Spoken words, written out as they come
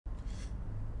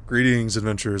Greetings,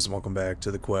 adventurers, and welcome back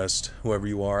to the quest. Whoever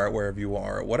you are, wherever you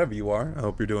are, whatever you are, I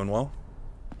hope you're doing well.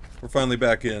 We're finally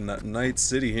back in Night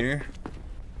City here.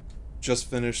 Just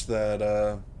finished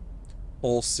that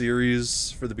whole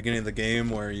series for the beginning of the game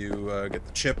where you get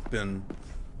the chip and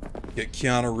get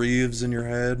Keanu Reeves in your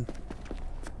head.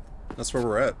 That's where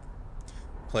we're at.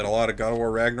 Played a lot of God of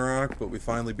War Ragnarok, but we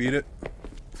finally beat it.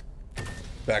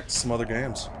 Back to some other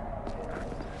games.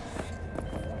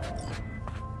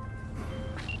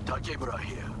 Takemura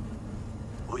here.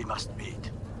 We must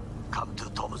meet. Come to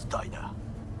Tom's Diner.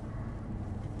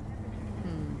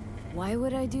 Why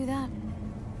would I do that?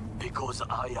 Because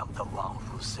I am the one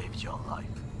who saved your life.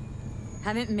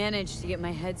 Haven't managed to get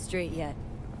my head straight yet.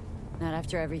 Not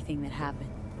after everything that happened.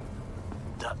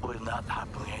 That will not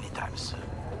happen anytime soon.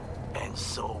 And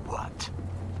so what?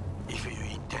 If you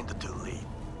intend to leave,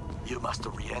 you must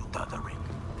re-enter the ring.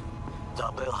 The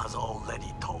bell has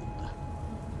already tolled.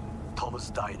 Tom's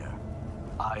Diner.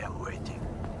 I am waiting.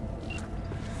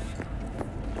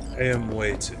 I am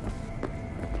waiting.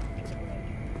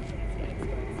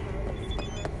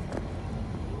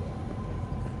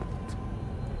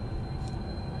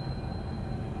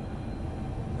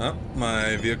 Oh,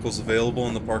 my vehicle's available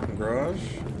in the parking garage.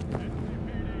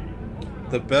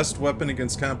 The best weapon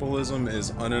against capitalism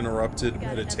is uninterrupted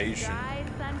meditation.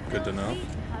 Good to know.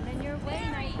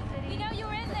 We know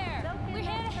you're in there. We're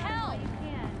here to help.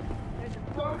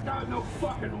 Don't got no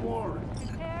fucking warrant.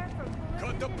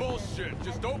 Cut the bullshit.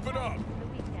 Just open up.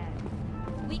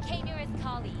 We came here as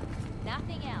colleagues,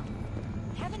 nothing else.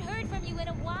 Haven't heard from you in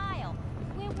a while.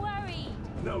 We're worried.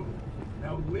 No.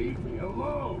 Now leave me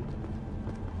alone.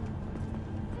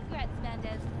 Congrats,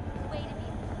 Mendez. Wait a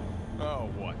minute. Oh,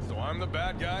 what? So I'm the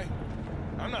bad guy?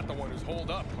 I'm not the one who's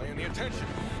holed up paying the attention.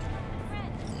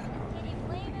 Friend, can you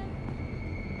blame him?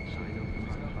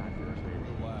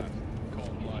 Relax.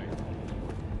 Cold light.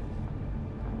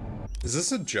 Is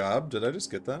this a job? Did I just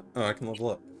get that? Oh, I can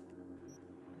level up.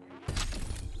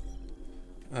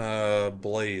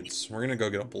 Blades. We're gonna go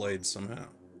get a blade somehow.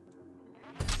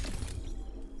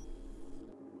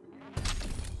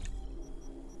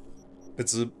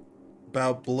 It's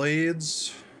about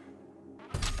blades.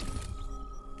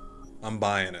 I'm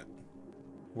buying it.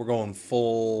 We're going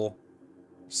full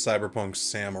Cyberpunk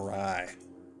samurai.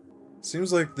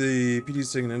 Seems like the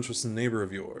PD's taking an interest in a neighbor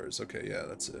of yours. Okay, yeah,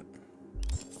 that's it.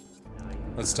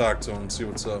 Let's talk to him and see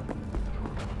what's up.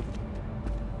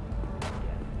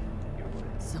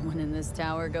 Someone in this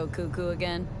tower go cuckoo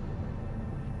again?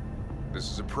 This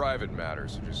is a private matter,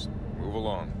 so just move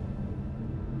along.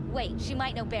 Wait, she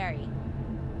might know Barry.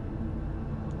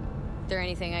 There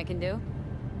anything I can do?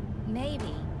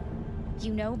 Maybe.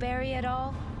 You know Barry at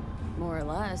all? More or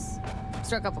less.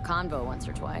 Struck up a convo once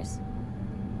or twice.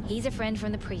 He's a friend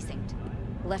from the precinct.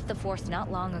 Left the force not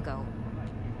long ago.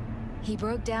 He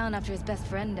broke down after his best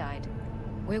friend died.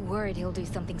 We're worried he'll do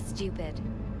something stupid.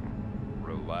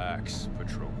 Relax,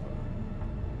 Petrova.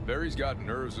 Barry's got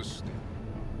nerves of steel.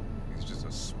 He's just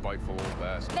a spiteful old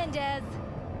bastard. Mendez!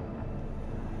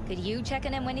 Could you check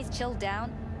on him when he's chilled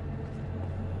down?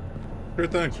 Sure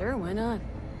thing. Sure, why not?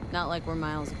 Not like we're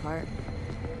miles apart.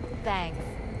 Thanks.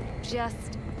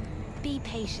 Just be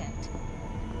patient.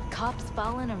 Cops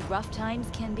falling in rough times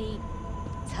can be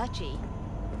touchy.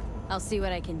 I'll see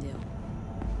what I can do.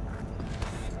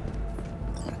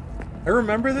 I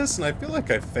remember this, and I feel like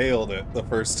I failed it the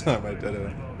first time I did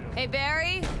it. Hey,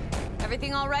 Barry?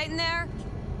 Everything all right in there?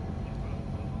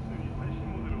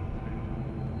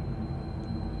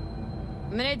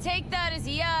 I'm gonna take that as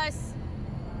a yes.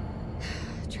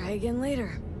 Try again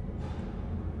later.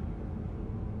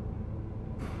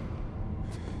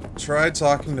 Try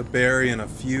talking to Barry in a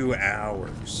few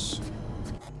hours.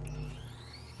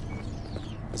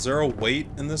 Is there a wait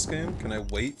in this game? Can I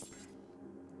wait?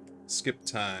 Skip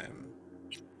time.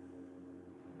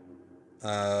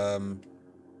 I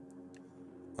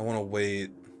want to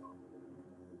wait.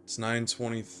 It's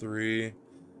 9:23.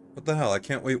 What the hell? I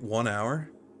can't wait 1 hour?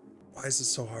 Why is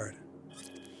this so hard?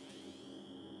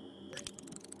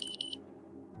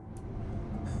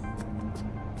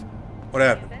 What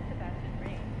happened?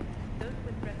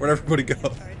 Where'd everybody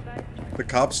go? The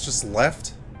cops just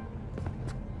left?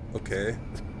 Okay.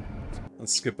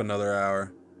 Let's skip another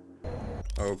hour.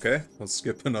 Okay, let's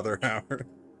skip another hour.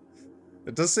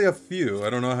 It does say a few.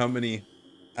 I don't know how many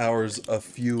hours a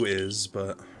few is,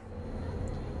 but...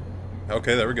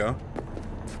 Okay, there we go.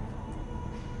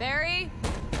 Barry?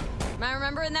 Am I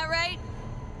remembering that right?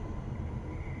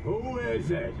 Who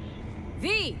is it?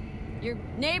 V! Your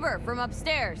neighbor from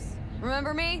upstairs.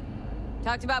 Remember me?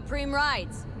 Talked about preem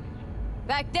rides.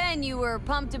 Back then, you were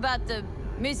pumped about the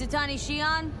Mizutani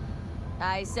Shion?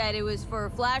 I said it was for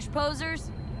flash posers?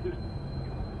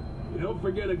 You don't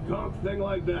forget a gawk thing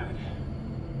like that.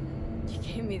 You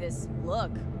gave me this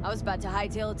look. I was about to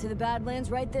hightail it to the Badlands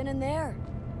right then and there.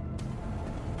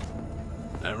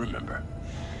 I remember.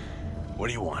 What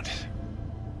do you want?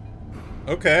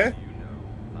 Okay.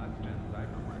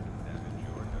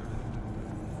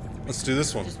 Let's do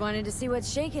this one. Just wanted to see what's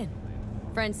shaking.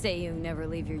 Friends say you never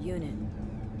leave your unit.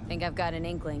 Think I've got an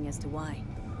inkling as to why.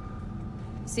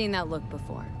 Seen that look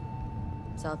before.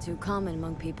 It's all too common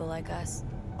among people like us.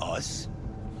 Us?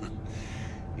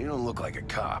 You don't look like a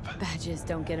cop. Badges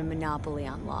don't get a monopoly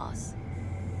on loss.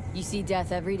 You see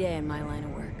death every day in my line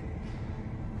of work.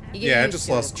 You get Yeah, I used just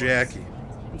to it, lost of course, Jackie.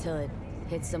 until it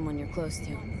hits someone you're close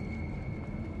to.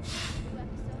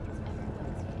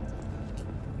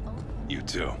 You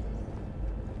too.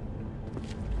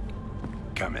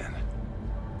 Come in.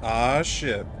 Ah,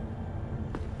 shit.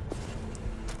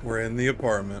 We're in the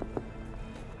apartment.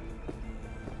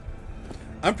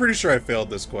 I'm pretty sure I failed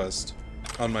this quest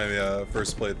on my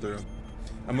first playthrough.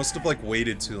 I must have, like,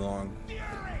 waited too long.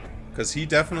 Because he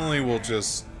definitely will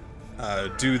just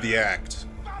do the act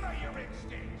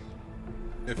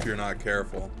if you're not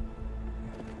careful.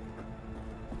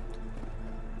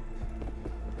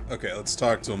 Okay, let's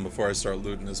talk to him before I start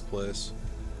looting his place.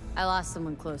 I lost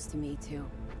someone close to me, too.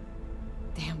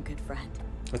 Damn good friend.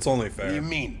 That's only What do fair. you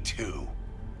mean, two?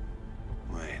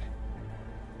 Wait.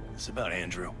 It's about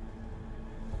Andrew.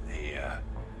 They,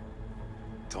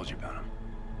 told you about him.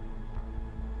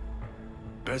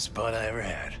 Best bud I ever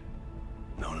had.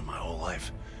 Known him my whole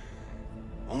life.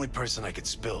 Only person I could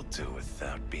spill to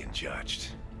without being judged.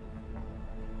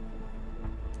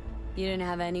 You didn't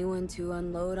have anyone to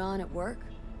unload on at work?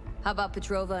 How about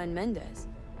Petrova and Mendez?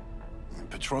 And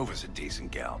Petrova's a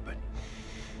decent gal, but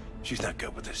she's not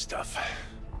good with this stuff.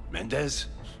 Mendez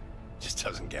just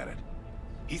doesn't get it.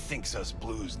 He thinks us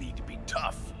blues need to be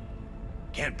tough.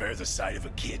 Can't bear the sight of a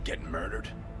kid getting murdered.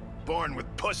 Born with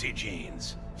pussy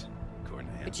genes. According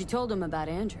to him. But you told him about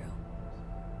Andrew.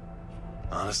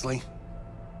 Honestly,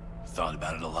 thought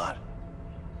about it a lot.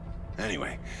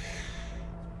 Anyway,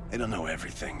 they don't know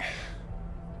everything.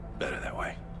 Better that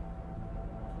way.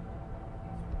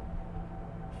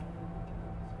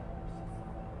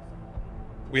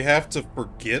 We have to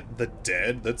forget the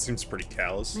dead? That seems pretty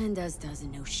callous. Mendez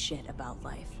doesn't know shit about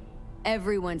life.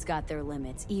 Everyone's got their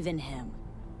limits, even him.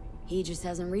 He just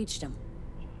hasn't reached them.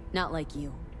 Not like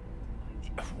you.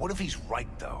 What if he's right,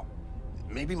 though?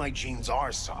 Maybe my genes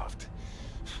are soft.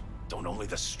 Don't only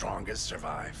the strongest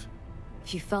survive?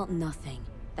 If you felt nothing,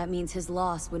 that means his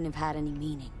loss wouldn't have had any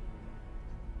meaning.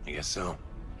 I guess so.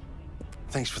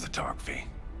 Thanks for the talk, V.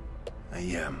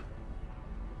 I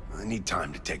need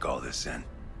time to take all this in.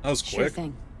 That was Sure quick.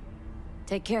 thing.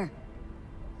 Take care.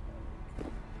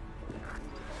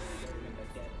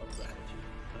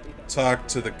 Talk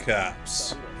to the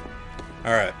cops.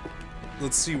 Alright.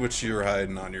 Let's see what you're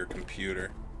hiding on your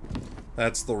computer.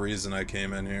 That's the reason I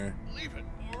came in here. Leave it,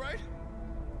 alright?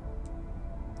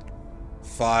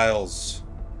 Files.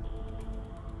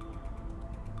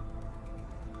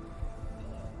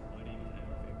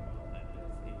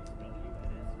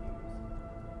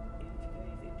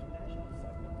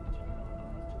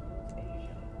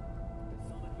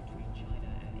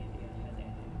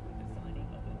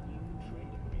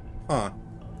 Huh.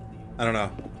 I don't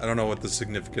know. I don't know what the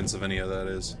significance of any of that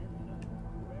is.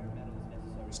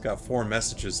 It's got 4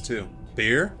 messages, too.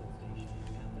 Beer?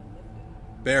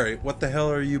 Barry, what the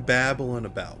hell are you babbling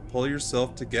about? Pull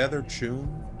yourself together,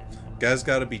 Choom. Guy's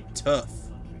gotta be tough.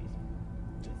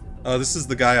 Oh, this is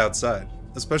the guy outside.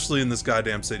 Especially in this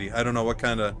goddamn city. I don't know what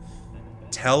kind of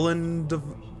telenovelas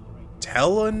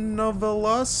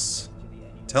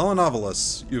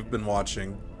you've been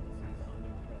watching.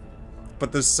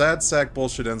 But this sad sack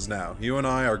bullshit ends now. You and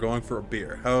I are going for a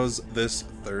beer. How's this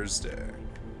Thursday?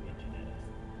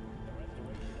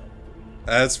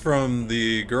 That's from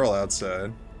the girl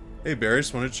outside. Hey Barry,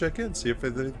 just want to check in, see if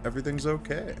everything's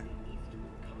okay.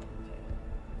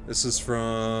 This is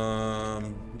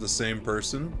from the same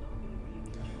person.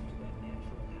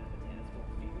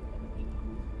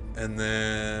 And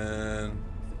then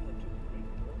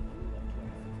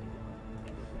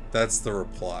that's the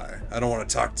reply. I don't want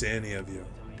to talk to any of you.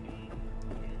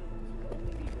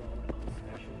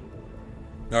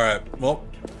 Alright, well,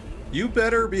 you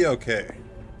better be okay.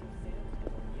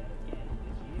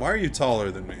 Why are you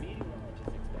taller than me?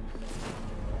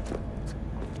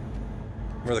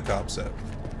 Where are the cops at?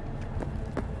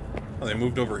 Oh, they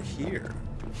moved over here.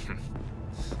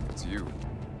 It's you.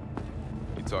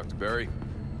 You talked to Barry?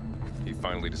 He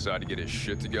finally decided to get his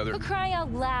shit together? For crying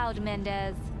out loud,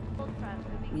 Mendez.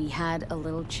 We had a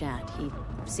little chat. He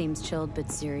seems chilled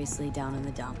but seriously down in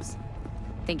the dumps.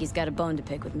 Think he's got a bone to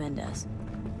pick with Mendez.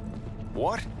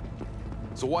 What?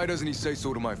 So why doesn't he say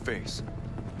so to my face?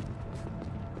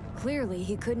 Clearly,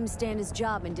 he couldn't stand his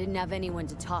job and didn't have anyone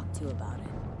to talk to about it.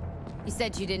 He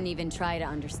said you didn't even try to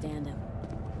understand him.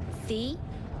 See?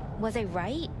 Was I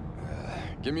right?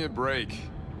 Give me a break.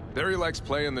 Barry likes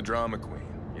playing the drama queen.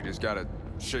 You just gotta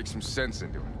shake some sense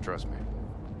into him, trust me.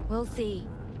 We'll see.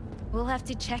 We'll have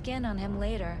to check in on him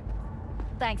later.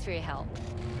 Thanks for your help.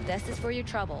 This is for your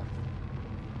trouble.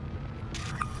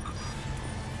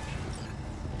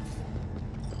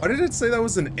 Why did it say that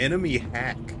was an enemy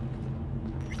hack?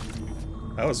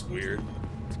 That was weird.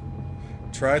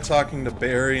 Try talking to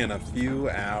Barry in a few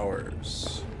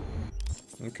hours.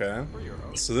 Okay.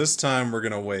 So this time we're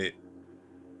gonna wait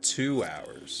 2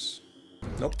 hours.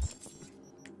 Nope.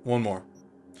 One more.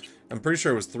 I'm pretty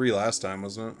sure it was 3 last time,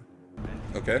 wasn't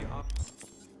it? Okay.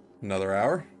 Another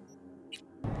hour.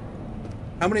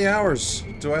 How many hours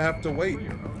do I have to wait?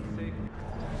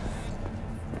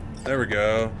 There we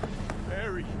go.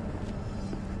 Barry!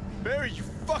 Barry, you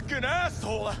fucking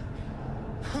asshole!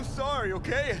 I'm sorry,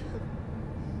 okay?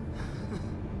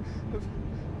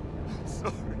 I'm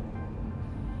sorry.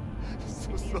 I'm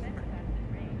so sorry.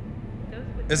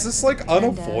 Is this like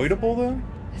unavoidable then?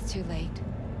 It's too late.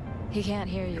 He can't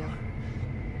hear you.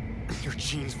 Your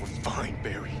genes were fine,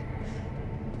 Barry.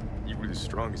 You were the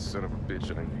strongest son of a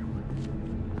bitch I knew.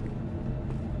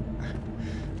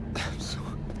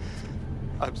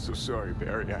 I'm so sorry,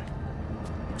 Barry.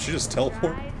 She just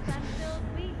teleport.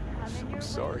 I'm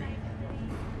sorry.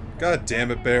 God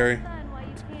damn it, Barry.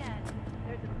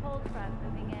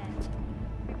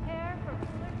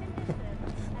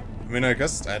 I mean, I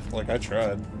guess I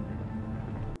tried.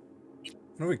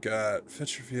 What do we got?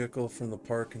 Fetch your vehicle from the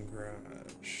parking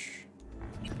garage.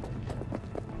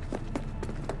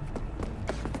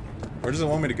 Where does it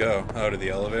want me to go? Oh, to the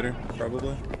elevator,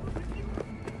 probably.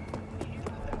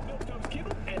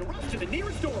 And rush to the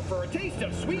nearest store for a taste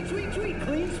of sweet, sweet, sweet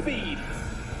clean speed.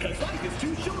 Cause life is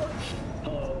too short.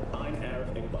 Hello, I'm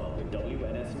Arif Iqbal with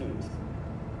WNS News.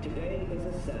 Today is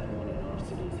a sad one in our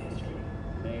city's history.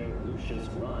 Mayor Lucius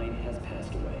Rhine has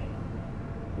passed away.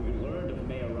 We learned of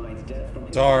Mayor Rhine's death from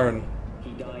his Darn.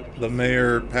 He died The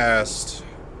mayor passed.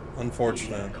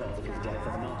 Unfortunate.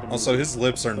 Also, his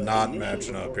lips are not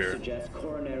matching up here. Suggests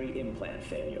coronary implant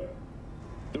failure.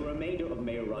 The remainder of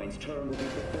Mayor Rhine's term will be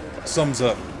fulfilled by Sums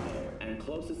up. mayor and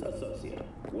closest associate,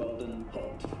 Weldon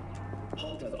Holt.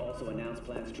 Holt has also announced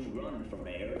plans to run for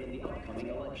mayor in the upcoming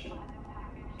election.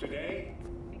 Today,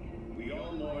 we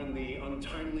all mourn the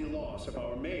untimely loss of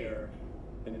our mayor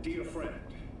and dear friend,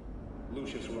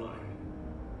 Lucius Rhine.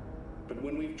 But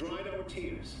when we've dried our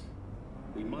tears,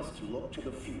 we must look to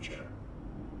the future.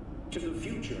 To the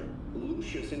future,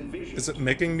 Lucius envisions. Is it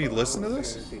making me listen to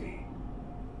this? City.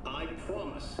 I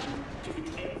promise to do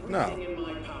everything No. in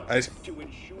my power I to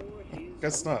ensure his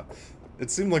guess not. It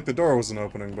seemed like the door wasn't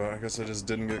opening, but I guess I just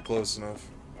didn't get close enough.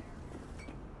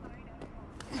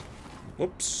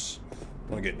 Whoops.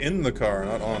 I want to get in the car,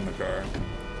 not on the car.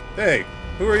 Hey,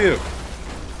 who are you?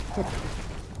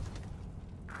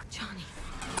 Johnny,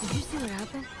 did you see what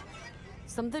happened?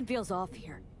 Something feels off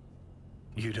here.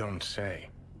 You don't say.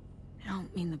 I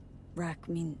don't mean the wreck,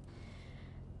 I mean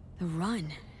the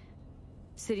run.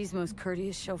 City's most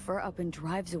courteous chauffeur up and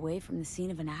drives away from the scene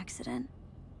of an accident.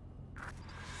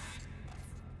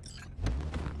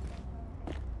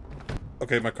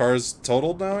 Okay, my car's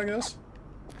totaled now, I guess?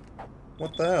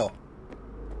 What the hell?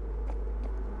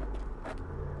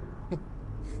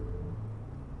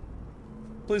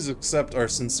 Please accept our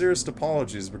sincerest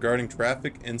apologies regarding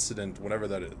traffic incident, whatever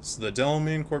that is. The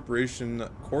Delamain Corporation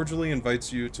cordially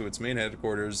invites you to its main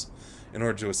headquarters in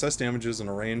order to assess damages and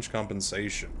arrange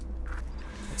compensation.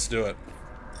 Let's do it.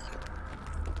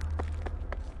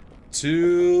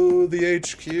 To the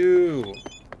HQ!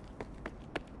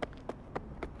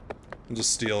 I'll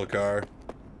just steal a car.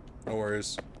 No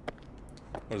worries.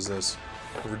 What is this?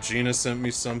 Regina sent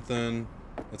me something.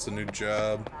 That's a new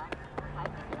job.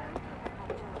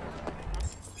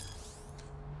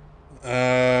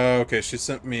 Okay, she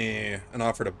sent me an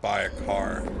offer to buy a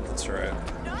car. That's right.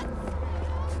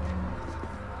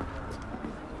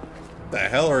 The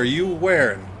hell are you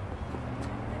wearing?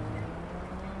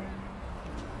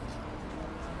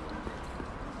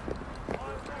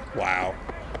 Wow.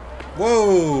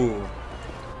 Whoa!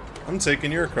 I'm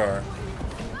taking your car.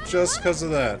 Just because of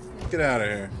that. Get out of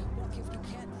here.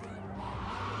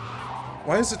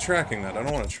 Why is it tracking that? I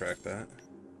don't want to track that.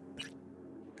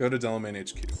 Go to Delamain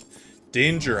HQ.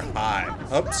 Danger high.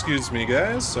 Oh, excuse me,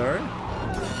 guys. Sorry.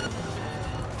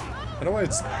 How do I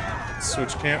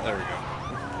Switch cam. There we go.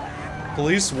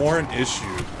 Police warrant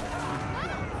issued.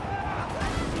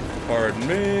 Pardon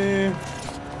me.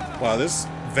 Wow, this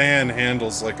van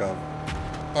handles like a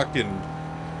fucking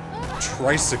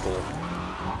tricycle.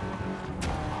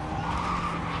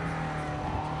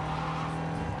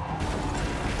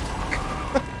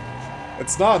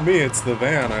 It's not me, it's the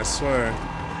van, I swear.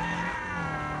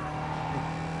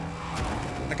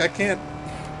 Like, I can't...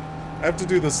 I have to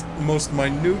do this most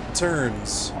minute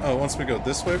turns. Oh, it wants me to go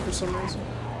this way for some reason?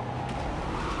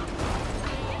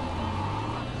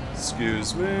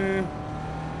 Excuse me.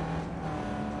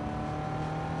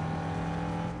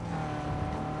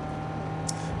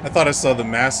 I thought I saw the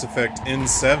Mass Effect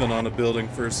N7 on a building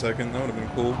for a second. That would have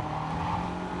been cool.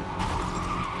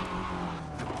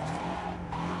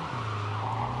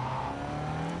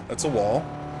 That's a wall.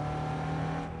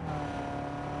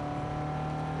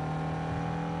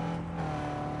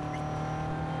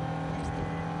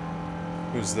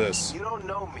 Who's this? You don't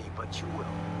know me, but you will.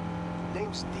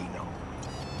 Name's Dino.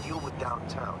 Deal with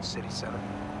downtown, city center.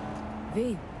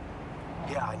 V.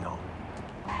 Yeah, I know.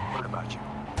 What about you?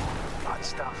 Hot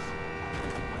stuff.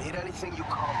 Need anything, you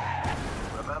call me.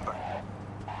 Remember,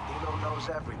 Dino knows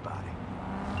everybody.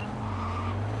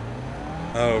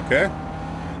 Okay.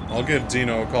 I'll give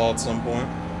Dino a call at some point.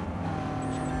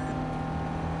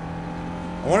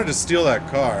 I wanted to steal that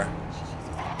car.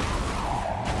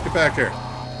 Get back here.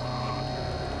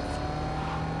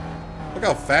 Look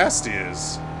how fast he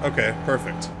is. Okay,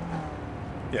 perfect.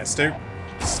 Yeah, stay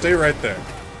right there.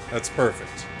 That's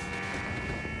perfect.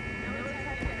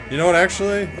 You know what,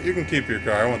 actually? You can keep your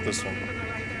car. I want this one.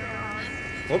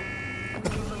 Whoop.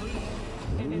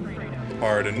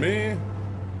 Pardon me.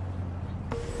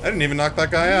 I didn't even knock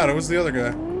that guy out. It was the other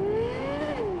guy.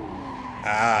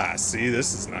 Ah, see,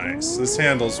 this is nice. This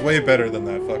handles way better than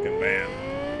that fucking van.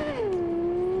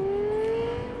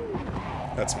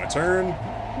 That's my turn.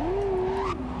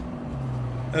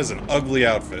 That is an ugly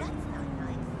outfit.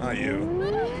 Not you.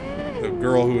 The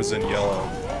girl who was in yellow.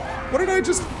 What did I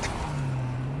just...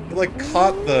 I, like,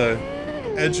 caught the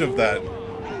edge of that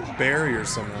barrier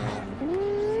somehow.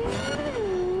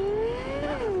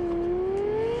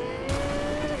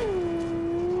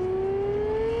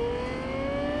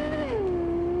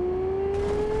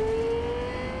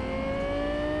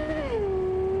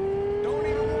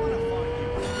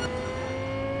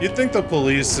 You'd think the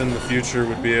police in the future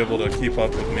would be able to keep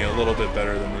up with me a little bit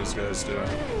better than these guys do.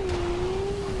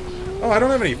 Oh, I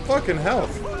don't have any fucking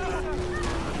health.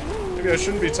 Maybe I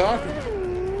shouldn't be talking.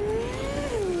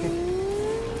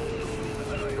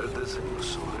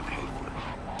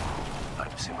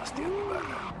 I'm Sebastian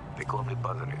Ibarra. They call me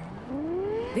Padre.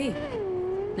 V.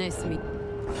 Nice to meet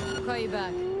you. I'll call you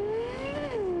back.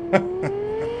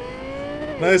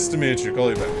 Nice to meet you.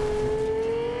 Call you back.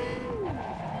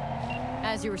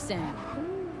 As you were saying.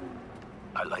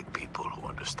 I like people who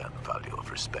understand the value of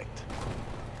respect.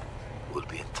 We'll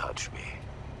be in touch, me.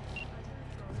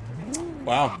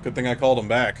 Wow, good thing I called him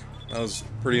back. That was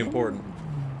pretty important.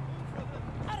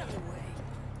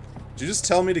 Did you just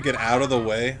tell me to get out of the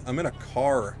way? I'm in a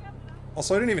car.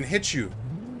 Also, I didn't even hit you.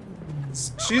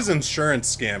 She's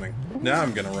insurance scamming. Now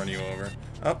I'm gonna run you over.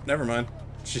 Oh, never mind.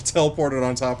 She teleported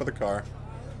on top of the car.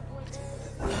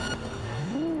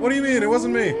 What do you mean? It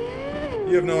wasn't me.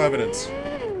 You have no evidence.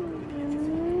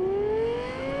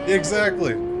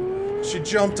 Exactly. She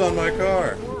jumped on my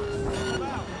car.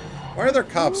 Why are there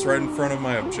cops right in front of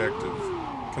my objective?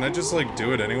 Can I just, like,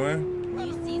 do it anyway?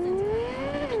 I'm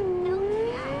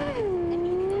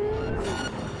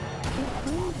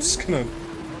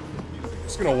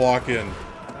just gonna walk in.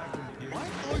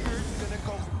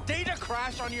 Data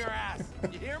crash on your ass.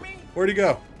 You hear me? Where'd he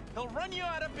go? He'll run you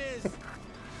out of biz.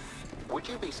 Would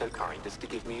you be so kind as to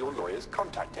give me your lawyer's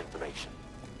contact information?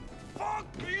 Fuck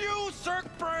you, Cirque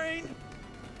Brain!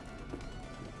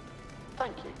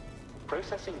 Thank you.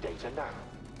 Processing data now.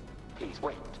 Please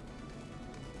wait.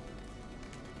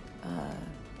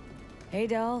 Hey,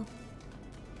 doll.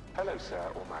 Hello,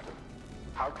 sir or madam.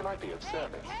 How can I be of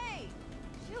service? Hey!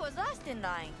 She was last in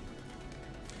line.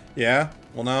 Yeah?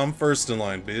 Well, now I'm first in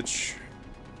line, bitch.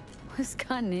 What's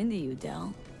gotten into you,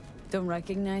 Del? Don't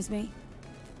recognize me?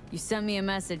 You sent me a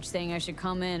message saying I should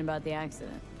come in about the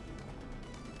accident.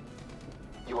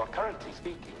 You are currently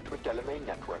speaking to a Delamain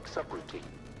network subroutine.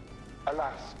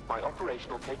 Alas, my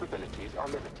operational capabilities are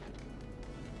limited.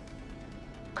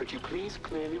 Could you please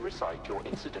clearly recite your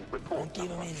incident report? Don't give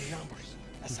them any numbers.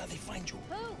 That's how they find you.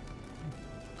 Who?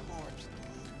 Corpse.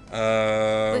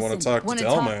 I want to talk to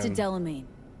Delamain. Talk to Delamain.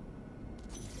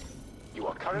 You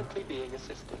are currently being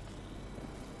assisted.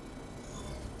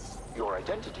 Your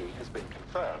identity has been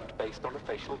confirmed based on a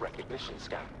facial recognition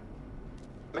scan.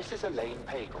 Mrs. Elaine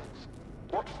Pagels,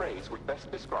 what phrase would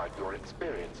best describe your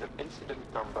experience of incident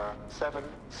number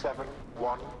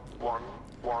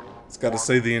 771111? It's got to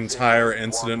say the entire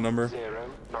incident number.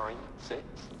 096?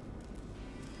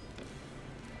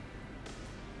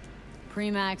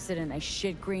 Prima accident, I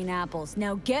shit green apples.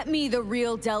 Now get me the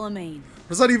real Delamain. What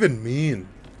does that even mean?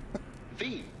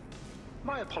 V.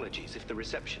 My apologies if the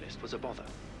receptionist was a bother.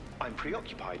 I'm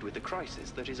preoccupied with the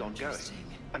crisis that is ongoing,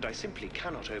 and I simply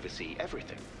cannot oversee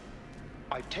everything.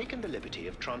 I've taken the liberty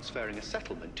of transferring a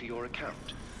settlement to your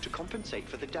account to compensate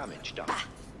for the damage done.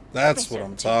 That's what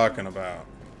I'm talking about.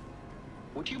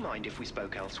 Would you mind if we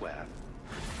spoke elsewhere?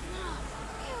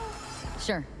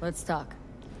 Sure, let's talk.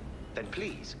 Then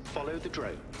please, follow the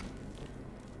drone.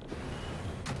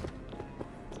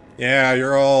 Yeah,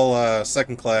 you're all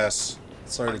second class.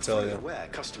 Sorry to tell you. I'm aware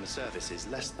customer service is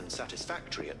less than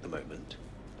satisfactory at the moment.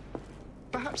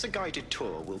 Perhaps a guided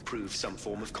tour will prove some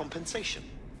form of compensation.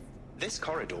 This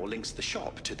corridor links the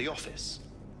shop to the office.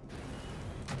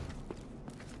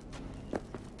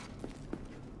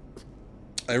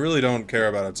 I really don't care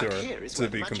about a tour, Here is to where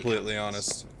be magic completely happens.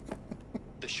 honest.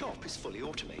 The shop is fully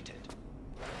automated.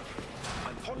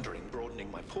 I'm pondering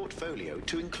broadening my portfolio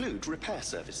to include repair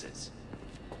services.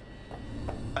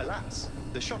 Alas,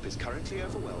 the shop is currently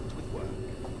overwhelmed with work.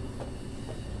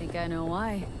 Think I know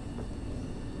why.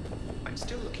 I'm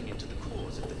still looking into the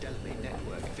cause of the Delamain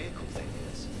network vehicle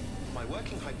failures. My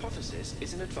working hypothesis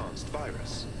is an advanced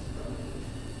virus.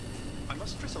 I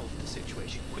must resolve the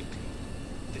situation quickly.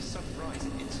 This sudden rise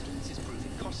in incidents is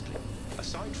proving costly,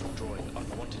 aside from drawing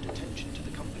unwanted attention to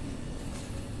the company.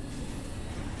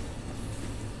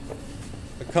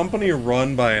 A company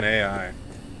run by an AI.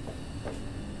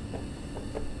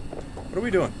 What are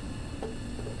we doing?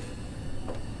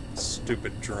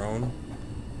 Stupid drone.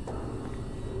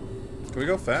 Can we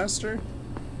go faster?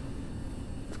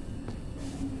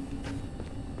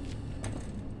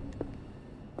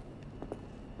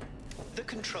 The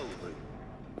control room.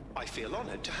 I feel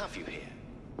honored to have you here.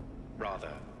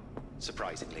 Rather,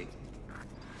 surprisingly.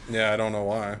 Yeah, I don't know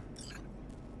why.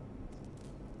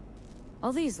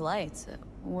 All these lights,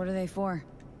 what are they for?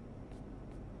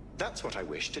 That's what I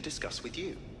wish to discuss with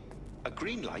you. A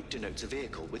green light denotes a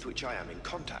vehicle with which I am in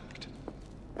contact.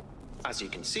 As you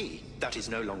can see, that is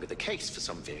no longer the case for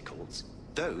some vehicles.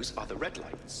 Those are the red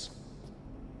lights.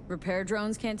 Repair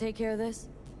drones can't take care of this?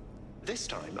 This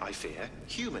time, I fear,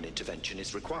 human intervention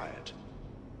is required.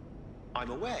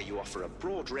 I'm aware you offer a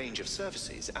broad range of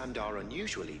services and are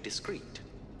unusually discreet.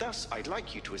 Thus, I'd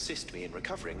like you to assist me in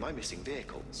recovering my missing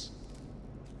vehicles.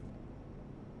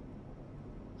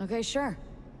 Okay, sure.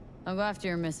 I'll go after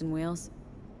your missing wheels.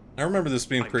 I remember this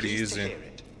being I'm pretty pleased to easy. hear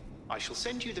it. I shall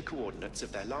send you the coordinates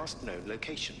of their last known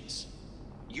locations.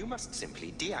 You must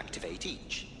simply deactivate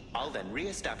each. I'll then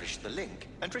re-establish the link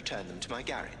and return them to my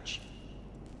garage.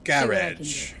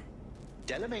 Garage.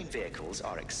 Delamain vehicles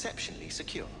are exceptionally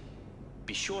secure.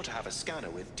 Be sure to have a scanner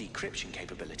with decryption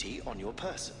capability on your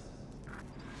person.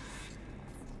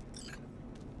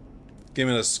 Give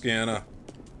me the scanner.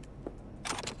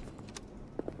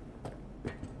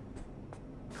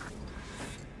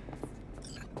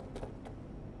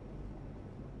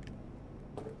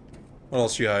 What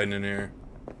else you hiding in here?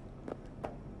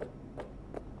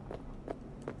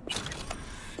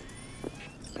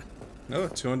 No,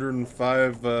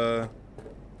 205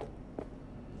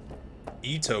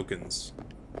 E-tokens.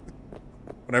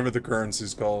 Whatever the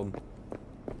currency's called.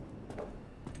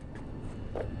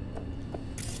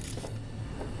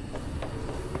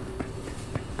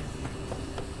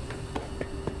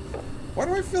 Why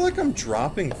do I feel like I'm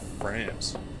dropping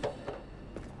frames?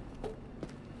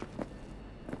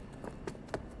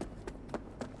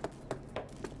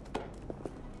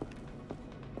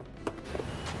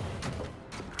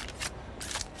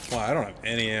 Wow, I don't have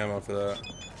any ammo for that.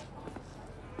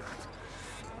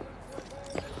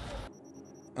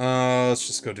 Let's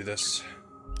just go do this.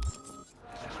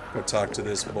 Go talk to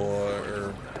this boy,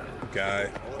 or guy.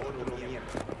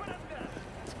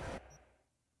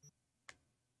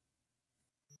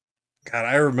 God,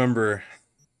 I remember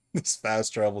this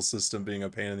fast travel system being a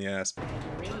pain in the ass.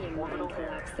 Uranium mine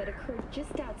collapse that occurred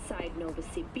just outside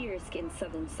Novosibirsk in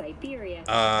southern Siberia.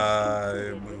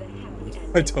 I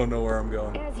don't know where I'm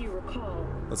going. As you recall,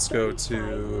 Let's go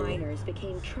to,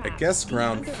 I guess,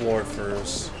 ground floor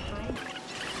first.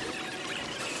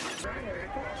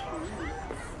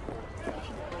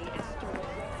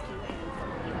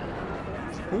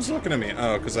 Who's looking at me?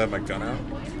 Oh, because I have my gun out.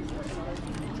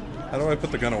 How do I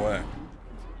put the gun away?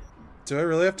 Do I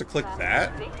really have to click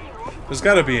that? There's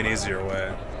got to be an easier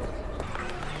way.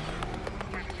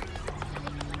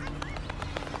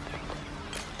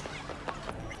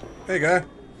 Hey, guy.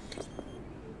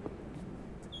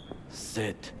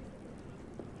 Sit.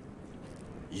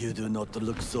 You do not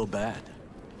look so bad.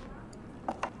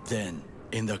 Then,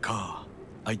 in the car,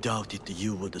 I doubted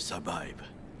you would survive.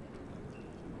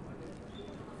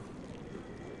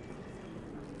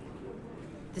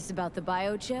 This about the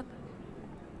biochip?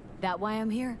 That why I'm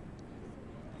here?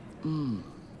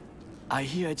 I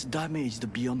hear it's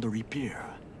damaged beyond repair.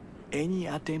 Any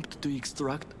attempt to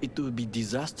extract it would be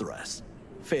disastrous.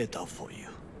 Fatal for you.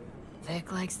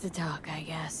 Vic likes to talk, I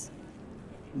guess.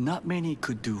 Not many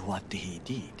could do what he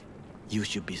did. You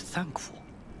should be thankful.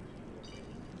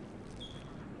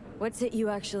 What's it you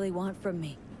actually want from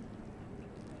me?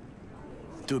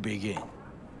 To begin,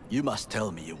 you must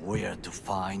tell me where to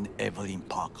find Evelyn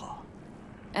Parker.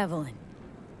 Evelyn.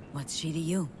 What's she to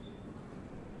you?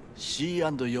 She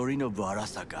and Yorinobu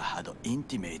Arasaka had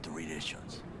intimate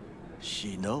relations.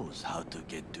 She knows how to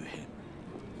get to him.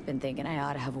 Been thinking I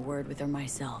ought to have a word with her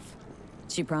myself.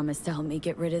 She promised to help me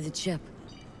get rid of the chip.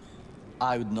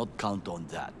 I would not count on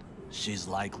that. She's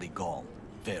likely gone,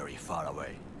 very far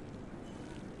away.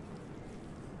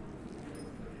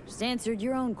 Just answered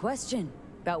your own question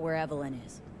about where Evelyn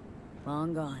is.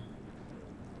 Long gone.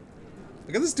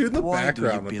 Look at this dude in the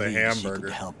background with the She hamburger.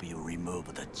 could help you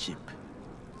remove the chip?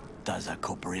 Does a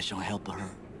corporation help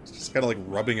her? He's just kind of like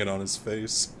rubbing it on his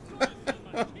face.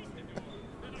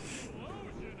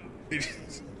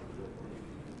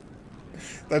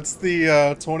 That's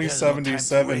the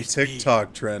 2077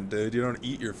 TikTok trend, dude. You don't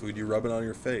eat your food, you rub it on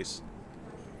your face.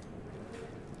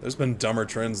 There's been dumber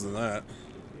trends than that.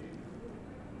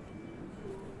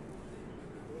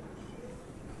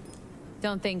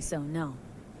 Don't think so, no.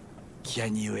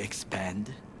 Can you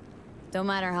expand? Don't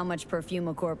matter how much perfume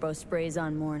a corpo sprays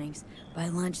on mornings. By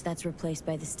lunch, that's replaced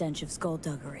by the stench of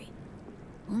skullduggery.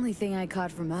 Only thing I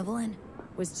caught from Evelyn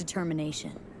was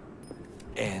determination.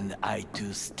 And I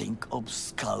too stink of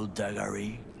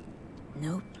skullduggery?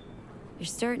 Nope. You're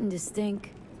starting to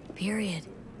stink. Period.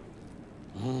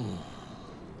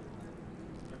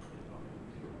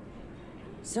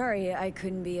 Sorry, I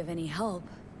couldn't be of any help.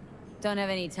 Don't have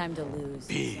any time to lose.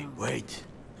 B, wait.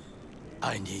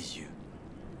 I need you.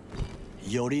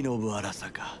 Yorinobu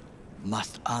Arasaka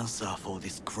must answer for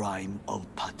this crime of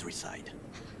patricide.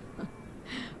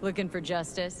 Looking for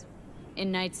justice?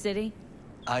 In Night City?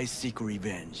 I seek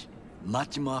revenge.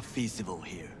 Much more feasible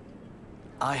here.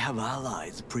 I have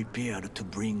allies prepared to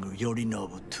bring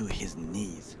Yorinobu to his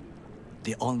knees.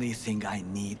 The only thing I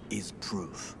need is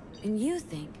proof. And you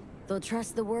think they'll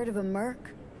trust the word of a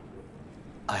merc?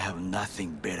 I have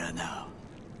nothing better now.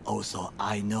 Also,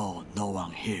 I know no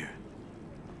one here.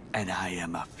 And I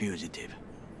am a fugitive.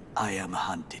 I am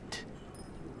hunted.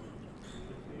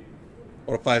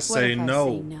 What if I say no?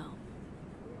 Say no?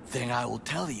 Then I will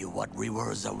tell you what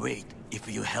rewards await if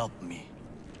you help me.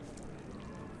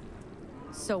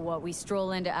 So what, we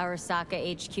stroll into Arasaka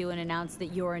HQ and announce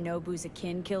that Yorinobu's a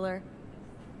kin killer?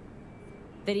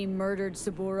 That he murdered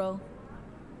Saburo?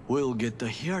 We'll get the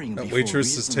hearing That before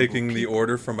waitress is taking the people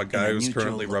order from a guy in a who's neutral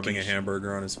currently rubbing a location.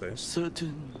 hamburger on his face.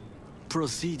 Certain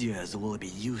procedures will be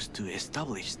used to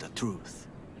establish the truth.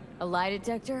 A lie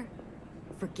detector?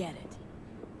 Forget it.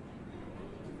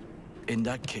 In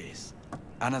that case,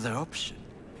 another option.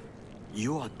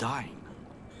 You are dying.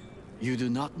 You do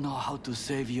not know how to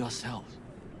save yourself.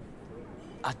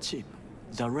 A chip,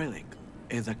 the relic,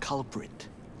 is a culprit.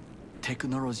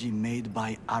 Technology made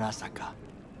by Arasaka.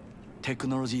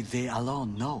 Technology they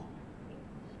alone know.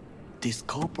 This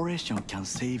corporation can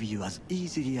save you as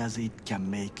easily as it can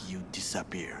make you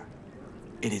disappear.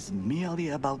 It is merely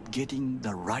about getting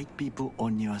the right people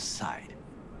on your side.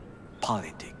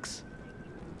 Politics.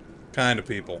 Kind of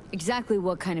people. Exactly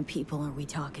what kind of people are we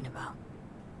talking about?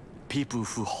 People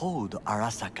who hold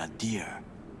Arasaka dear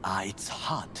are its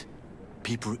heart.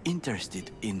 People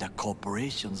interested in the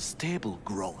corporation's stable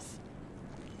growth.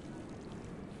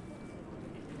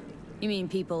 You mean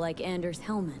people like Anders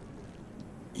Hellman?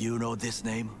 You know this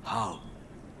name? How?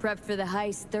 Prepped for the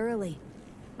heist thoroughly.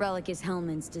 Relic is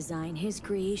Hellman's design, his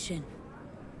creation.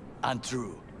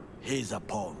 Untrue. He's a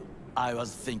pawn. I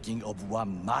was thinking of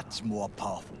one much more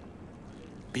powerful.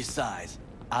 Besides,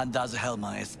 Anders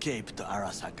Hellman escaped to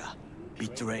Arasaka.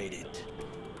 Betrayed it.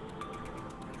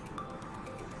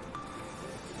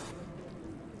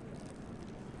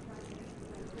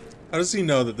 How does he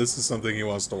know that this is something he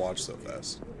wants to watch so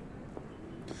fast?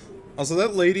 Also,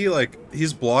 that lady, like,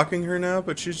 he's blocking her now,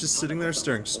 but she's just sitting there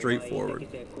staring straight forward.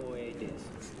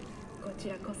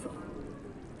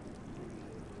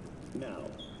 Now,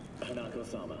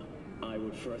 Hanako-sama, I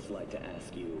would first like to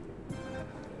ask you...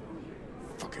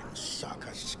 Fucking Saka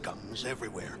scums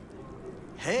everywhere.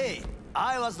 Hey,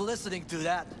 I was listening to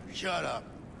that. Shut up.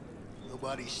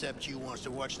 Nobody except you wants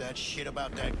to watch that shit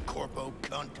about that corpo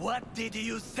cunt. What did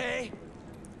you say?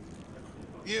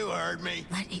 You heard me.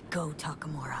 Let it go,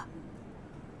 Takamura.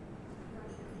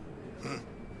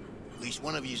 At least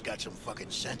one of you's got some fucking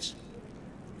sense.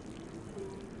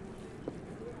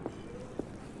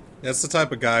 That's the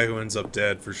type of guy who ends up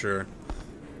dead for sure.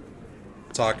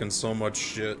 Talking so much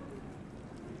shit.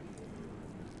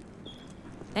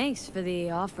 Thanks for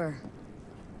the offer.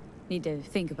 Need to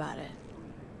think about it.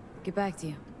 Get back to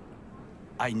you.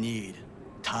 I need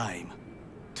time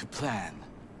to plan,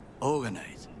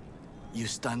 organize. You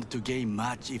stand to gain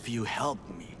much if you help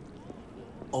me.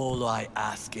 All I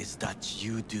ask is that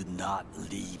you do not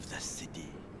leave the city.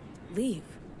 Leave?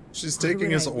 She's Why taking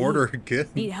would his I order leave? again.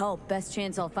 Need help. Best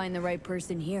chance I'll find the right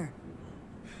person here.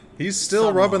 He's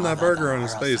still rubbing that burger on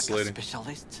his face, lady.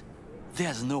 Specialist?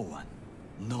 There's no one.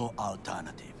 No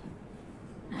alternative.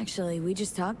 Actually, we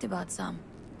just talked about some.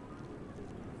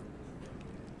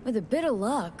 With a bit of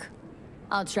luck,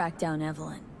 I'll track down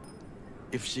Evelyn.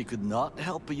 If she could not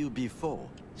help you before,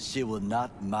 she will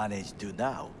not manage to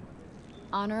now.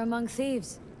 Honor among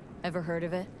thieves. Ever heard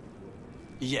of it?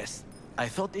 Yes, I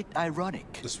thought it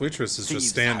ironic. This waitress is Thieves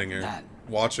just standing have here, none.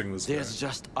 watching this guy. There's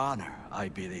just honor, I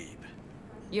believe.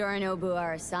 Yorinobu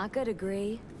Arasaka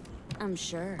degree, I'm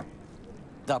sure.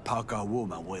 The Parker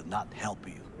woman will not help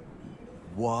you.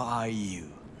 Why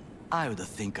you? I would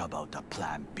think about a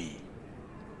plan B.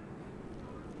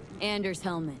 Anders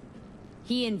Hellman.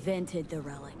 He invented the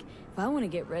relic. If I want to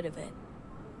get rid of it,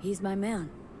 he's my man.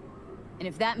 And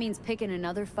if that means picking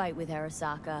another fight with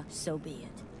Arasaka, so be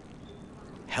it.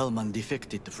 Hellman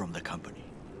defected from the company.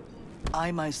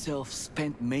 I myself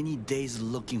spent many days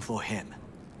looking for him.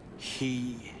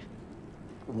 He...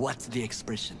 what's the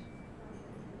expression?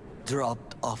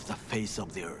 Dropped off the face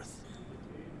of the earth.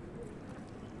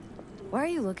 Why are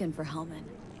you looking for Hellman?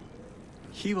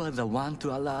 He was the one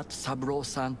to alert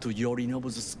Saburo-san to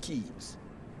Yorinobu's schemes.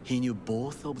 He knew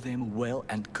both of them well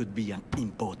and could be an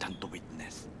important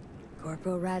witness.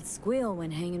 Corporal rats squeal when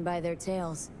hanging by their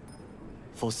tails.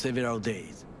 For several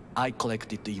days, I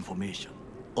collected the information.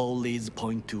 All leads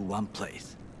point to one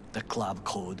place, the club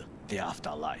called the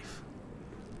Afterlife.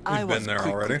 I was been there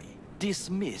quickly already.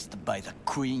 dismissed by the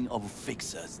queen of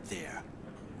fixers there,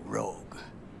 Rogue.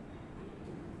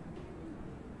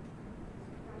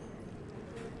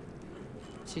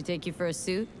 She take you for a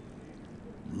suit?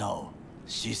 No,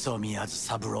 she saw me as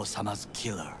Saburo-sama's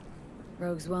killer.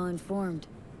 Rogue's well informed.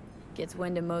 Gets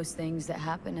wind of most things that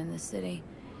happen in the city.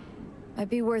 Might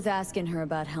be worth asking her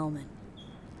about Hellman.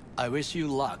 I wish you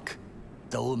luck.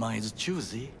 The woman is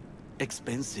choosy,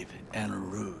 expensive, and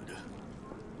rude.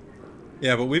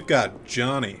 Yeah, but we've got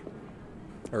Johnny.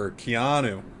 Or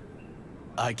Keanu.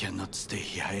 I cannot stay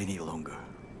here any longer.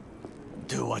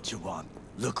 Do what you want.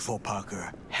 Look for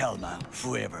Parker, Hellman,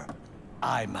 whoever.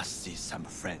 I must see some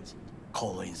friends.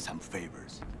 Call in some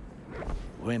favors.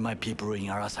 When my people in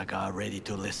Arasaka are ready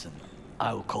to listen,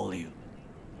 I will call you.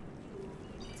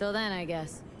 Till then, I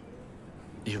guess.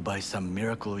 If by some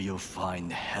miracle you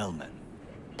find Hellman,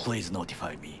 please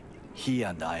notify me. He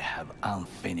and I have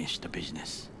unfinished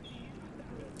business.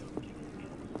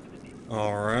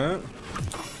 Alright.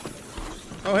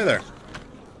 Oh, hey there.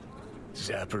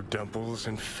 Zapper dumples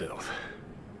and filth.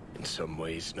 In some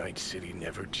ways, Night City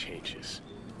never changes.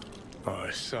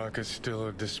 Arasaka's still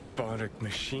a despotic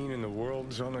machine and the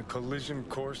world's on a collision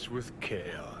course with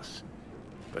chaos.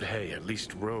 But hey, at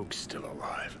least Rogue's still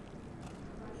alive.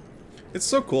 It's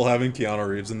so cool having Keanu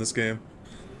Reeves in this game.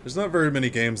 There's not very many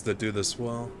games that do this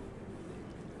well.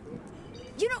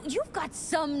 You know, you've got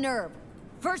some nerve.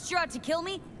 First you're out to kill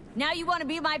me, now you want to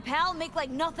be my pal, make like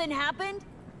nothing happened?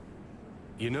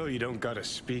 You know you don't gotta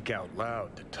speak out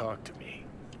loud to talk to me.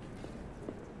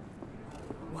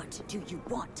 What do you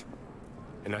want?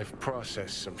 And I've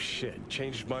processed some shit,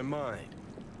 changed my mind.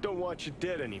 Don't want you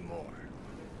dead anymore.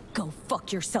 Go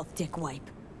fuck yourself, dickwipe.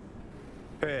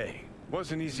 Hey,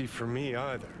 wasn't easy for me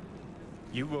either.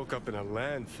 You woke up in a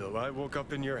landfill, I woke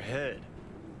up in your head.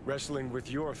 Wrestling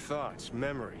with your thoughts,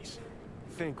 memories.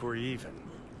 Think we're even.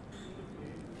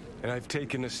 And I've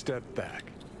taken a step back,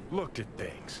 looked at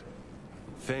things.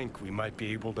 Think we might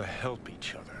be able to help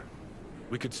each other.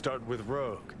 We could start with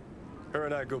Rogue. Her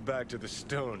and I go back to the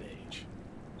Stone Age.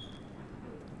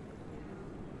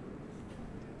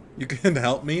 You can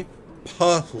help me?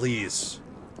 Please.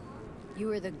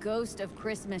 You are the ghost of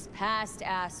Christmas past,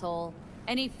 asshole.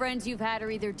 Any friends you've had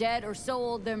are either dead or so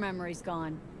old their memory's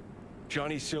gone.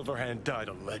 Johnny Silverhand died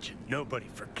a legend. Nobody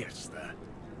forgets that.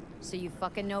 So you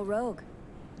fucking know Rogue.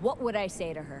 What would I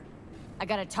say to her? I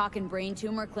got a talking brain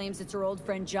tumor, claims it's her old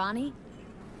friend Johnny?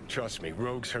 Trust me,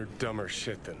 rogues heard dumber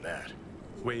shit than that.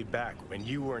 Way back when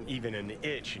you weren't even an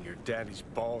itch in your daddy's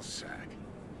ball sack.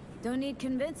 Don't need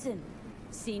convincing.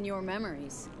 Seen your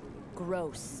memories.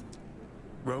 Gross.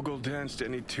 Rogue will dance to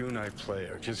any tune I play,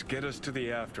 or just get us to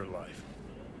the afterlife.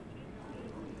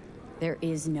 There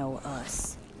is no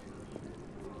us.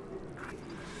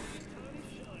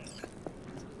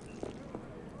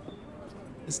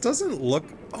 This doesn't look...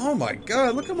 Oh my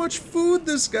god, look how much food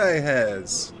this guy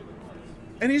has.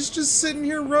 And he's just sitting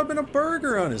here rubbing a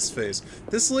burger on his face.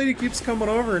 This lady keeps coming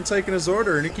over and taking his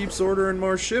order, and he keeps ordering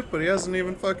more shit, but he hasn't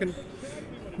even fucking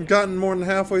gotten more than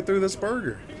halfway through this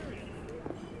burger.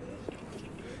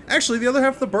 Actually, the other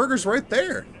half of the burger's right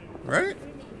there, right?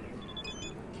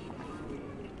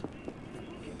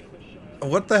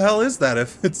 What the hell is that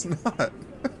if it's not?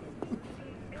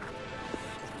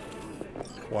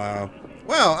 Wow.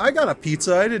 Wow, I got a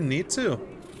pizza I didn't eat too.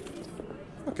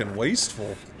 Fucking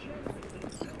wasteful.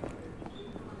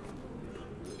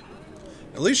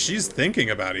 At least she's thinking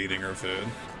about eating her food.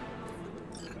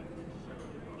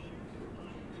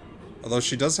 Although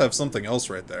she does have something else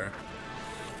right there.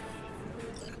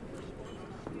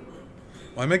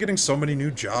 Why am I getting so many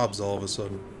new jobs all of a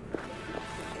sudden?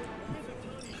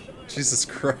 Jesus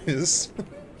Christ.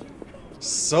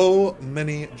 So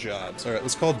many jobs. Alright,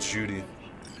 let's call Judy.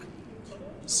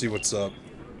 See what's up.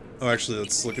 Oh, actually,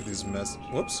 let's look at these mess.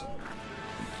 Whoops.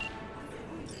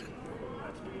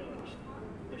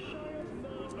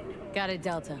 Got it,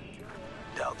 Delta.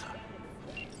 Delta.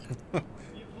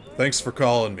 Thanks for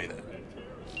calling me then.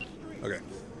 Okay.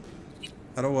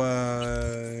 How do I...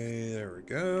 There we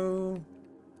go.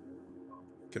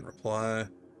 Can reply.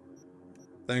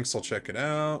 Thanks, I'll check it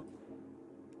out.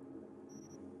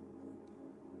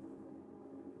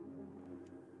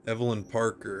 Evelyn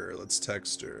Parker, let's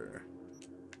text her.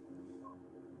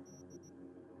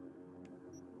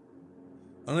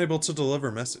 Unable to deliver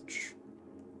message.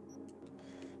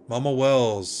 Mama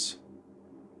Wells.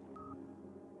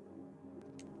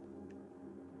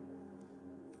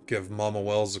 Give Mama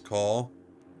Wells a call.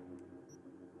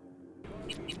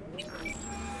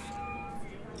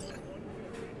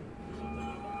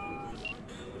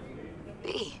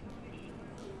 B,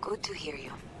 good to hear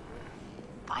you.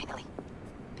 Finally.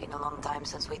 Been a long time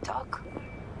since we talked.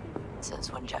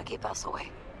 Since when Jackie passed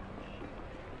away.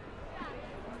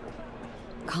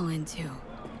 Calling to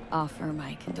offer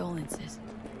my condolences.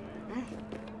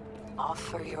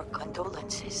 Offer your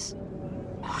condolences.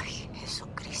 Ay,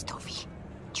 Jesucristo, V.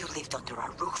 You lived under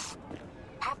our roof.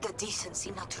 Have the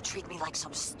decency not to treat me like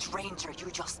some stranger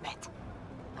you just met.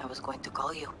 I was going to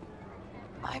call you.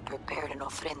 I prepared an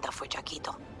ofrenda for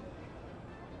Jaquito.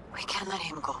 We can't let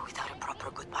him go without a proper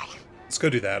goodbye. Let's go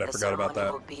do that. I forgot about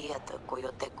that. The ceremony will be at the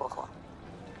Coyote Cojo.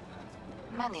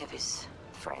 Many of his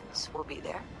friends will be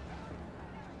there.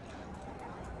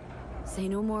 Say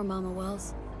no more, Mama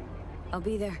Wells. I'll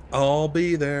be there. I'll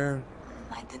be there.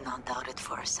 I did not doubt it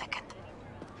for a second.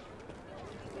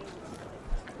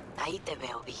 Ahí te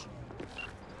veo, V.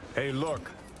 Hey,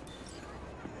 look.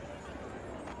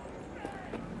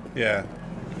 Yeah.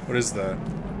 What is that?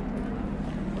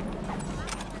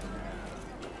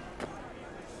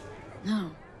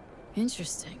 No.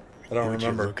 Interesting. I don't Would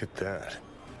remember. You look at that.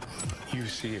 You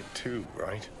see it too,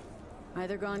 right?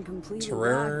 Either gone completely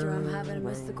Terror whacked or I'm having a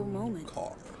mystical moment.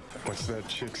 What's that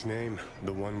chick's name?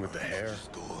 The one with the hair?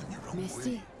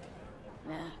 Misty?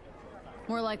 Nah.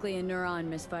 More likely a neuron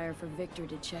misfire for Victor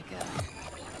to check out.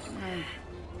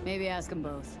 Maybe ask them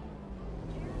both.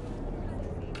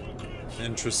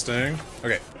 Interesting.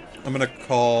 Okay. I'm gonna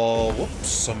call...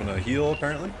 Whoops. I'm gonna heal,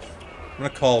 apparently. I'm gonna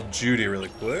call Judy really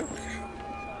quick.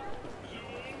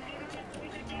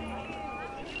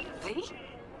 V?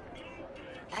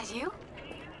 That you?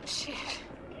 Shit.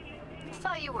 I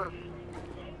thought you were...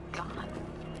 gone.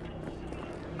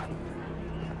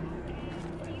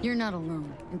 You're not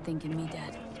alone in thinking me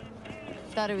dead.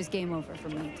 Thought it was game over for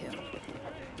me, too.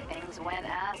 Things went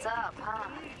ass up, huh?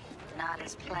 Not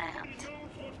as planned.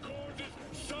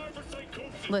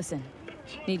 Listen,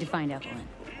 need to find Evelyn.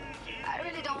 I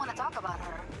really don't want to talk about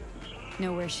her.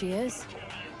 Know where she is?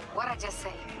 What'd I just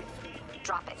say?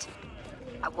 Drop it.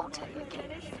 I won't tell you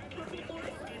again.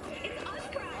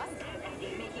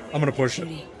 I'm gonna push it.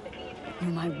 Judy, you're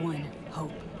my one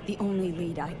hope. The only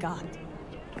lead I got.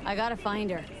 I gotta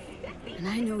find her. And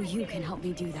I know you can help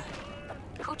me do that.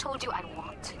 Who told you I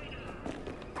won't?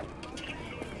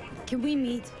 Can we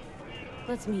meet?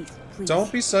 Let's meet, please.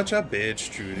 Don't be such a bitch,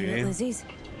 Hey, Judy. Lizzie's.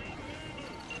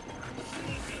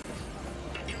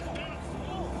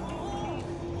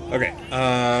 Okay,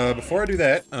 before I do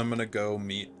that, I'm gonna go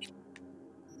meet...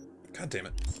 God damn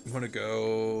it. I'm gonna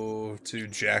go to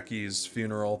Jackie's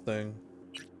funeral thing.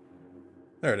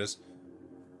 There it is.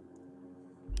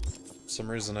 For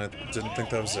some reason I didn't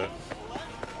think that was it.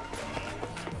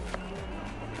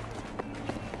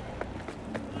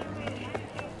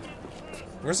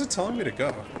 Where's it telling me to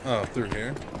go? Oh, through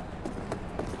here.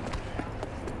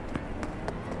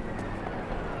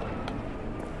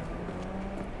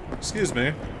 Excuse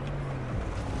me.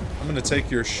 I'm gonna take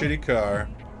your shitty car.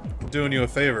 I'm doing you a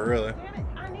favor, really.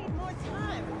 I need more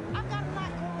time. I've got a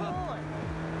lot going on.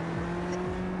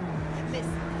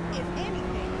 Listen, if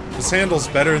anything... This handle's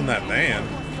better than that van.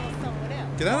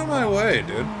 Get out of my way,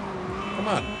 dude. Come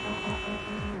on.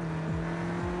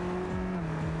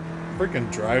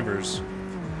 Freaking drivers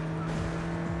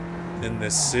in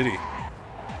this city.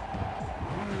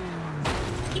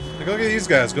 Like, look at these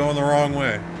guys going the wrong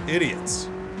way. Idiots.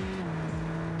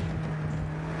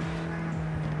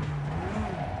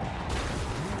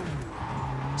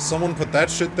 Someone put that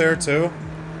shit there too?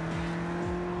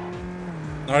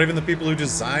 Not even the people who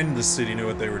designed the city knew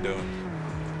what they were doing.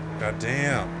 God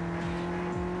damn.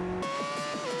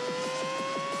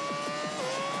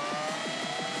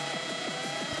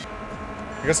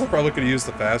 I guess I probably could have used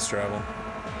the fast travel.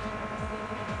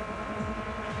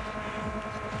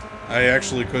 I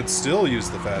actually could still use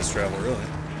the fast travel, really.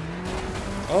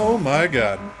 Oh my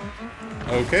god.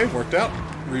 Okay, worked out.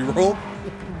 Reroll.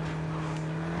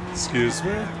 Excuse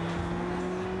me.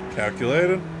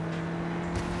 Calculated.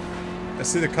 I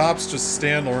see the cops just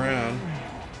stand around.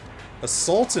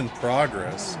 Assault in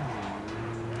progress.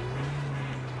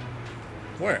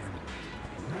 Where?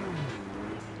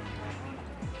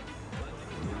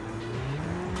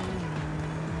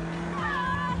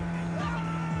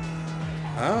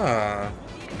 Ah.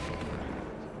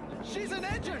 She's an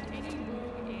agent.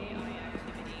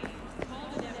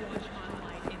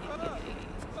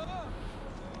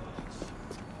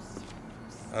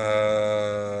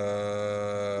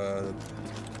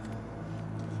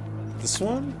 This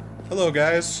one? Hello,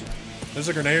 guys. There's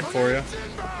a grenade for you.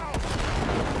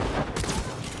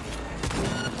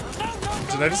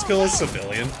 Did I just kill a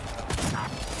civilian?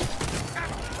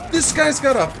 This guy's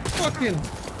got a fucking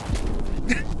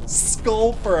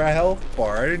skull for a health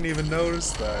bar. I didn't even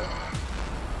notice that.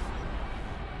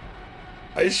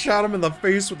 I shot him in the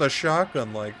face with a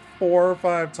shotgun like 4 or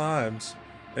 5 times.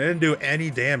 I didn't do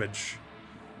any damage.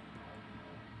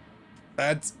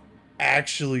 That's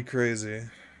actually crazy.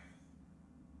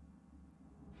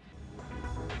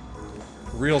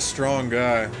 Real strong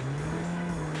guy.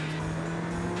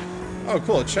 Oh,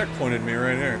 cool. It checkpointed me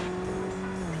right here.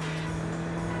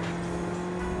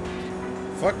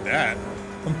 Fuck that.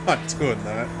 I'm not doing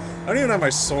that. I don't even have my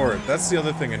sword. That's the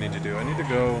other thing I need to do. I need to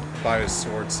go buy a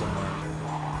sword somewhere.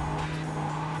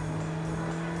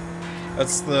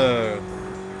 That's the...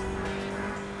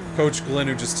 Coach Glenn,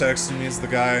 who just texted me, is the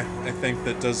guy, I think,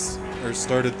 that does... or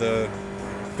started the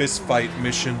fist fight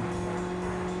mission.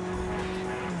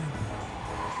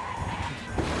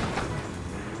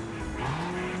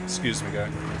 Excuse me, guy.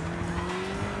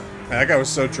 That guy was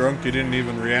so drunk he didn't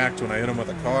even react when I hit him with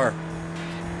a car.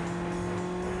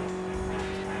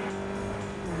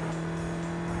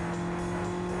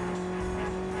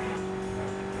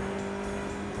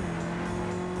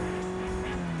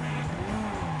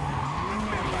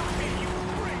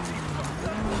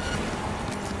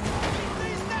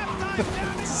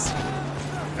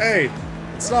 Hey,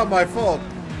 it's not my fault.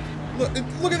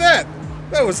 Look at that!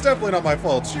 That was definitely not my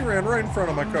fault. She ran right in front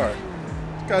of my car.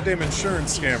 Goddamn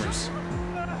insurance scammers.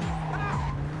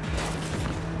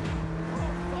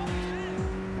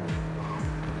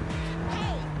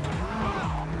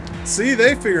 See,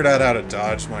 they figured out how to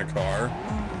dodge my car.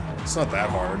 It's not that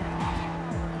hard.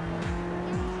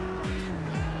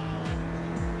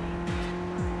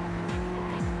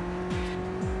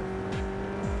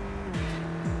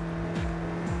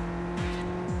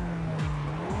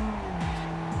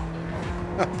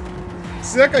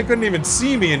 See, that guy couldn't even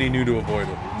see me and he knew to avoid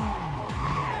it.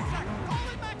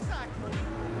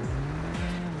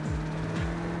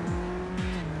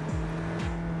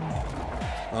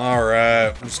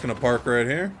 Alright, I'm just gonna park right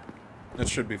here. That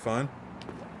should be fine.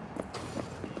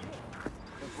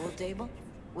 The pool table?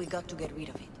 We got to get rid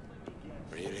of it.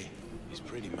 Really? It's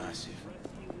pretty massive.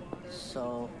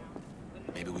 So...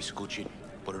 maybe we scooch it,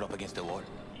 put it up against the wall.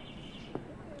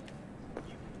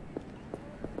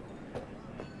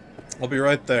 I'll be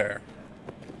right there.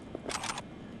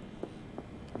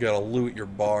 You gotta loot your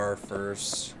bar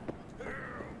first.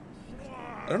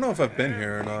 I don't know if I've been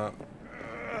here or not.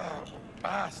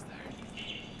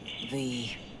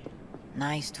 V,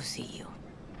 nice to see you.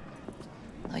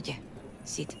 Oye,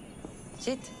 sit.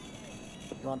 Sit.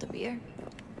 You want a beer?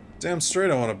 Damn straight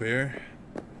I want a beer.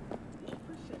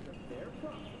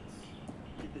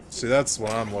 See, that's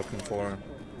what I'm looking for.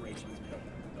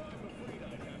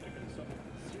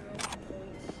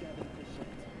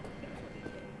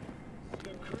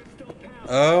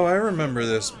 Oh, I remember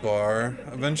this bar.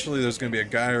 Eventually there's gonna be a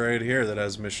guy right here that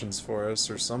has missions for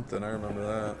us or something. I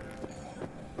remember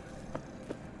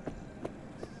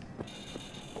that.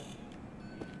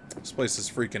 This place is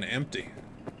freaking empty.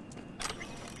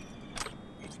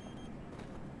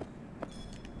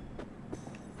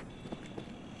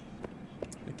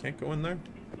 You can't go in there?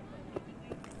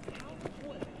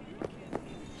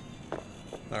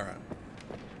 Alright.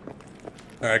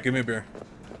 Alright, give me a beer.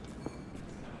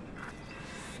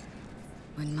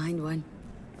 Wouldn't mind one.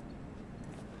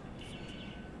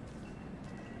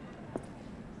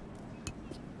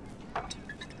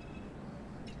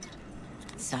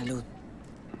 Salud.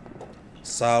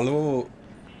 Salud.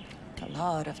 A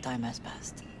lot of time has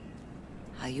passed.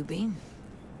 How you been?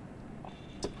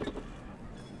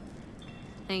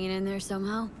 Hanging in there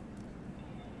somehow?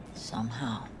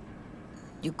 Somehow.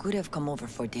 You could have come over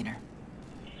for dinner.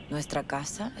 Nuestra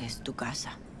casa es tu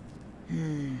casa.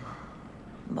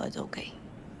 But okay.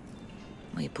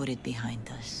 We put it behind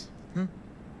us.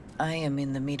 I am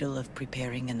in the middle of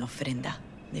preparing an ofrenda.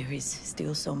 There is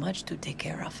still so much to take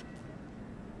care of.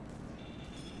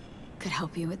 Could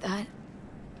help you with that?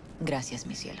 Gracias,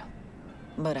 mi cielo.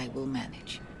 But I will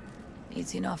manage.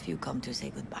 It's enough you come to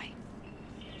say goodbye.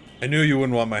 I knew you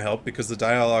wouldn't want my help because the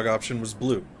dialogue option was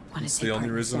blue. That's the only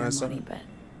reason I said it. But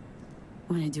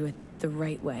I want to do it the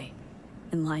right way,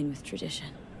 in line with tradition.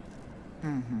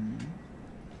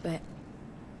 But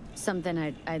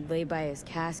something I'd lay by his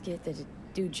casket that'd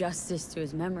do justice to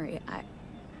his memory. I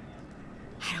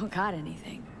don't got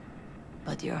anything.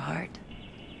 But your heart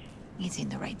is in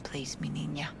the right place, mi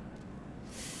niña.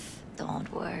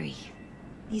 Don't worry.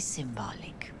 It's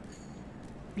symbolic.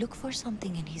 Look for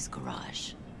something in his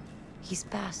garage. His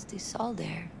past is all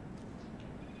there.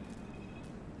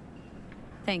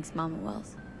 Thanks, Mama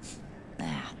Wells.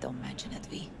 Don't mention it,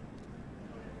 V.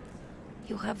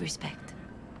 You have respect.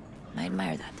 I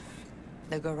admire that.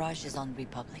 The garage is on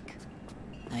Republic.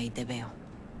 Ahí te veo.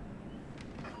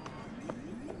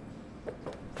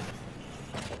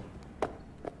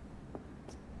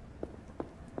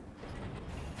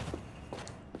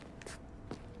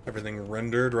 Everything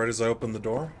rendered right as I opened the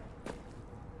door.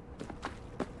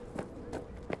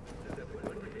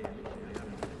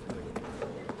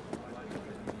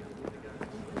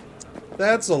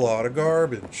 That's a lot of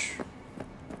garbage.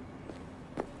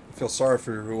 I feel sorry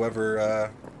for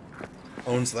whoever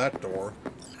owns that door.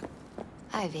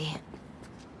 Ivy.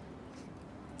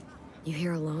 You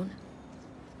here alone?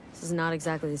 This is not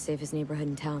exactly the safest neighborhood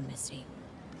in town, Misty.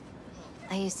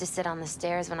 I used to sit on the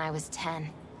stairs when I was 10.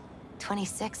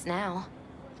 26 now.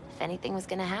 If anything was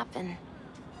gonna happen,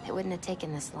 it wouldn't have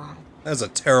taken this long. That's a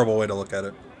terrible way to look at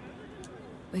it.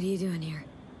 What are you doing here?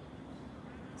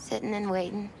 Sitting and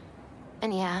waiting.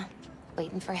 And yeah,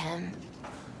 waiting for him.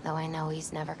 Though I know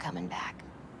he's never coming back.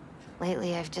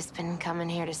 Lately, I've just been coming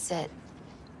here to sit.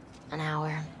 An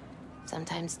hour.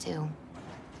 Sometimes 2.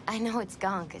 I know it's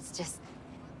gonk, it's just...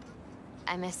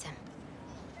 I miss him.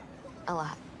 A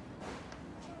lot.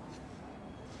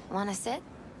 Wanna sit?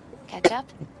 Catch up?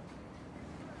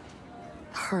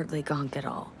 Hardly gonk at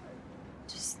all.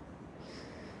 Just...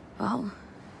 well,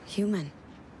 human.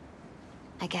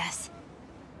 I guess.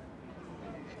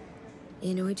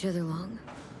 You know each other long?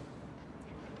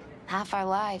 Half our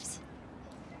lives.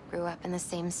 Grew up in the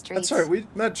same streets. That's right, we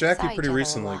met Jackie Saw pretty each other a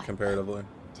recently, lot. comparatively.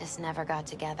 Just never got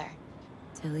together.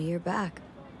 Till you're back.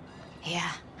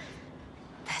 Yeah.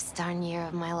 Best darn year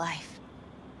of my life.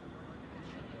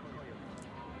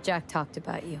 Jack talked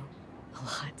about you. A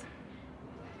lot.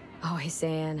 Always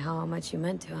saying how much you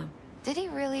meant to him. Did he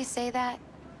really say that?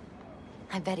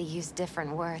 I bet he used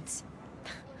different words.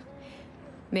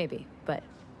 Maybe, but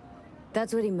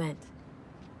that's what he meant.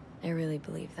 I really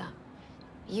believe that.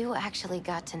 You actually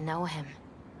got to know him.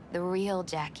 The real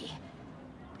Jackie.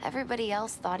 Everybody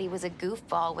else thought he was a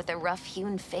goofball with a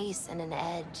rough-hewn face and an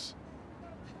edge.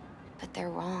 But they're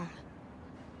wrong.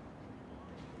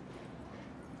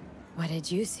 What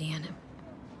did you see in him?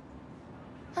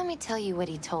 Let me tell you what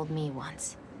he told me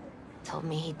once. Told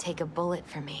me he'd take a bullet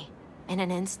for me. In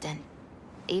an instant.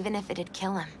 Even if it'd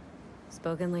kill him.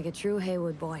 Spoken like a true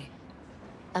Haywood boy.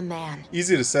 A man.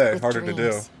 Easy to say, with harder to do.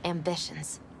 dreams,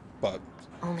 ambitions. But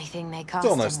only thing they cost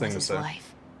still a him nice thing was to his say.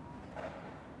 life.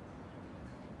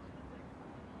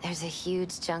 There's a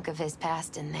huge chunk of his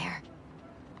past in there.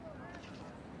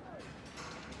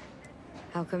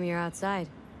 How come you're outside?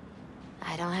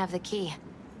 I don't have the key.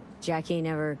 Jackie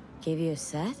never gave you a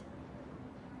set?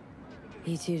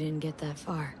 You two didn't get that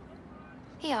far.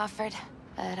 He offered,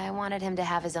 but I wanted him to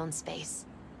have his own space.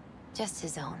 Just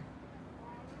his own.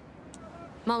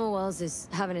 Mama Wells is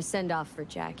having a send-off for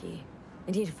Jackie.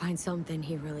 I need to find something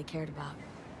he really cared about.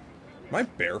 Am I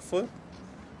barefoot?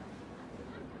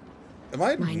 Am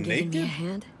I Mind naked? giving me a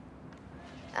hand?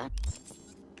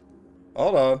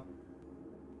 Hold on.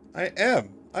 I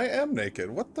am naked.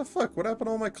 What the fuck? What happened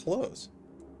to all my clothes?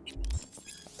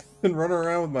 I've been running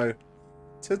around with my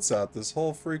tits out this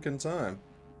whole freaking time.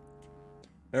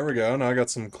 There we go. Now I got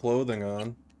some clothing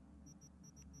on.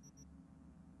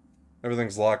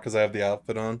 Everything's locked because I have the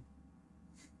outfit on.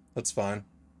 That's fine.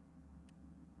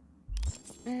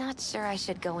 I'm not sure I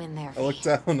should go in there. I looked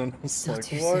down and I was like,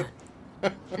 what?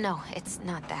 No, it's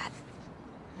not that.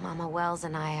 Mama Wells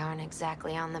and I aren't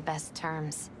exactly on the best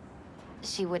terms.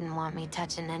 She wouldn't want me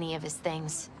touching any of his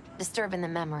things, disturbing the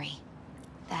memory.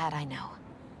 That I know.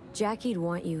 Jackie'd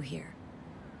want you here.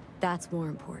 That's more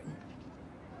important.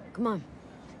 Come on.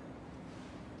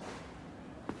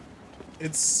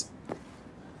 It's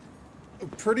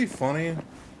pretty funny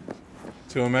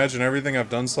to imagine everything I've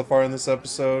done so far in this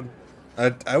episode.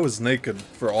 I was naked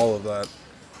for all of that.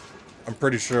 I'm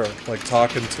pretty sure. Like,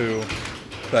 talking to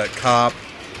that cop.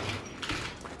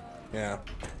 Yeah.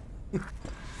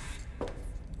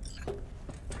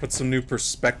 Put some new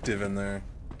perspective in there.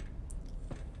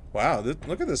 Wow,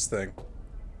 look at this thing.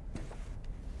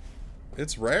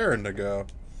 It's rare Indigo.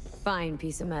 Fine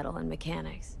piece of metal and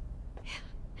mechanics.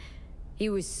 He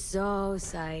was so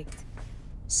psyched.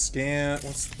 Scan...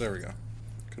 There we go.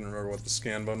 Couldn't remember what the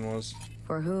scan button was.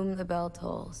 For whom the bell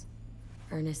tolls.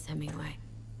 Ernest Hemingway.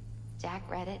 Jack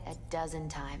read it a dozen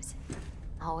times.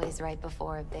 Always right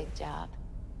before a big job.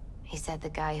 He said the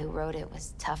guy who wrote it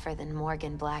was tougher than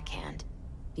Morgan Blackhand.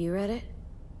 You read it?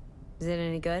 Is it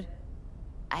any good?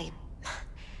 I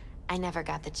never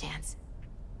got the chance.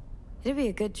 It'd be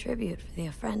a good tribute for the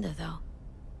Ofrenda, though.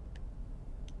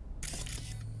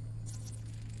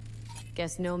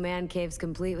 Guess no man cave's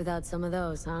complete without some of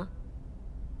those, huh?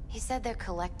 He said they're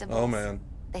collectibles. Oh, man.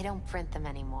 They don't print them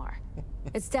anymore.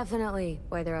 It's definitely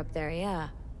why they're up there, yeah.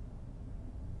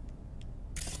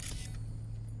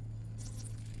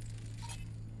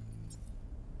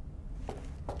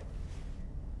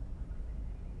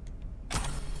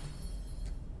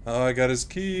 Oh, I got his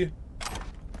key.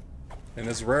 And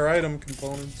his rare item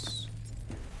components.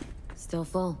 Still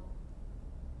full.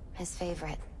 His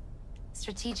favorite.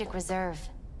 Strategic reserve.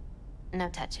 No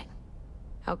touching.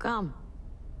 How come?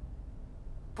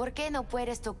 ¿Por qué no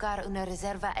puedes tocar una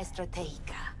reserva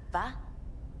estratégica, va?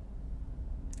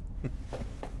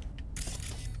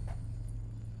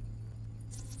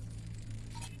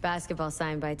 Basketball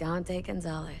signed by Dante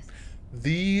Gonzalez.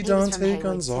 The Dante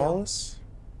Gonzalez?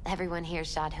 Everyone here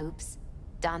shot hoops.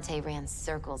 Dante ran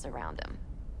circles around him.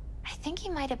 I think he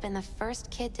might have been the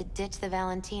first kid to ditch the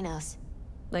Valentinos.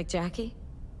 Like Jackie?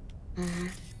 Mm-hmm.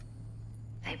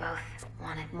 They both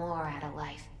wanted more out of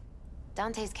life.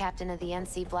 Dante's captain of the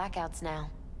NC Blackouts now.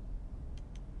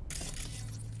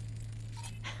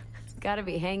 Gotta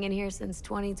be hanging here since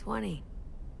 2020.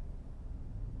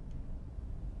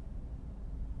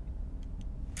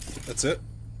 That's it?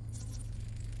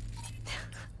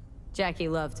 Jackie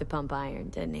loved to pump iron,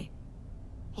 didn't he?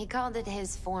 He called it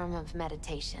his form of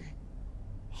meditation.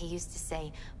 He used to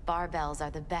say, barbells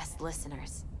are the best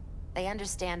listeners. They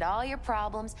understand all your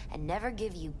problems and never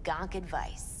give you gonk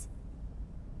advice.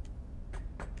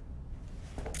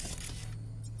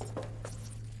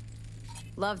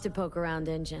 Loved to poke around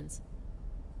engines.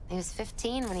 He was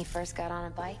 15 when he first got on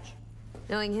a bike.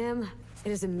 Knowing him,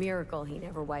 it is a miracle he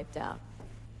never wiped out.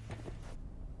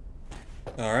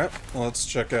 Alright, well, let's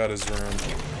check out his room.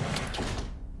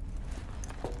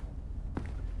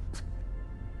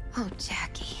 Oh,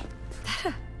 Jackie.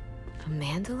 That a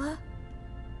mandala?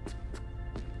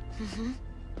 Mm-hmm.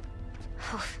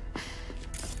 Oh,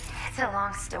 it's a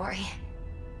long story.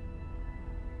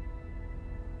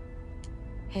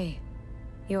 Hey,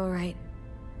 you alright?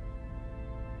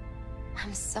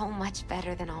 I'm so much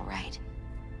better than alright.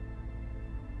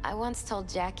 I once told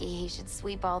Jackie he should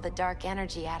sweep all the dark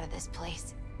energy out of this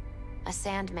place. A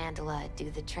sand mandala would do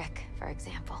the trick, for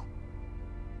example.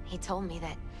 He told me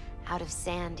that out of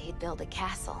sand he'd build a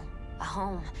castle, a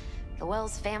home, the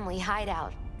Wells family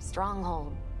hideout,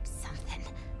 stronghold, something.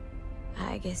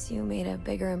 I guess you made a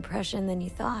bigger impression than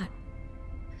you thought.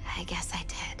 I guess I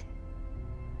did.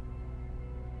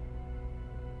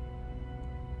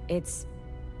 It's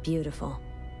beautiful.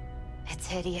 It's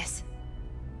hideous.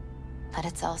 But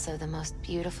it's also the most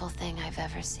beautiful thing I've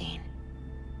ever seen.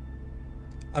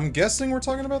 I'm guessing we're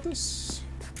talking about this?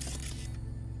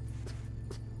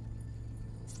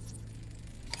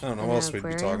 I don't know what else we'd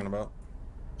be talking about.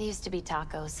 It used to be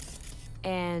tacos.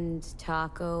 And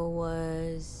Taco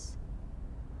was...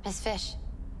 His fish.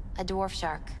 A dwarf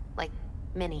shark. Like,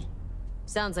 mini.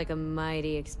 Sounds like a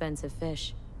mighty expensive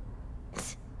fish.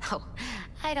 Oh,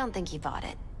 I don't think he bought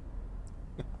it.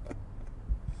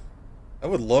 I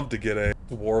would love to get a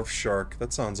dwarf shark.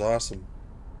 That sounds awesome.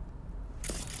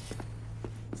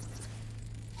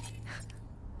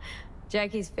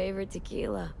 Jackie's favorite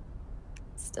tequila.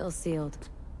 Still sealed.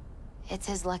 It's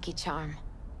his lucky charm.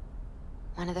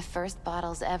 One of the first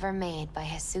bottles ever made by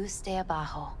Jesus de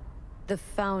Abajo. The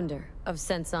founder of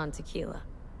Senson Tequila.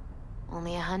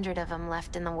 Only 100 of them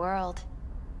left in the world.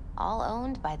 All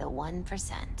owned by the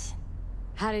 1%.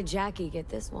 How did Jackie get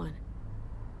this one?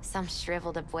 Some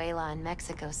shriveled abuela in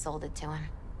Mexico sold it to him.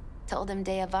 Told him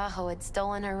de Abajo had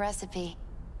stolen her recipe.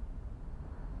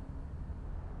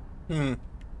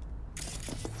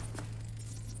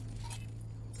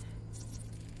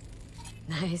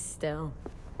 Nice still.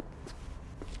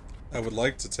 I would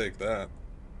like to take that.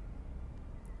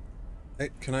 Hey,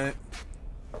 can I...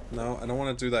 No, I don't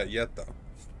want to do that yet, though.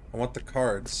 I want the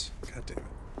cards. God damn it.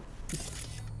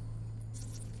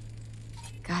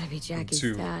 Gotta be Jackie's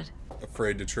too dad.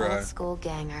 Afraid to try. Old school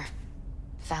ganger.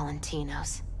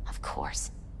 Valentino's, of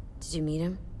course. Did you meet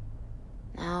him?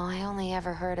 No, I only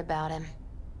ever heard about him.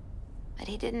 But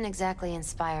he didn't exactly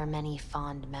inspire many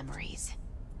fond memories.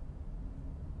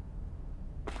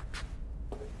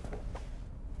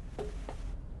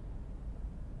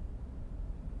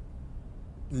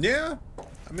 Yeah,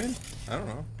 I mean, I don't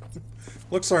know.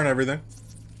 Looks aren't everything.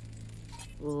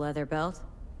 Leather belt?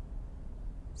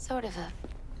 Sort of a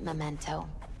memento.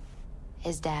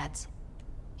 His dad's.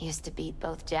 Used to beat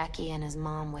both Jackie and his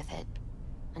mom with it.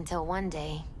 Until one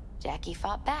day, Jackie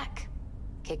fought back.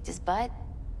 Kicked his butt.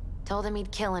 Told him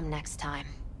he'd kill him next time.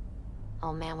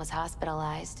 Old man was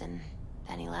hospitalized, and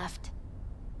then he left.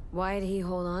 Why did he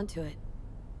hold on to it?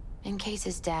 In case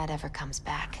his dad ever comes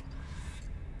back.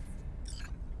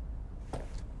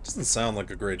 Doesn't sound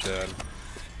like a great dad.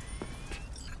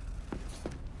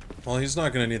 Well, he's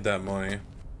not gonna need that money.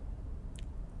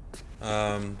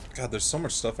 God, there's so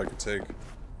much stuff I could take.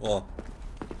 Well,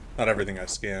 not everything I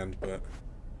scanned, but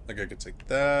like I could take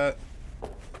that.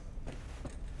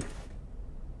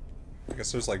 I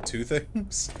guess there's like 2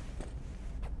 things.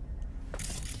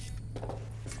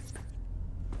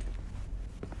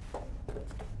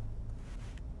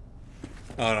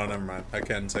 Oh no, never mind. I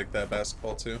can take that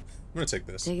basketball too. I'm gonna take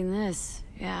this. Taking this,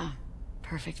 yeah.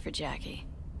 Perfect for Jackie.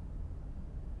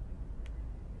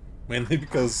 Mainly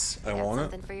because I want it.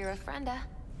 Something for your ofrenda.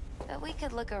 But we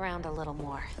could look around a little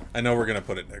more. I know we're gonna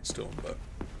put it next to him, but...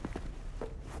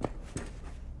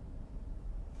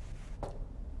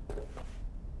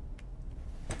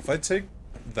 If I take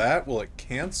that, will it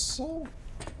cancel?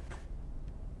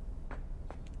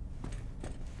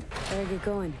 Better get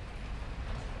going.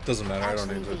 Doesn't matter, I don't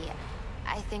need to.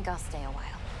 I think I'll stay a while.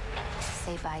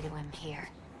 Say bye to him here.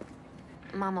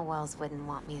 Mama Wells wouldn't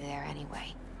want me there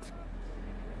anyway.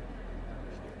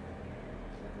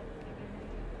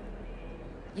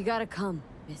 You gotta come,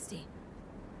 Misty.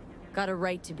 Got a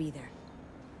right to be there.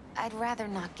 I'd rather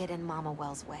not get in Mama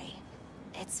Wells' way.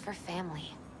 It's for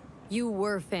family. You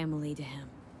were family to him.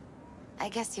 I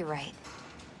guess you're right.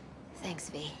 Thanks,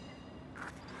 V.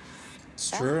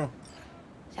 It's true.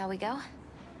 Shall we go?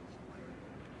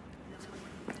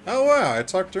 Oh wow, I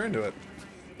talked her into it.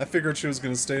 I figured she was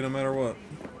gonna stay no matter what.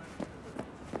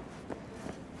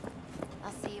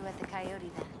 I'll see you at the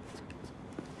Coyote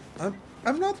then.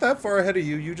 I'm not that far ahead of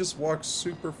you, you just walk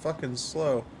super fucking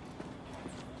slow.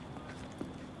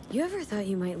 You ever thought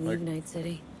you might leave Night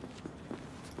City?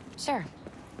 Sure.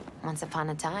 Once upon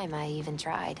a time, I even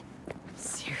tried.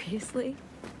 Seriously?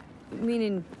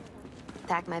 Meaning...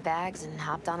 Packed my bags and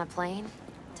hopped on a plane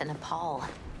to Nepal.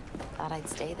 Thought I'd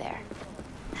stay there.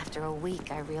 After a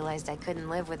week, I realized I couldn't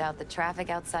live without the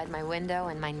traffic outside my window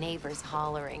and my neighbors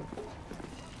hollering.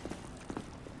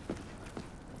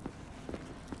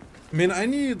 I mean, I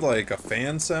need like a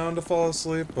fan sound to fall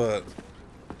asleep, but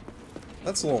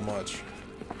that's a little much.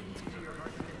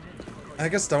 I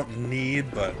guess don't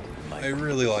need, but I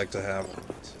really like to have one.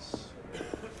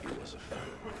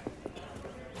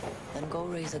 Then go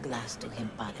raise a glass to him,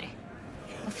 Padre.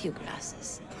 A few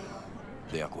glasses.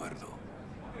 De acuerdo.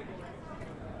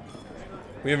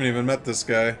 We haven't even met this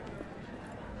guy.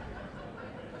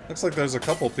 Looks like there's a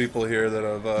couple people here that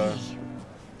have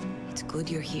It's good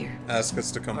you're here. asked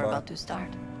us to come We're by. about to start.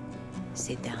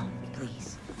 Sit down,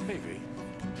 please. Maybe.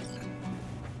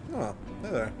 Oh, hey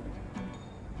there.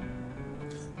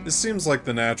 This seems like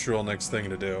the natural next thing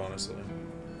to do, honestly.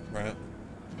 Right?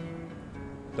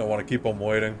 Don't want to keep them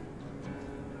waiting.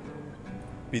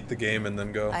 beat the game and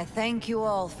then go. I thank you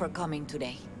all for coming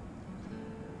today.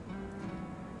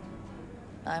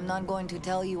 I'm not going to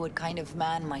tell you what kind of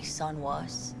man my son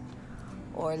was,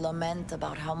 or lament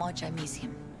about how much I miss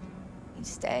him.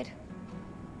 Instead,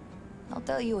 I'll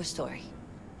tell you a story.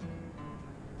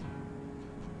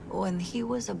 When he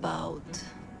was about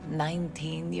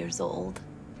 19 years old,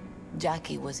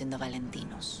 Jackie was in the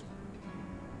Valentinos.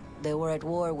 They were at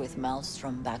war with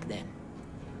Maelstrom back then.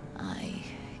 I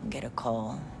get a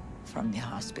call from the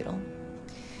hospital.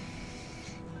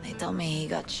 They tell me he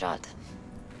got shot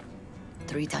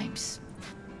 3 times,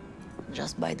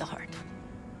 just by the heart.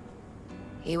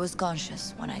 He was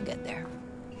conscious when I get there.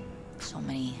 So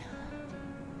many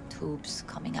tubes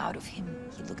coming out of him.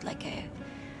 He looked like a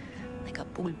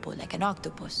pulpo, like an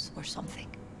octopus or something.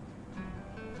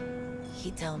 He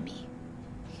tell me,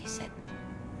 he said,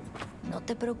 "No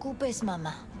te preocupes,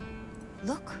 mama.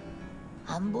 Look,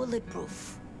 I'm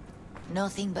bulletproof.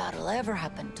 Nothing bad will ever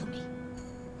happen to me."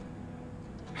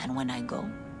 And when I go,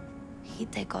 he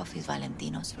take off his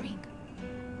Valentino's ring.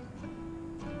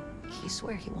 He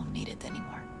swear he won't need it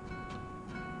anymore.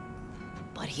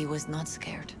 But he was not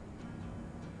scared.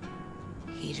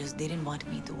 He just didn't want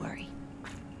me to worry.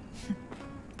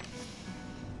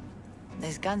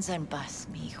 Descansa en paz,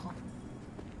 mi hijo.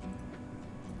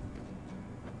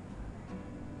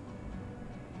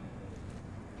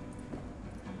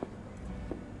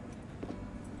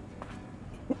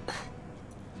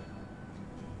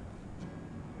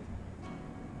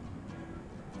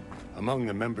 Among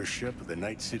the membership of the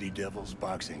Night City Devils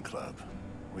Boxing Club,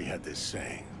 we had this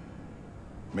saying: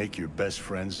 make your best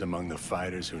friends among the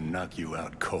fighters who knock you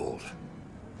out cold.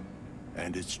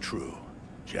 And it's true.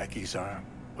 Jackie's arm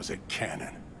was a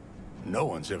cannon. No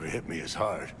one's ever hit me as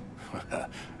hard.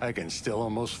 I can still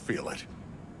almost feel it.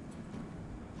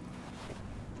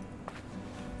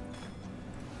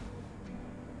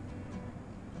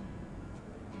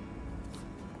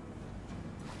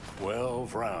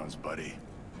 "12 rounds, buddy."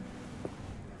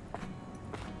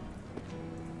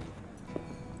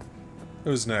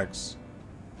 Who's next?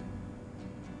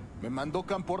 Me mandó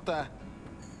Camporta.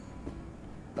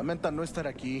 Lamenta no estar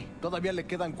aquí. Todavía le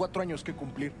quedan 4 años que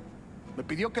cumplir. Me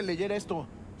pidió que leyera esto.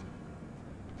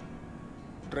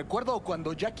 Recuerdo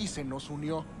cuando Jackie se nos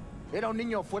unió. Era un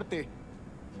niño fuerte.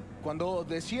 Cuando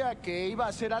decía que iba a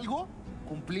hacer algo,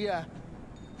 cumplía.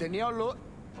 Tenía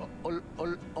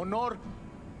honor.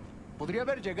 Podría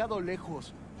haber llegado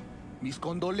lejos. Mis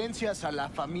condolencias a la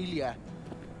familia.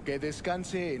 Que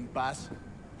descanse en paz.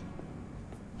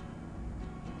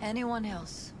 Anyone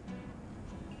else?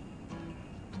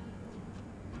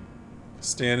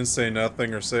 Stand and say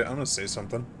nothing, or say, I'm gonna say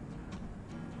something.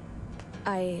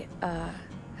 I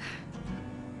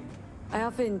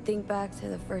often think back to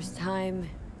the first time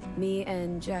me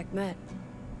and Jack met.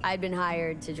 I'd been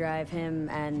hired to drive him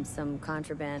and some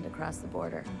contraband across the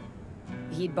border.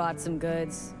 He'd bought some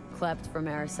goods, klept from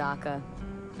Arasaka.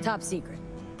 Top secret,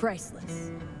 priceless.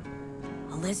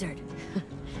 A lizard.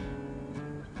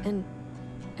 And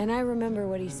I remember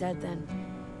what he said then.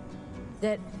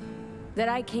 That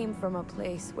I came from a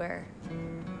place where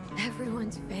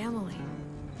everyone's family.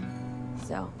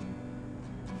 So,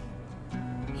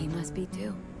 he must be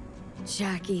too.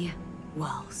 Jackie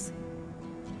Wells.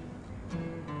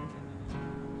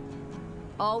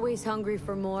 Always hungry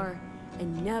for more,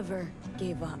 and never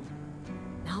gave up.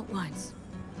 Not once.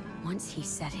 Once he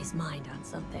set his mind on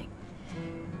something,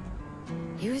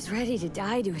 he was ready to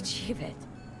die to achieve it.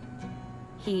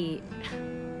 He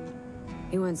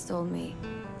once told me,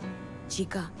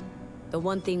 "Chica, the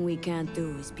one thing we can't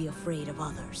do is be afraid of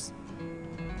others."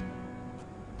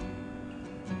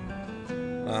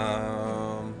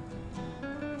 I'm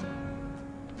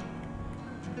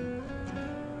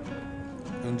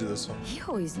gonna do this one. He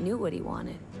always knew what he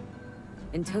wanted,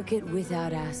 and took it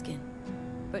without asking.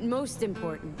 But most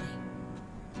importantly,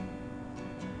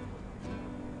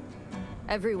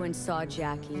 everyone saw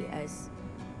Jackie as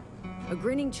a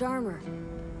grinning charmer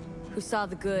who saw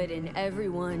the good in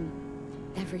everyone,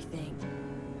 everything.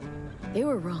 They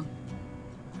were wrong.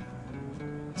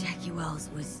 Jackie Wells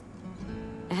was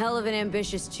a hell of an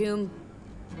ambitious chum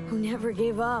who never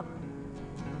gave up,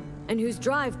 and whose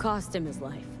drive cost him his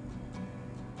life.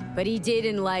 But he did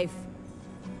in life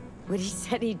what he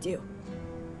said he'd do.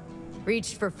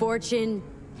 Reached for fortune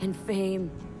and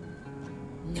fame.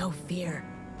 No fear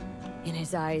in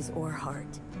his eyes or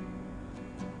heart.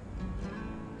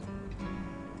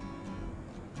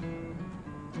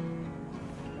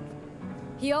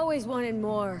 He always wanted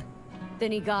more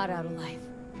than he got out of life.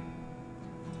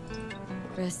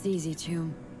 Rest easy,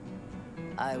 chum.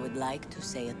 I would like to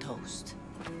say a toast.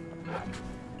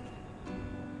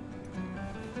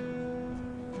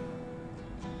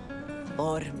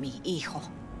 Por mi hijo.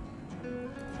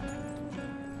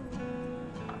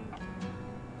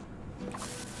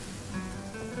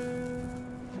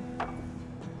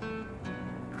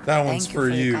 That one's Thank for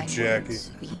your you, kind Jackie. words,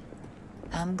 Vi.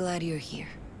 I'm glad you're here.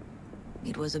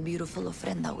 It was a beautiful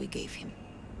ofrenda we gave him.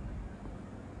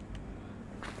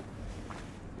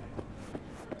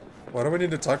 Why do we need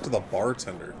to talk to the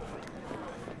bartender?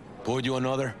 Pour you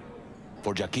another?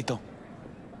 For Jaquito?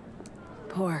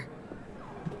 Pour.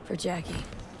 For Jackie.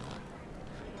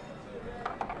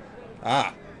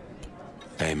 Ah.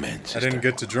 Amen, I didn't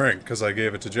get to drink because I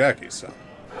gave it to Jackie, so.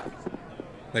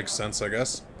 Makes sense, I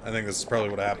guess. I think this is probably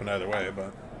what happened either way,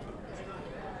 but.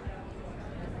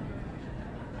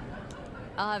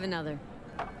 I'll have another.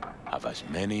 Have as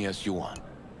many as you want.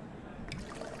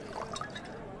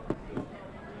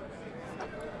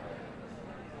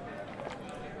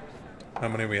 How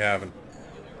many we having?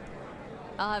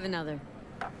 I'll have another.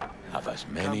 Have as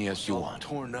many as you want.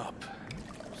 Torn up.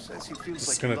 Says he feels It's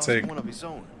like gonna he lost take one of his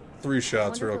own. 3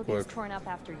 shots real Wonder if he'll quick. be torn up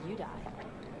after you die.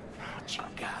 Oh,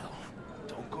 chingado.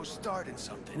 Don't go starting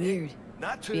something. Weird.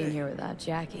 Not Being today. here without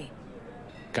Jackie.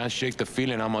 Can't shake the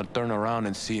feeling I'm gonna turn around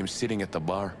and see him sitting at the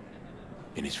bar.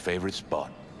 In his favorite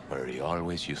spot, where he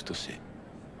always used to sit.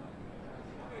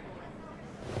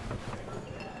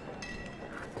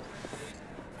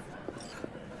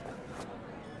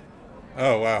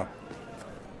 Oh, wow.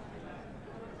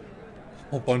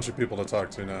 Whole bunch of people to talk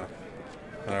to now.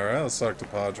 Alright, let's talk to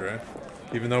Padre.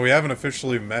 Even though we haven't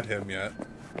officially met him yet.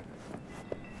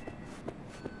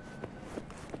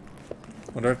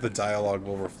 Wonder if the dialogue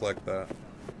will reflect that.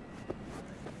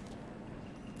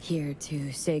 Here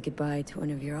to say goodbye to one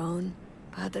of your own,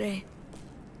 Padre?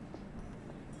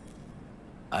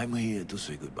 I'm here to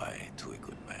say goodbye to a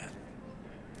good man.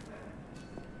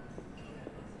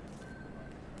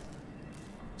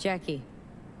 Jackie.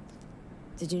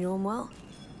 Did you know him well?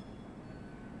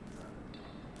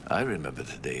 I remember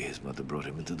the day his mother brought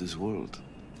him into this world.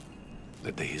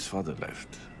 The day his father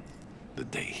left. The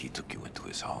day he took you into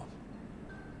his home.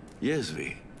 Yes,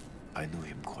 Vi. I knew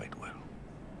him quite well.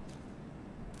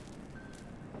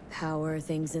 How are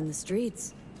things in the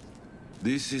streets?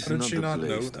 This is How did not she the not know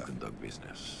place to that? conduct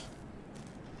business.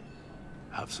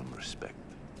 Have some respect.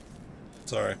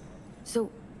 Sorry. So,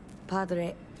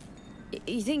 Padre,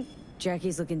 you think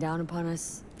Jackie's looking down upon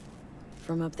us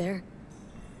from up there?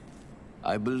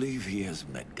 I believe he has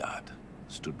met God,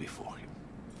 stood before him.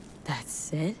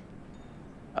 That's it?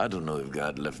 I don't know if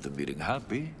God left the meeting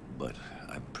happy, but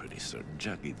I'm pretty certain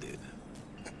Jackie did.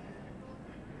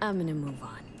 I'm gonna move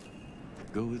on.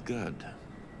 Go with God.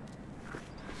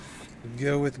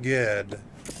 Go with Ged.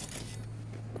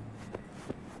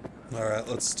 Alright,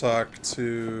 let's talk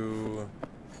to...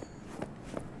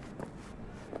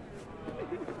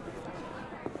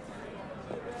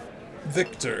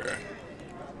 Victor.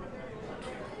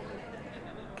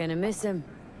 Gonna miss him.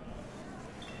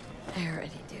 I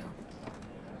already do.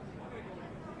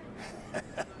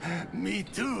 Me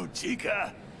too,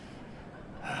 chica.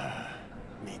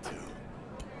 Me too.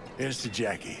 Here's to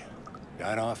Jackie.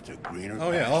 Got off to greener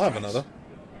Oh yeah, I'll have pastures. another.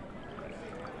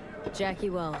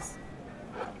 Jackie Wells.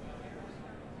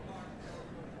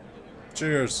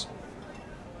 Cheers.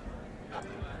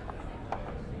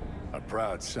 A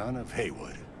proud son of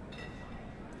Haywood.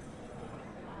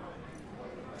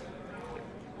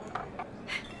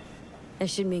 I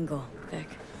should mingle, Vic.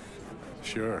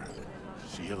 Sure.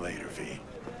 See you later, V.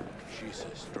 She's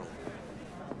a strong.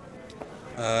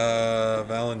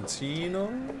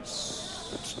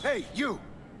 Valentinos? Hey, you!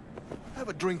 Have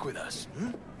a drink with us.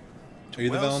 Hmm? Are you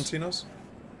the Wells? Valentinos?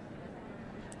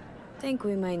 Think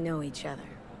we might know each other.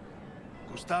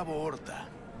 Gustavo Horta.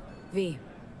 V.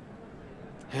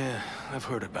 Yeah, I've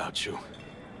heard about you.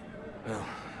 Well,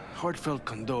 heartfelt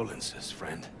condolences,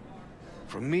 friend.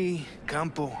 From me,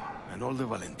 Campo, and all the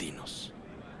Valentinos.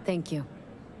 Thank you.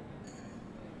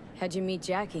 How'd you meet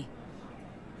Jackie?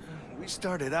 We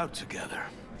started out together.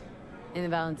 In the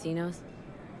Valentinos?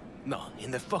 No,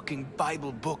 in the fucking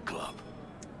Bible book club.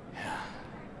 Yeah,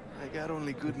 I got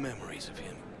only good memories of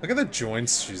him. Look at the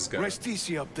joints she's got. Rest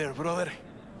easy up there, brother.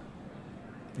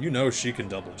 You know she can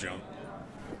double jump.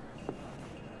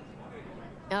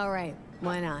 Alright,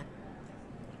 why not?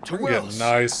 We're gonna get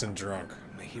nice and drunk.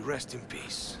 May he rest in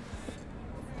peace.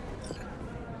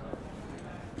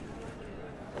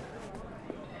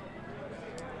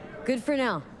 Good for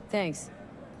now. Thanks.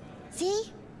 See?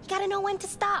 You gotta know when to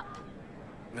stop.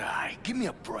 Ay, give me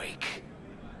a break.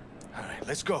 All right,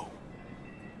 let's go.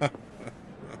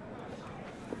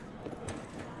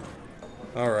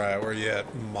 Alright, where you at,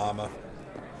 mama?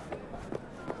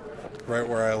 Right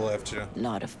where I left you. A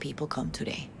lot of people come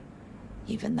today.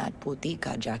 Even that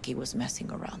putica Jackie was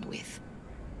messing around with.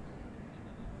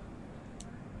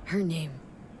 Her name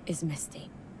is Misty.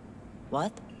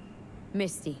 What?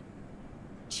 Misty.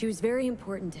 She was very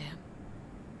important to him.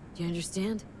 Do you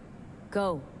understand?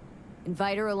 Go.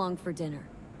 Invite her along for dinner.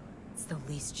 It's the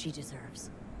least she deserves.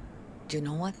 Do you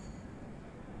know what?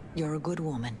 You're a good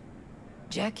woman.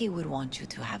 Jackie would want you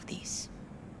to have these.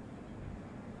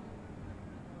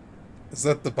 Is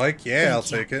that the bike? Yeah, I'll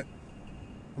take it.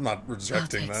 I'm not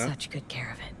rejecting I'll take that. such good care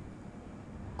of it.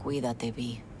 Cuídate,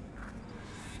 Vi.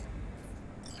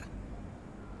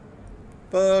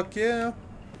 Fuck yeah.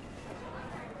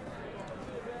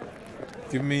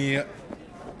 Give me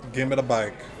the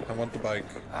bike. I want the bike.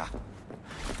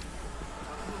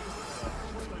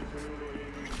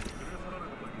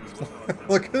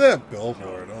 Look at that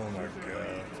billboard. Oh my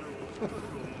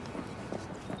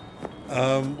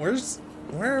god.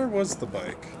 Where was the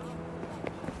bike?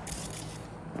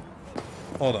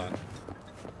 Hold on.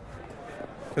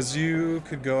 Cause you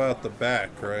could go out the back,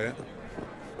 right?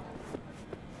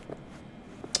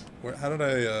 How did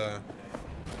I,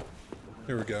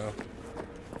 here we go.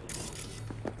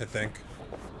 I think.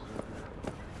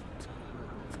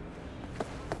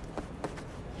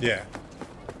 Yeah.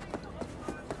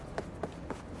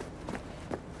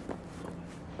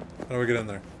 How do we get in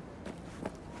there?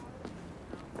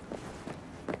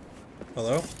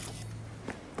 Hello?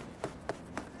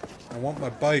 I want my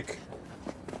bike.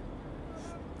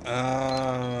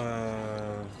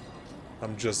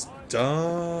 I'm just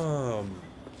dumb.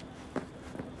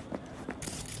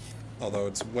 Although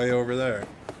it's way over there.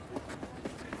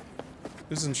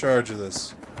 Who's in charge of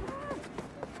this?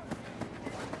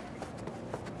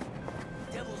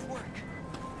 Devil's work.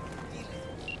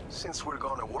 Since we're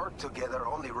gonna work together,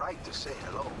 only right to say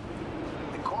hello.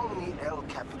 They call me El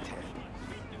Capitan,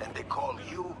 and they call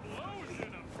you Lee.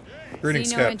 Greetings,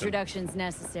 See, no Captain. introductions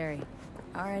necessary.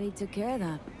 Already took care of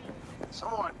that.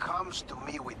 Someone comes to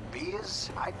me with beers,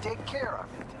 I take care of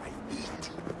it. I eat,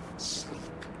 sleep,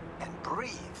 and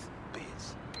breathe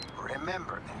beers.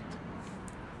 Remember that.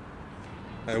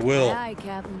 I will. Aye,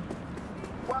 Captain.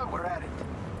 While we're at it,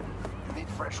 you need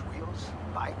fresh wheels,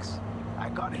 bikes? I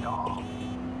got it all.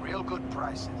 Real good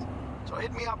prices. So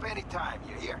hit me up anytime,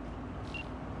 you hear?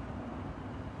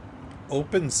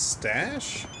 Open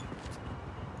stash?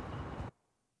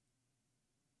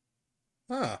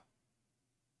 Huh.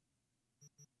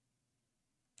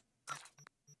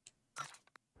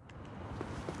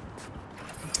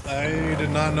 I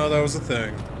did not know that was a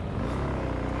thing.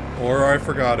 Or I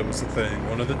forgot it was a thing.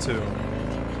 One of the two.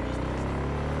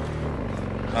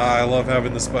 Ah, I love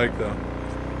having this bike, though.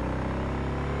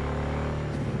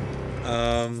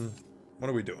 What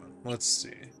are we doing? Let's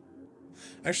see.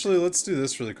 Actually, let's do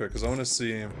this really quick, because I want to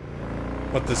see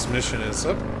what this mission is.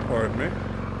 Oh, pardon me.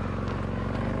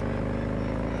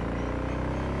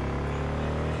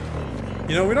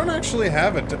 You know, we don't actually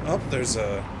have it. Oh, there's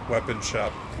a weapon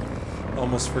shop.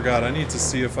 Almost forgot. I need to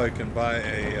see if I can buy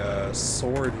a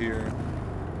sword here.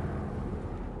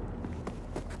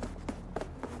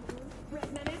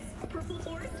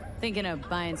 Thinking of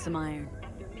buying some iron.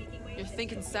 You're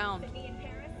thinking sound.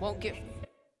 Won't get...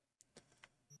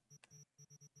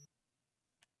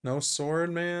 No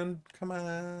sword, man? Come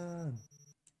on.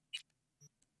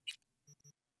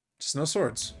 Just no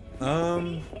swords.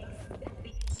 How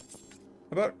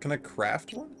about, can I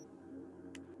craft one?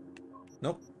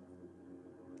 Nope.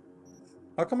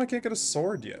 How come I can't get a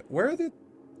sword yet? Where are the...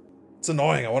 It's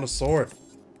annoying, I want a sword.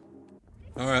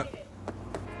 Alright.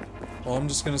 Well, I'm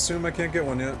just gonna assume I can't get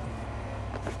one yet.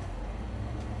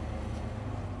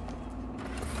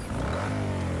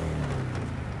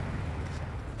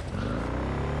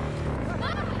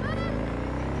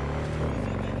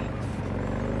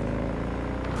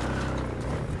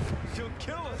 She'll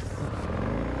kill us.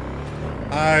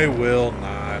 I will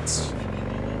not.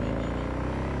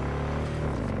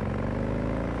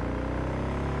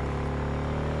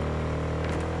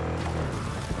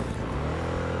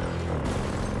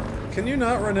 Can you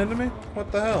not run into me?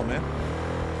 What the hell, man?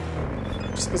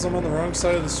 Just because I'm on the wrong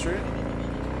side of the street?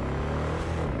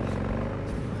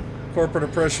 Corporate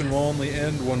oppression will only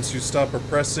end once you stop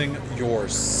oppressing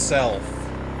yourself.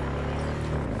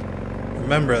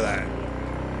 Remember that.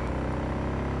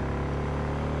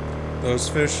 Those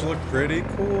fish look pretty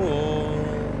cool.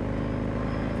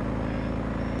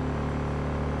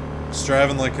 Just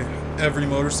driving like every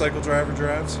motorcycle driver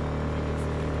drives.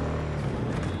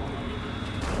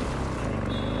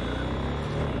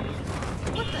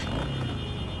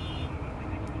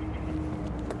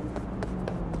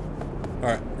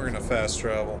 Alright, we're gonna fast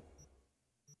travel.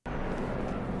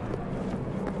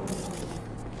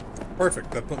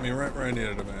 Perfect. That put me right where I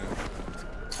needed to be.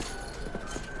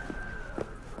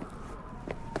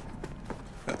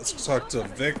 Let's talk to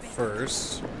Vic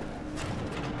first.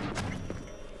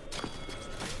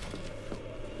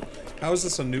 How is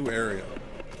this a new area?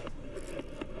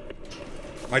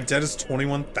 My debt is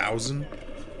 21,000?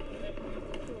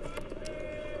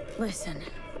 Listen,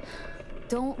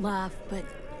 don't laugh, but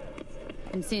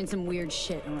I'm seeing some weird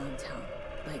shit around town.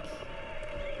 Like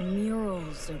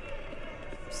murals or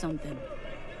something.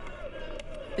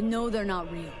 But no, they're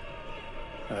not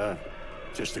real.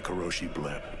 Just a Kuroshi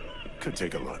blip. Could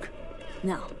take a look.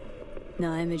 No.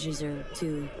 No, images are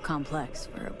too complex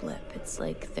for a blip. It's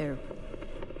like they're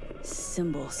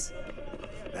symbols.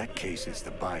 That case is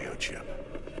the biochip.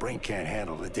 Brain can't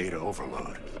handle the data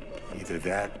overload. Either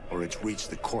that, or it's reached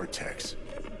the cortex.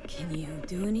 Can you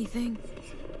do anything?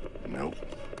 Nope.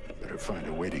 Better find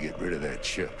a way to get rid of that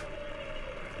chip.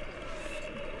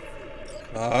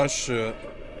 Ah, shit.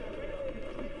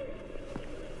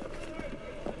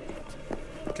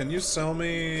 Can you sell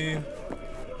me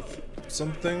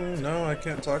something? No, I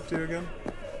can't talk to you again?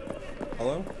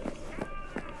 Hello?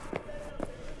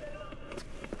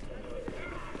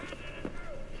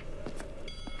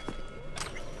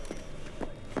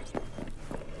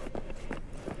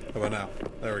 How about now?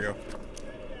 There we go.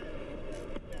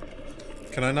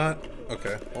 Can I not?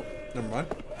 Okay. Well, never mind.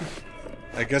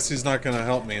 I guess he's not gonna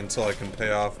help me until I can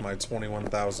pay off my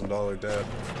 $21,000 debt.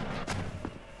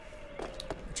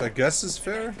 Which I guess is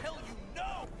fair?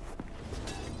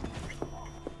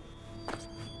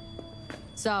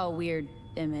 Saw a weird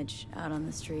image out on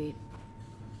the street.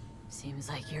 Seems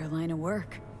like your line of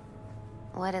work.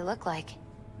 What'd it look like?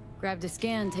 Grabbed a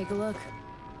scan, take a look.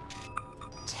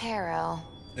 Tarot.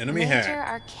 Enemy Major hack.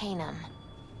 Arcanum.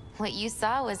 What you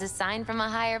saw was a sign from a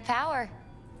higher power.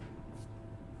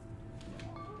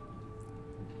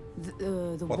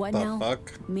 The What what the now?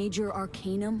 fuck? Major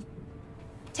Arcanum?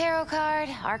 Tarot card,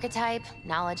 archetype,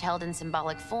 knowledge held in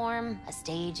symbolic form, a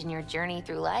stage in your journey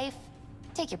through life.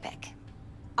 Take your pick.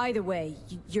 Either way,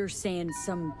 you're saying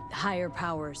some higher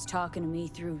powers talking to me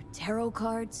through tarot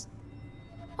cards?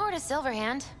 Or to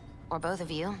Silverhand. Or both of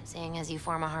you, seeing as you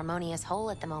form a harmonious whole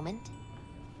at the moment.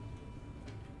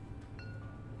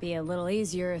 Be a little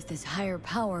easier if this higher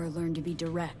power learned to be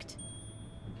direct.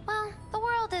 Well, the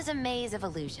world is a maze of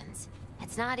illusions.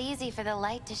 It's not easy for the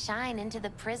light to shine into the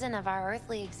prison of our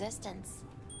earthly existence.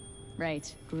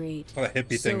 Right, great. What a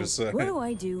hippie thing to say. What do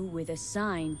I do with a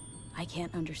sign I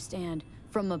can't understand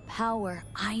from a power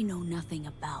I know nothing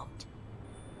about?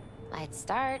 I'd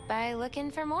start by looking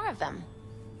for more of them.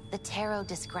 The tarot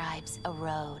describes a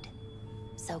road,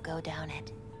 so go down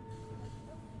it.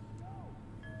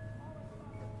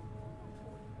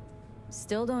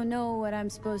 Still don't know what I'm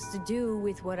supposed to do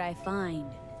with what I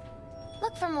find.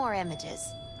 Look for more images.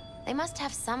 They must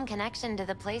have some connection to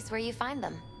the place where you find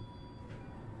them.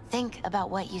 Think about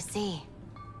what you see.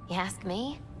 You ask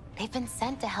me? They've been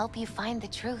sent to help you find the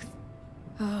truth.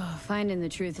 Oh, finding the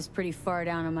truth is pretty far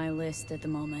down on my list at the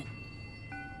moment.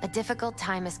 A difficult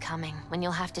time is coming when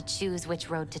you'll have to choose which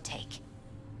road to take.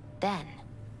 Then,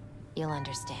 you'll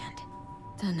understand.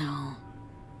 Dunno.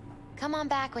 Come on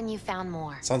back when you found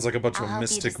more. Sounds like a bunch I'll of help you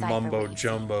mystic decipher mumbo what you see.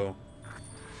 jumbo.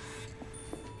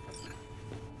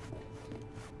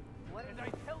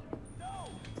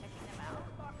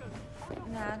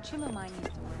 Nah, Chimamine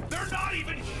used to work. They're not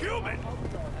even human!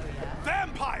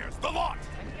 Vampires, the lot!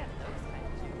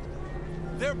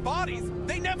 Their bodies,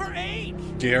 they never age!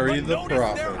 Gary But the notice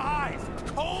Prophet. their eyes,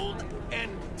 cold and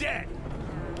dead.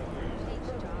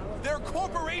 Their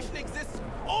corporation exists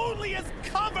only as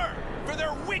cover for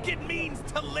their wicked means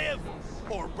to live.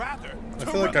 Or rather, I to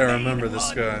feel like I remain remember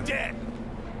this guy. undead.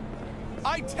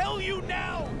 I tell you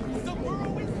now,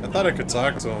 I thought I could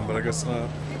talk to him, but I guess not.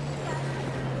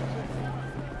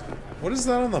 What is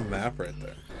that on the map right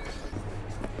there?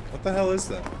 What the hell is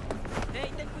that?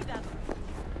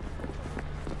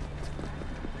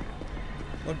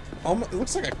 Look, it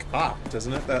looks like a cop,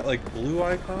 doesn't it? That like blue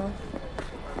icon?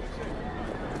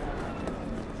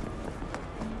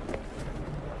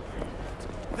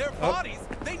 their bodies,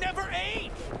 they never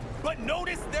age. But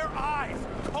notice their eyes,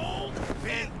 cold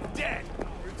and dead.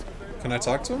 Can I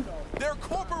talk to him? Their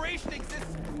corporation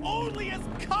exists only as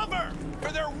cover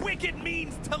for their wicked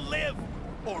means to live.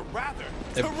 Or rather,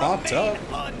 It to popped remain up.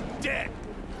 undead.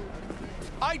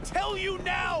 I tell you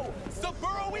now,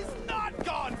 Saburo is not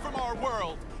gone from our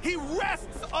world. He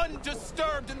rests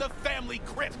undisturbed in the family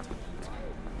crypt.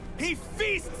 He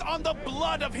feasts on the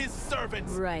blood of his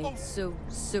servants. Right, so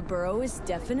Saburo is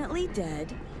definitely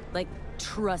dead. Like,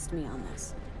 trust me on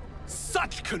this.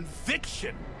 Such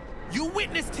conviction! You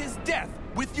witnessed his death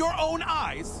with your own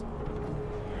eyes?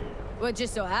 Well, it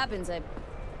just so happens I...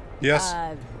 Yes.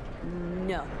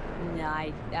 No. No,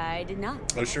 I did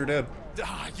not. I sure did.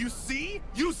 You see?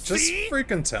 You Just see?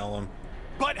 freaking tell him.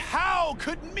 But how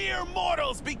could mere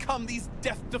mortals become these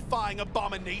death-defying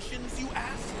abominations, you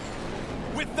ask?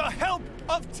 With the help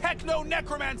of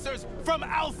techno-necromancers from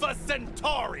Alpha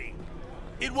Centauri!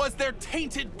 It was their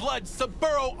tainted blood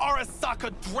Saburo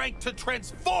Arasaka drank to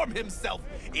transform himself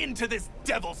into this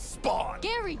devil spawn!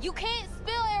 Gary, you can't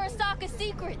spill Arasaka's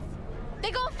secrets! They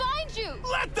gonna find you!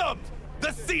 Let them!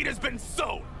 The seed has been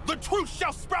sown! The truth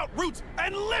shall sprout roots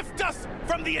and lift us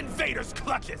from the invaders'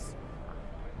 clutches!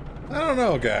 I don't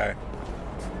know, guy.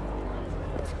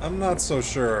 I'm not so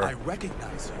sure. I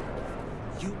recognize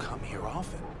you. You come here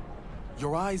often.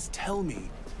 Your eyes tell me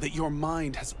that your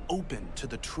mind has opened to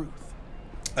the truth.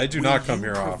 I do not come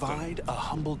here often. Provide a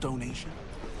humble donation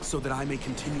so that I may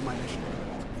continue my mission.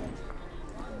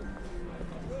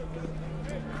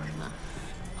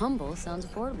 Humble sounds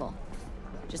affordable.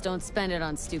 Just don't spend it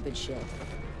on stupid shit.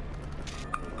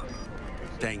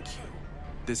 Thank you.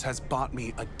 This has bought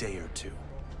me a day or two.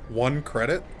 1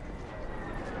 credit?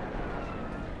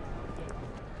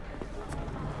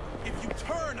 If you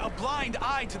turn a blind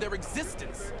eye to their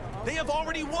existence, they have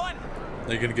already won.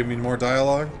 Are you gonna give me more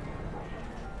dialogue?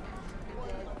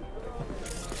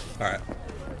 Alright.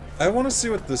 I want to see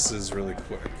what this is really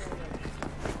quick.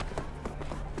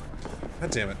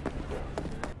 God damn it.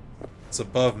 It's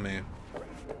above me.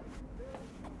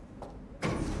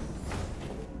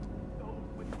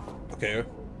 Okay.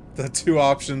 The 2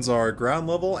 options are ground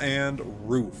level and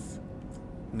roof.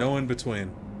 No in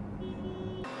between.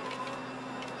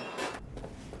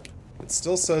 It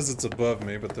still says it's above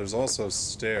me, but there's also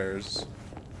stairs.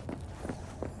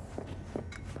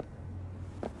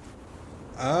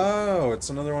 Oh, it's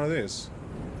another one of these.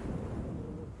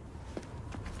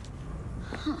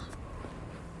 Huh.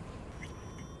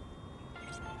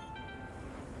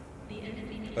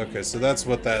 Okay, so that's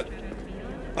what that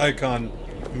icon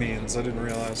means. I didn't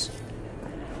realize.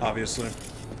 Obviously.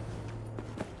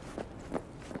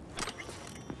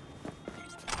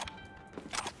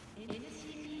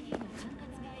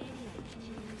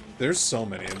 There's so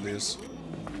many of these.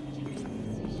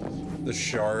 The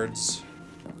shards.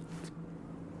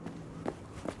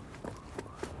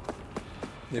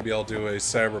 Maybe I'll do a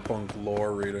Cyberpunk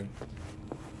lore reading.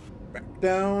 Back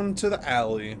down to the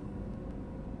alley.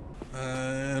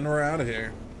 And we're out of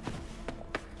here.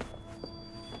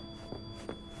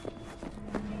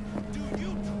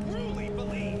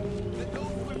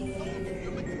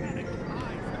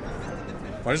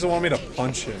 Why does it want me to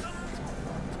punch him?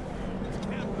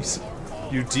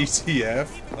 You DTF?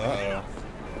 Uh-oh.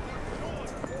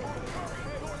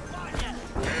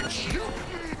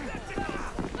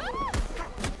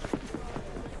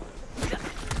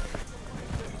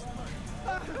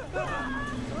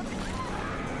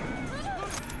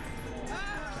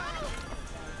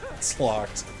 It's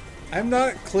locked. I'm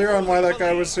not clear on why that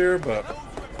guy was here, but...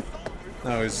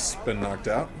 No, he's been knocked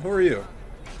out. Who are you?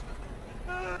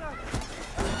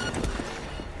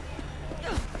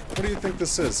 What do you think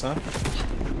this is, huh?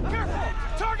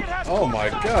 Oh my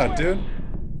god, dude.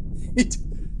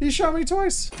 He shot me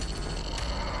twice.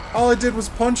 All I did was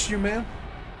punch you, man.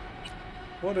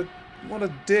 What a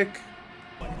dick.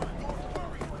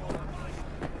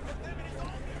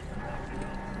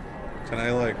 Can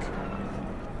I, like...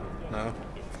 No?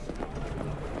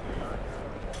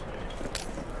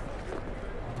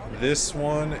 This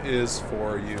one is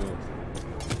for you.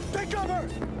 Take cover!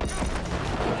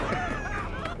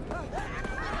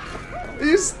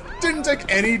 He just didn't take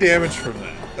any damage from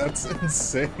that. That's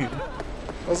insane.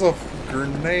 That was a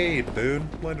grenade, dude.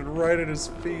 Landed right at his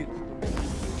feet.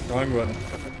 Wrong button.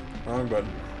 Wrong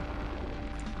button.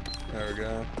 There we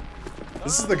go.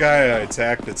 This is the guy I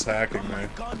attacked that's hacking me.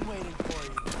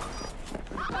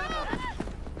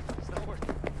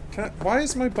 Why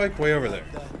is my bike way over there?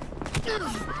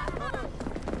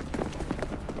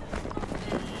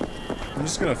 I'm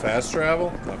just gonna fast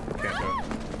travel? No, can't do it.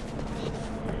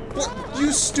 What?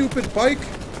 You stupid bike!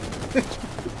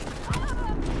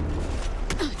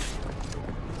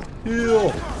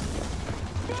 Heal!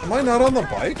 Am I not on the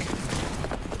bike?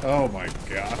 Oh my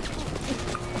god.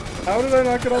 How did I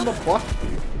not get on the bike?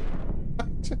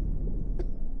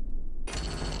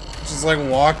 Just like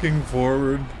walking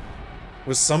forward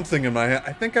with something in my hand.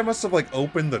 I think I must have like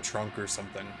opened the trunk or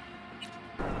something.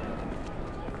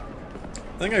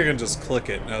 I think I can just click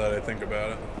it now that I think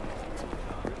about it.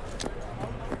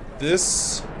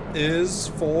 This is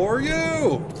for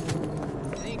you!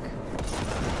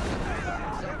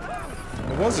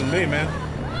 It wasn't me, man.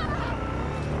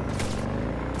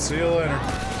 See you later.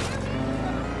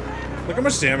 Look how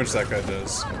much damage that guy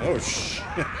does. Oh, shit.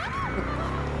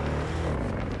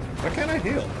 Why can't I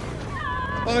heal?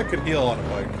 I thought I could heal on a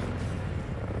bike.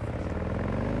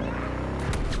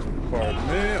 Pardon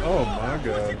me. Oh my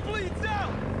god.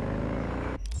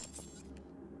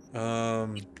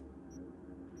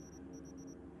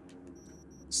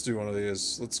 Let's do one of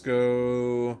these. Let's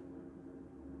go...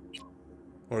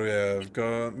 What do we have?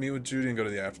 Go meet with Judy and go to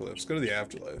the afterlife. Let's go to the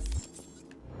afterlife.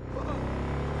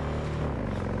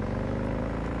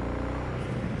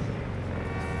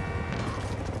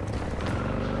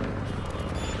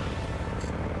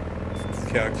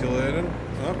 Calculated.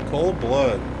 Oh, cold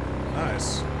blood.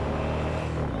 Nice.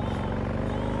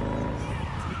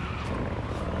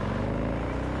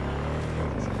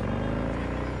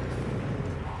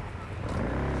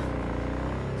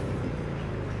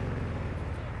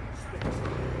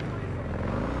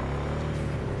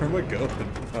 Where am I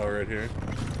going? Oh, right here.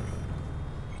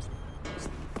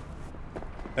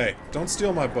 Hey, don't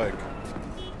steal my bike.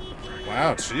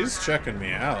 Wow, she's checking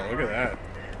me out. Look at that.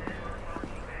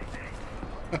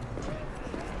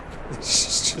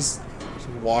 She's just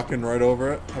walking right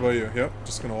over it. How about you? Yep,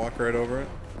 just gonna walk right over it.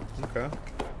 Okay.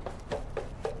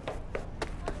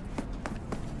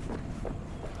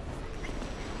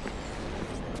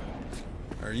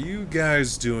 Are you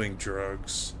guys doing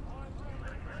drugs?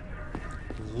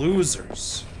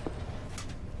 Losers.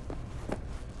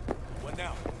 What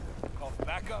now? Call for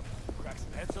backup, crack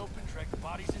some heads open, drag the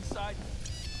bodies inside.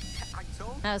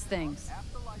 How's things?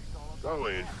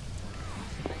 Going.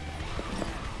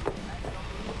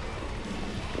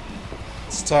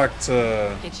 Let's talk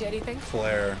to Get you anything?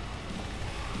 Claire.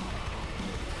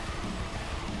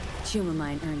 Chuma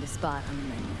mine earned a spot on the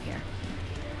menu here.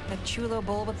 That chulo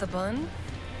bowl with the bun?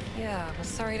 Yeah, I was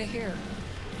sorry to hear.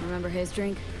 Remember his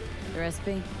drink? The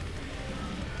recipe?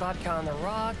 Vodka on the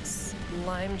rocks,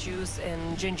 lime juice,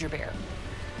 and ginger beer.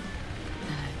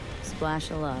 Splash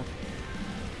of love.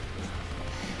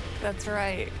 That's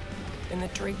right. In the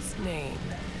drink's name.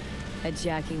 A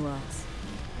Jackie Wells.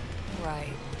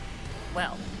 Right.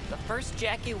 Well, the first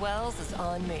Jackie Wells is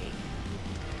on me.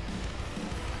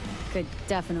 Could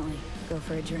definitely go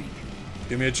for a drink.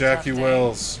 Give me a Jackie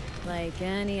Wells. Like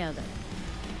any other.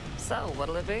 So,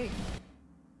 what'll it be?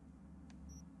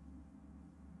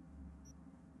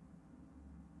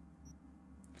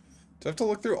 Do I have to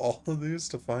look through all of these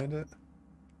to find it?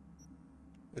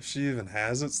 If she even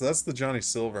has it. So that's the Johnny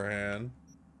Silverhand.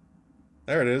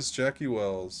 There it is, Jackie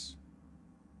Wells.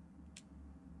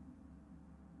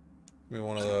 Give me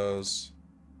one of those.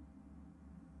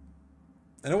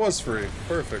 And it was free.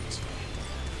 Perfect.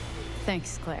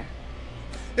 Thanks, Claire.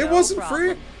 It wasn't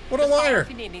free? What a liar. If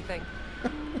you need anything.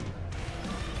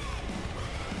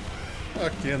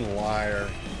 Fucking liar.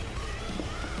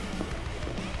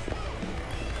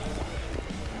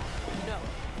 No.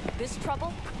 This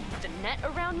trouble, the net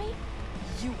around me,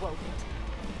 you wove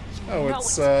it. You Oh, know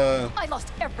it's, it. I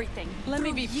lost everything. Let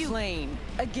me be through you. plain.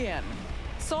 Again.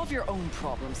 Solve your own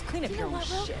problems. Clean up You your know own what,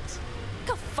 Will? shit.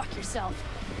 Go fuck yourself.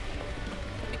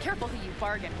 Be careful who you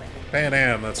bargain with. Pan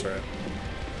Am, that's right.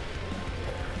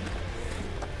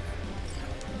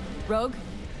 Rogue?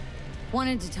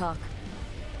 Wanted to talk.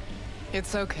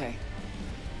 It's okay.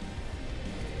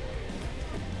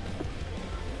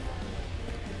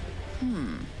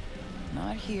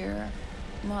 Not here,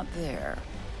 not there.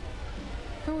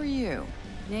 Who are you?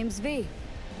 Name's V.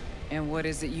 And what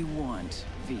is it you want,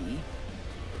 V?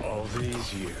 All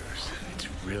these years, it's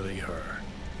really her.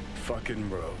 Fucking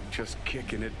Rogue, just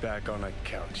kicking it back on a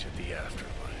couch at the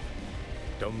afterlife.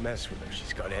 Don't mess with her,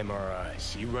 she's got MRI.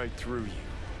 See right through you.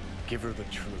 Give her the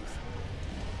truth.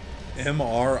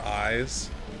 MRIs?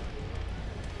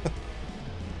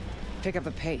 Pick up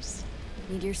the pace.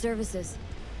 Need your services.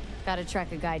 Gotta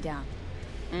track a guy down.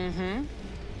 Mm-hmm.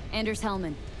 Anders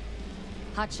Hellman.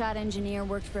 Hotshot engineer,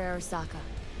 worked for Arasaka.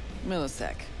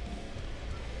 Millisec.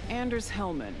 Anders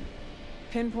Hellman.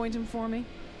 Pinpoint him for me?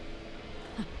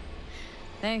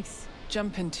 Thanks.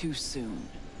 Jumping too soon.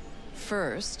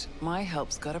 First, my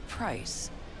help's got a price.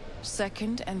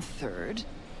 Second and third,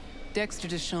 Dexter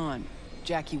Deshawn,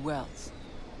 Jackie Wells,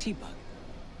 T-Bug.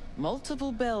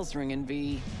 Multiple bells ringing,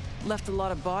 V. Left a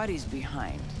lot of bodies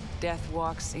behind. Death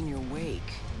walks in your wake.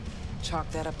 Chalk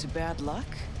that up to bad luck?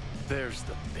 There's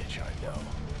the bitch I know.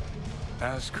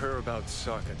 Ask her about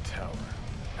Sokka Tower.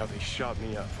 How they shot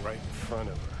me up right in front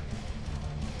of her.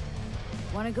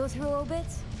 Wanna go through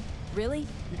obits? Really?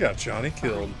 You got Johnny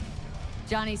killed.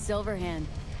 Johnny Silverhand.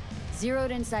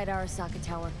 Zeroed inside Arasaka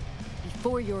Tower.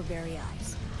 Before your very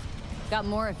eyes. Got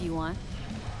more if you want.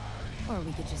 Or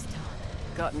we could just talk.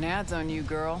 Got ads on you,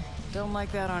 girl. Don't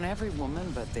like that on every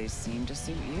woman, but they seem to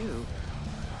suit you.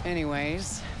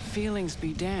 Anyways, feelings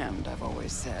be damned, I've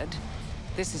always said.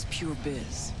 This is pure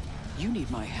biz. You need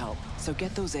my help, so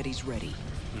get those eddies ready.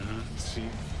 See?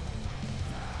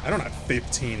 I don't have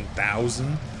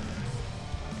 15,000.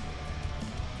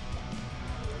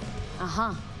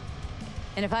 Uh-huh.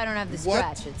 And if I don't have the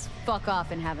scratch, it's fuck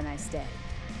off and have a nice day.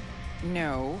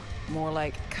 No, more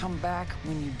like come back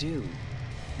when you do.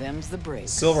 Them's the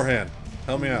breaks. Silverhand,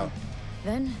 help me out.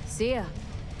 Then, see ya.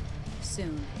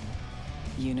 Soon.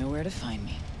 You know where to find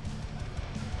me.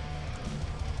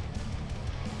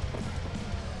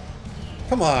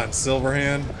 Come on,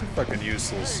 Silverhand. You're fucking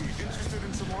useless. Interested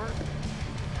in some work?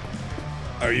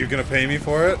 Are you gonna pay me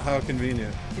for it? How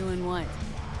convenient. Doing what?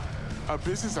 A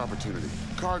business opportunity.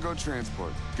 Cargo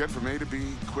transport. Get from A to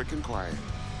B, quick and quiet.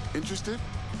 Interested?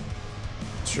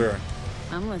 Sure.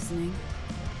 I'm listening.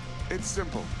 It's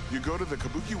simple. You go to the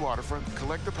Kabuki waterfront,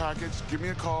 collect the package, give me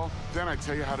a call, then I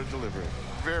tell you how to deliver it.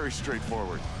 Very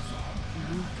straightforward.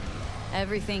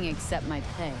 Everything except my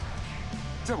pay.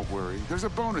 Don't worry, there's a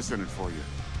bonus in it for you.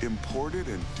 Imported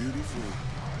and duty-free.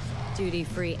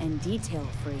 Duty-free and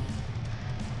detail-free.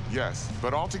 Yes,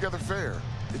 but altogether fair.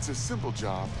 It's a simple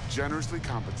job, generously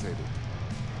compensated.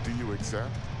 Do you accept?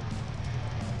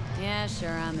 Yeah,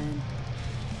 sure, I'm in.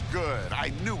 Good,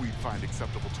 I knew we'd find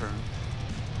acceptable terms.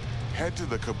 Head to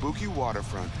the Kabuki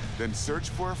waterfront, then search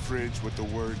for a fridge with the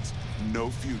words, "No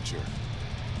future."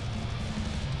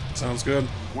 Sounds good.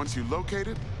 Once you locate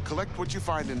it, collect what you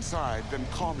find inside, then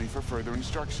call me for further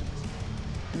instructions.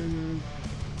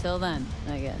 Till then,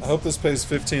 I guess. I hope this pays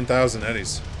 15,000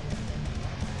 eddies.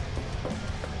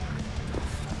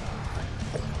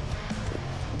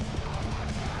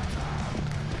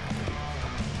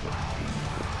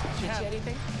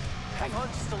 Anything? Hang on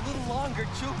just a little longer,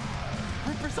 Chew.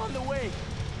 Ripper's on the way.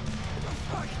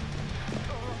 Fuck.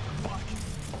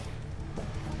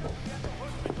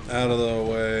 Out of the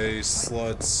way,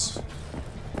 sluts.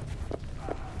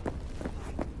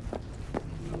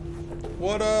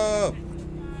 What up?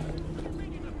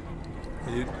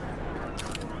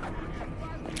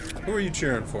 Who are you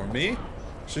cheering for? Me?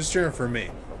 She's cheering for me.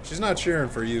 She's not cheering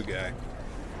for you, guy.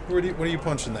 What are you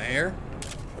punching, the air?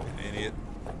 Fucking idiot.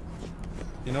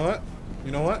 You know what?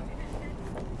 You know what?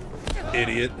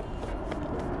 Idiot.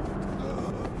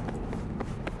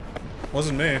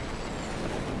 Wasn't me.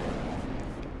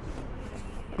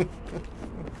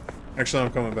 Actually,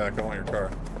 I'm coming back. I want your car.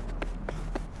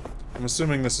 I'm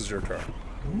assuming this is your car.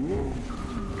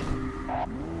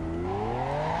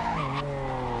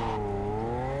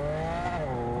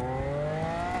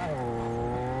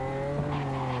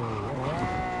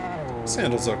 This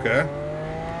handle's okay.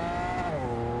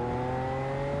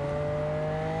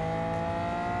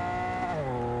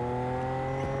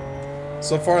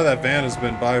 So far, that van has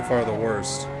been by far the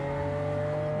worst.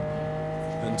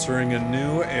 Entering a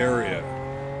new area.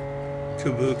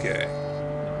 Kabuki.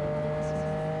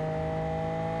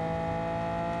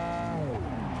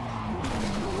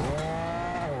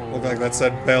 Look like that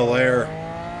said Bel Air.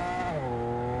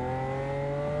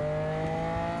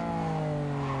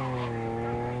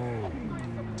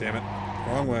 Damn it.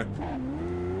 Wrong way.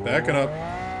 Backing up.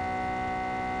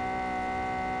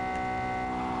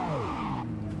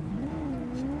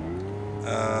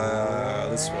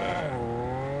 This way.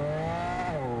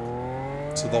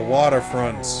 To the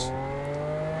waterfront.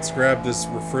 Let's grab this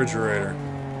refrigerator.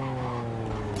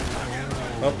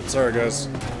 Oh, sorry guys.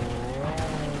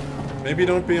 Maybe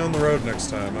don't be on the road next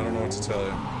time. I don't know what to tell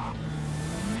you.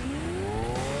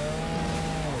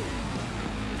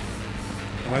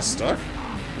 Am I stuck?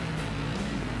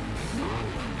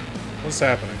 What's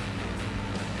happening?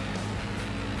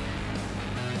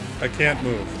 I can't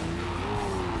move.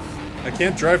 I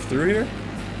can't drive through here?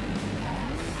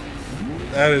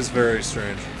 That is very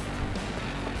strange.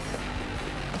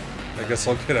 I guess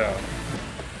I'll get out.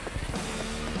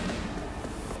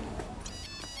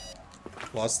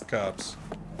 Lost the cops.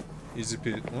 Easy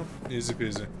peasy. Oh, easy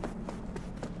peasy.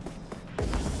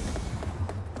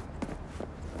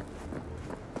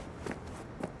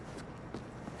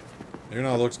 You're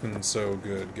not looking so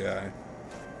good, guy.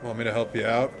 Want me to help you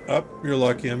out? Up, you're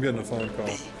lucky. I'm getting a phone call.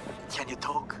 Can you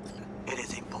talk? It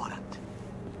is important.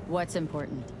 What's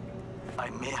important? I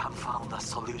may have found a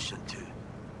solution to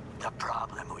the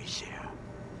problem we share.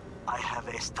 I have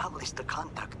established a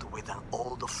contact with an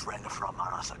old friend from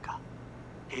Arasaka.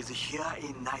 He's here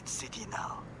in Night City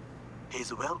now.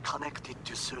 He's well connected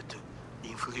to certain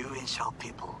influential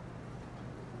people.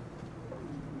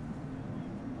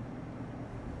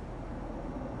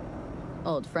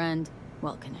 Old friend,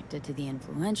 well connected to the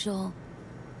influential.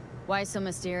 Why so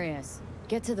mysterious?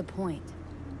 Get to the point.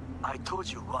 I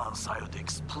told you once I would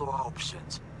explore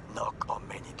options. knock on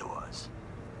many doors.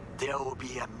 There will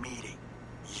be a meeting.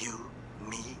 You,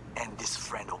 me, and this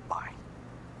friend of mine.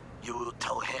 You will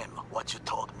tell him what you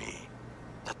told me.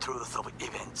 The truth of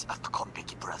events at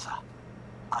Konpeki Plaza.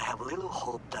 I have little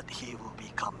hope that he will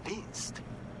be convinced.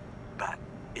 But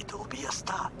it will be a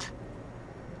start.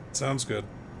 Sounds good.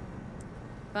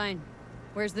 Fine.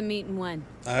 Where's the meet and when?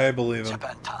 I believe him.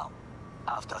 Japantown.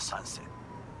 After sunset.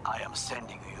 I am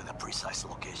sending you the precise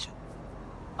location.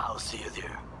 I'll see you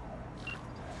there.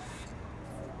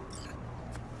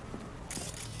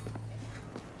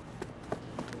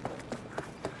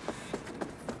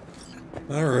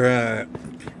 Alright.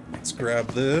 Let's grab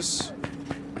this.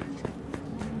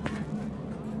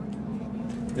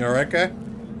 You alright, guy?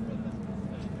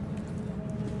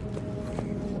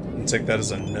 And take that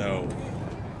as a no.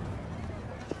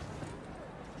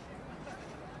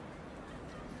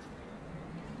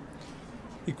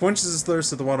 He quenches his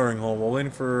thirst at the watering hole. While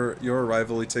waiting for your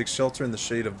arrival, he takes shelter in the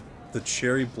shade of the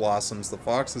cherry blossoms. The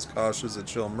fox is cautious that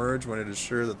she'll emerge when it is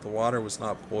sure that the water was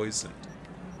not poisoned.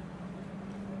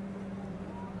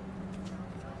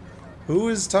 Who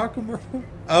is Takumura?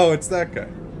 Oh, it's that guy.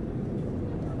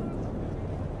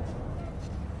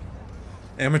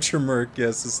 Amateur Merc,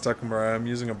 yes, this is Takumura. I'm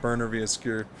using a burner via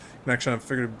secure connection. I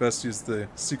figured it'd best use the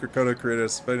secret code I created. I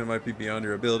suspect it might be beyond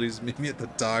your abilities. Meet me at the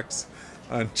docks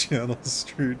on Channel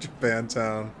Street,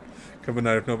 Japantown. Come at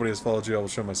night. If nobody has followed you, I will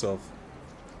show myself.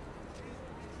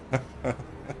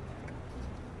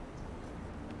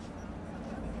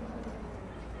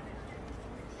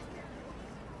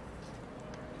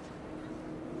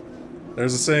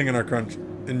 There's a saying in our country,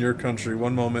 in your country,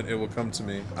 one moment it will come to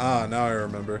me. Ah, now I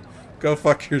remember. Go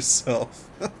fuck yourself.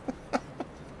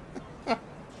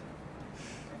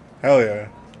 Hell yeah.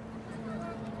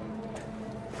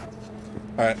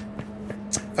 Alright.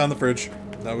 Found the fridge.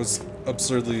 That was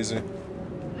absurdly easy.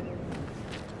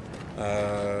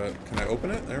 Can I open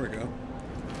it? There we go.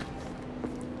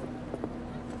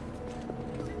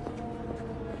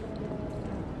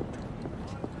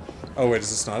 Oh wait, is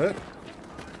this not it?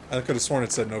 I could have sworn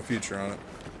it said no future on it.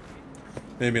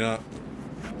 Maybe not.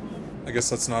 I guess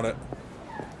that's not it.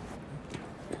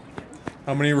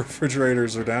 How many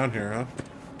refrigerators are down here, huh?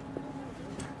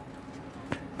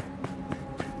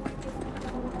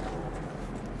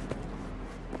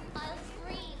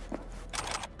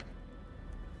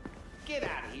 Get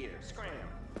out of here, scram.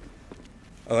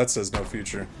 Oh, that says no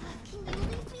future. Can you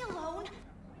leave me alone?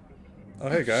 Oh,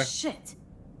 hey, guy. Shit.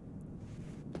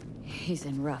 He's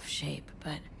in rough shape,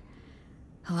 but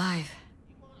alive.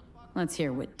 Let's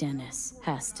hear what Dennis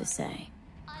has to say.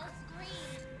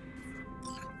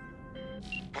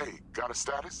 Hey, got a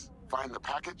status? Find the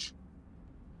package?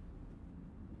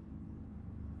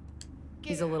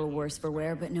 He's a little worse for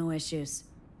wear, but no issues.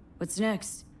 What's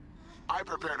next? I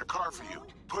prepared a car for you.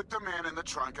 Put the man in the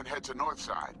trunk and head to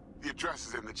Northside. The address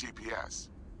is in the GPS.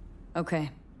 Okay.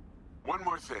 One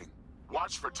more thing.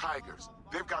 Watch for tigers.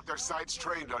 They've got their sights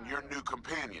trained on your new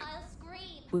companion.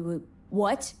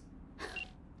 What?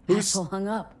 Asshole hung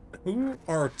up. Who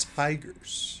are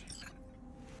tigers?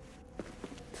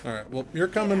 Alright, well, you're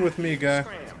coming with me, guy.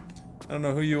 I don't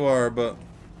know who you are, but...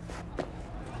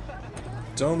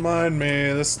 Don't mind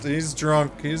me. He's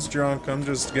drunk. He's drunk. I'm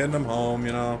just getting him home,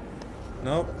 you know.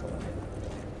 Nope.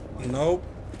 Nope.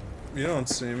 You don't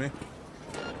see me.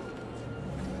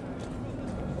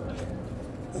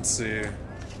 Let's see.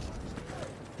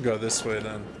 Go this way,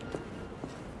 then.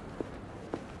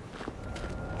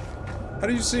 How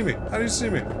do you see me? How do you see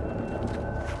me?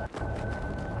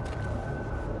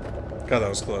 God, that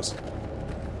was close.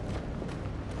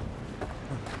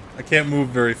 I can't move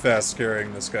very fast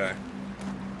carrying this guy.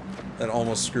 That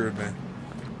almost screwed me.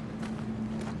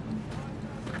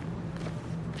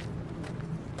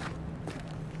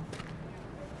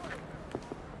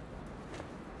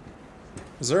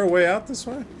 Is there a way out this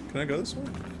way? Can I go this way?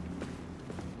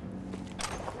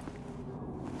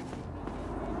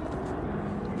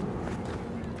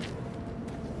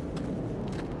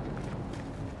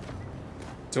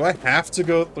 Do I have to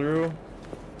go through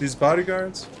these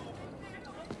bodyguards?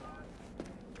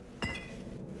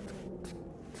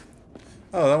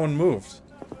 Oh, that one moved.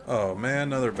 Oh man,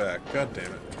 now they're back. God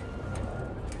damn it.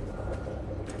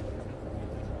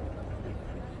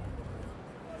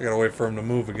 I gotta wait for him to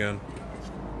move again.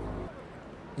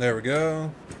 There we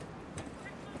go.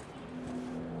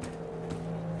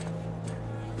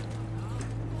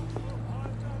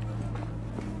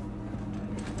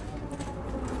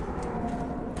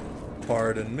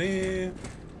 Pardon me.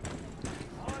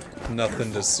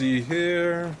 Nothing to see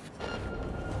here.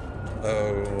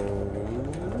 Oh.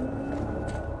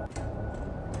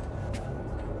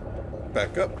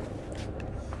 Back up.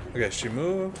 Okay, she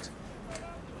moved.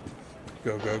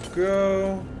 Go, go,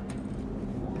 go.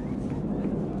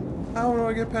 How do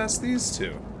I get past these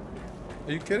two?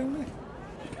 Are you kidding me?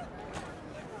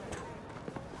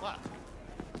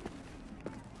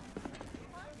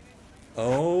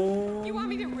 Oh. You want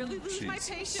me to really lose my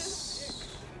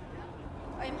patience?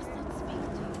 I must not speak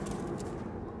to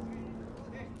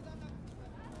you.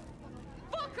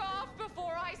 Fuck off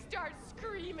before I start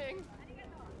screaming.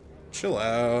 Chill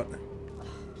out.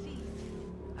 Please,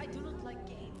 I do not like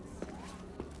games.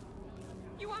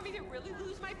 You want me to really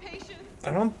lose my patience?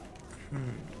 I don't...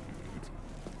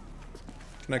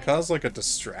 Can I cause, like, a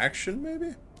distraction,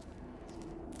 maybe?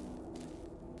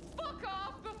 Fuck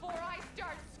off before I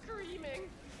start screaming.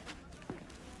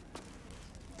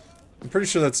 I'm pretty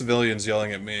sure that's civilians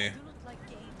yelling at me. If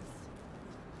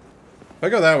I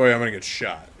go that way, I'm gonna get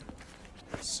shot.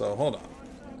 So, hold on.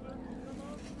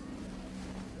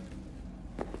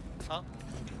 Huh?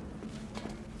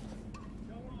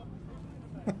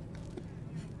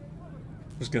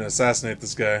 Just gonna assassinate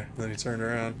this guy. And then he turned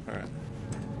around. Alright.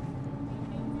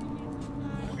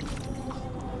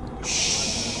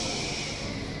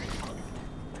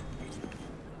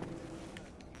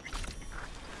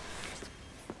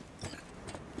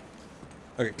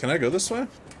 Okay, can I go this way?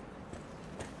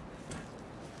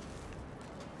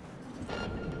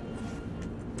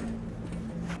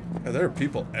 Oh, there are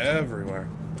people everywhere.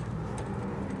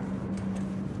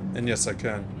 And yes, I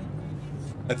can.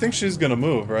 I think she's gonna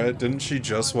move, right? Didn't she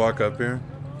just walk up here?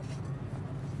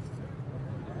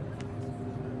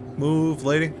 Move,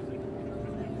 lady.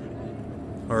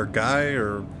 Or guy,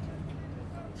 or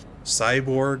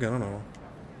cyborg, I don't know.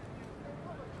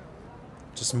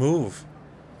 Just move.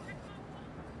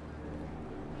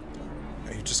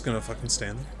 Are you just gonna fucking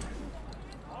stand there?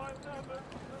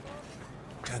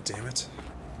 God damn it.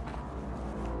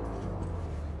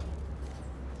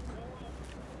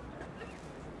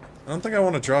 I don't think I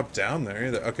want to drop down there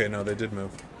either. Okay, no, they did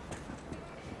move.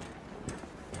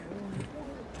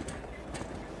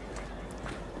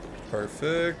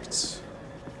 Perfect.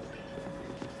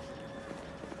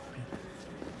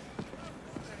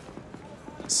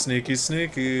 Sneaky,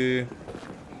 sneaky.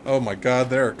 Oh my god,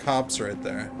 there are cops right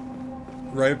there.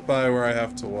 Right by where I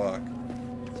have to walk.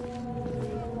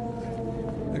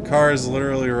 The car is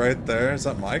literally right there. Is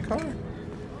that my car?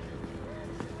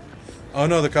 Oh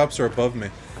no, the cops are above me.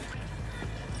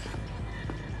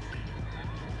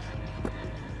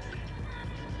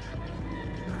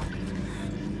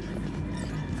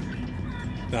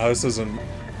 No, this isn't...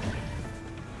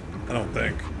 I don't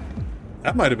think.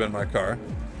 That might have been my car.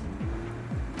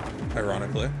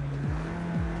 Ironically.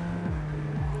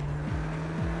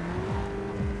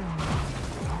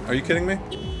 Are you kidding me?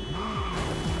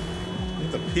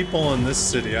 The people in this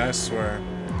city, I swear.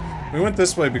 We went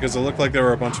this way because it looked like there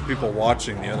were a bunch of people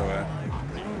watching the other way.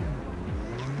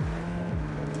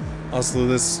 Also,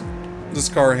 this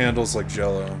car handles like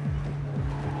jello.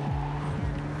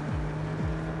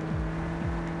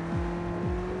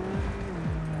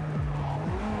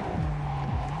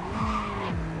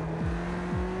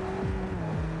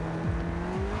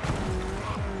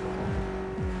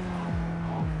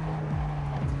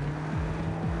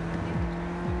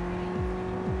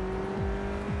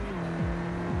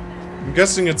 I'm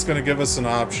guessing it's gonna give us an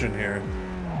option here.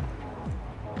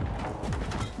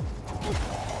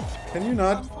 Can you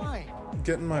not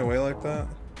get in my way like that?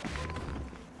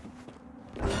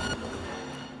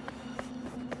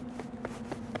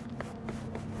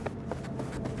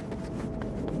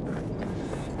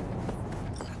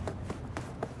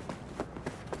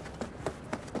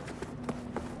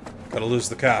 Gotta lose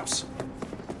the cops.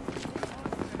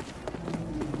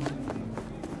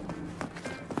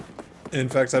 In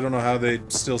fact, I don't know how they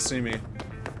still see me.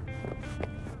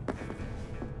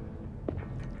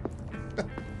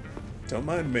 Don't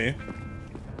mind me.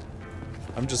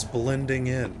 I'm just blending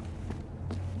in.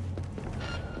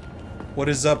 What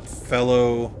is up,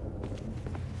 fellow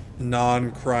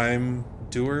non-crime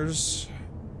doers?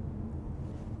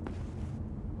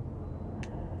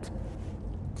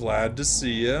 Glad to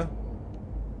see ya.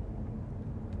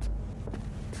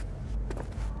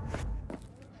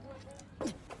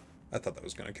 I thought that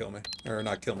was gonna kill me. Or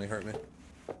not kill me, hurt me.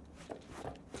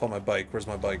 Call my bike. Where's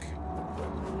my bike?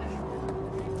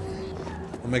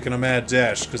 I'm making a mad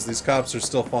dash because these cops are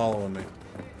still following me.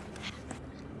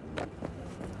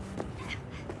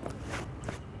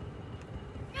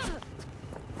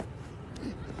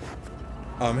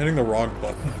 Oh, I'm hitting the wrong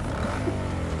button.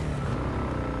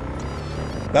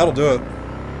 That'll do it.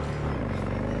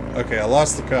 Okay, I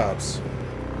lost the cops.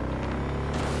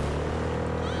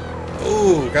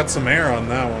 Ooh, got some air on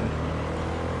that one.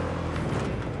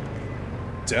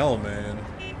 Delman.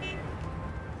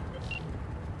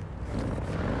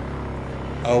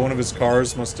 Oh, one of his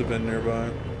cars must have been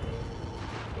nearby.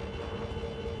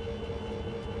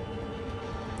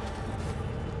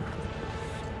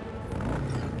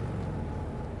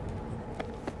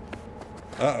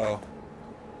 Uh-oh.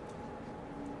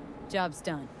 Job's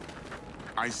done.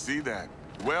 I see that.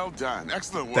 Well done.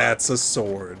 Excellent work. That's a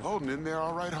sword. Holding in there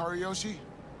all right, Hariyoshi?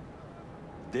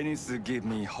 Dennis gave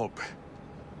me hope.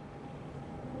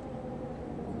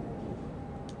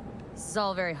 This is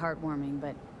all very heartwarming,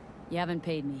 but you haven't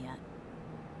paid me yet.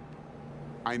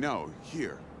 I know.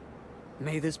 Here.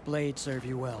 May this blade serve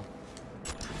you well.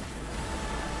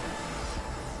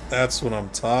 That's what I'm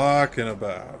talking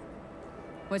about.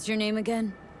 What's your name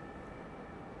again?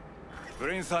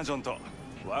 Brain Sergeant,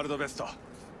 World Best.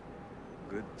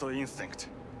 Good instinct.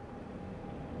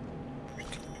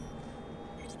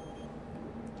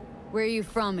 Where are you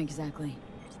from exactly?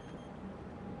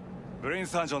 Brain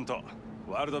Sergeant,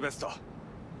 World Best.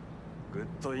 Good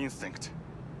instinct.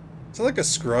 Is that like a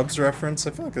Scrubs reference?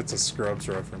 I feel like it's a Scrubs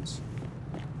reference.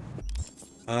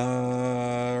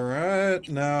 Alright,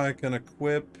 now I can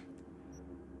equip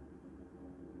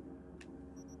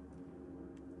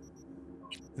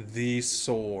the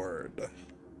sword.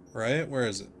 Right? Where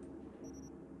is it?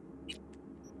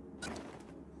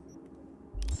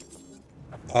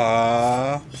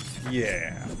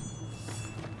 Yeah.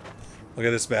 Look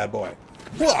at this bad boy.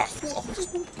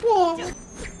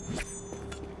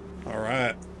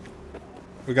 Alright.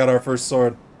 We got our first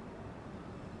sword.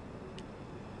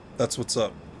 That's what's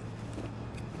up.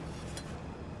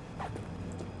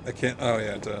 I can't. Oh,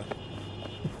 yeah, duh.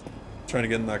 Trying to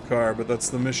get in that car, but that's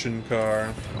the mission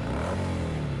car.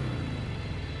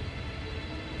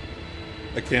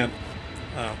 I can't.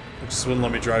 Oh, it just wouldn't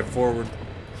let me drive forward.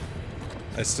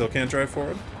 I still can't drive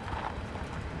forward?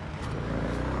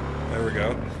 There we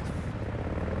go.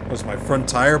 Was my front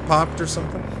tire popped or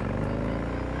something?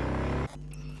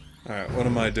 Alright, what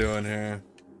am I doing here?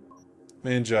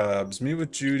 Main jobs. Meet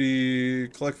with Judy,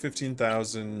 collect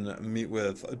 15,000, meet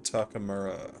with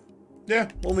Takamura. Yeah,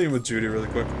 we'll meet with Judy really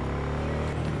quick.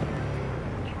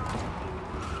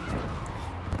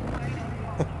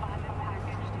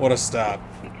 What a stop.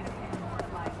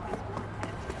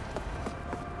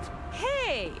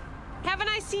 Hey! Haven't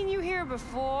I seen you here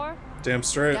before? Damn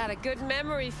straight. Got a good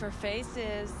memory for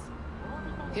faces.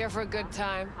 Here for a good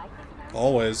time.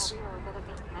 Always.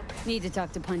 Need to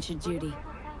talk to Punch and Judy.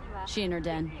 She in her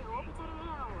den.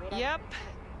 Yep.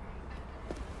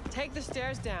 Take the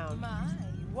stairs down.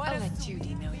 I'll let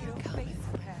Judy know you're coming.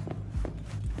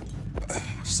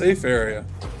 Safe area.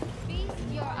 Feast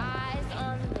your eyes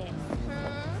on this.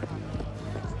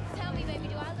 Tell me, baby,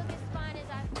 do I look as fine as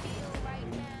I feel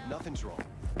right now? Nothing's wrong.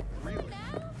 Really?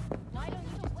 Why don't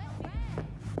you just wear red?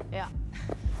 Yeah.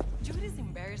 Judy's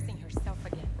embarrassing herself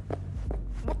again.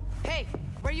 Hey,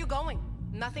 where are you going?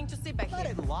 Nothing to see back here. Let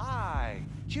it lie.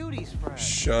 Judy's friend.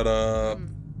 Shut up.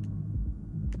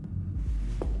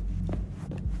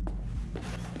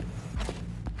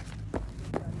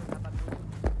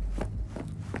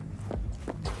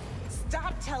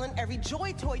 Stop telling every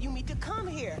joy toy you meet to come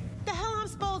here. The hell I'm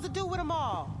supposed to do with them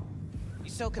all? You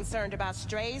so concerned about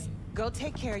strays? Go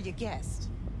take care of your guest.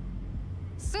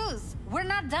 Sus, we're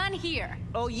not done here.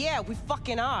 Oh yeah, we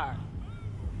fucking are.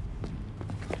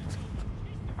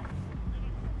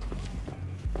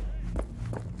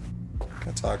 Can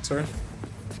I talk to her?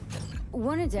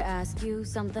 Wanted to ask you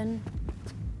something.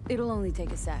 It'll only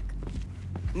take a sec.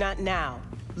 Not now.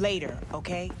 Later,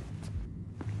 okay?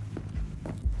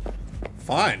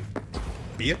 Fine.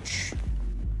 Bitch.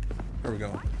 Where we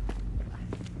going?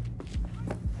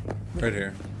 Right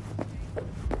here.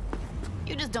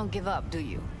 You just don't give up, do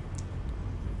you?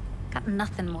 Got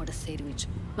nothing more to say to each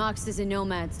other. Moxes and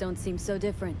nomads don't seem so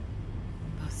different.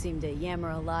 Both seem to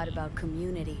yammer a lot about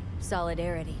community,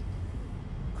 solidarity.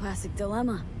 Classic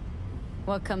dilemma.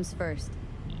 What comes first?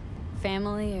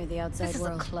 Family or the outside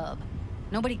world? This is a club.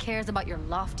 Nobody cares about your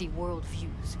lofty world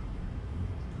views.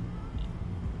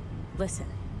 Listen,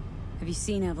 have you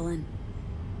seen Evelyn?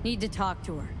 Need to talk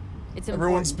to her. It's important.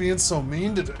 Everyone's being so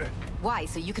mean today. Why?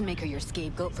 So you can make her your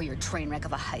scapegoat for your train wreck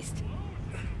of a heist.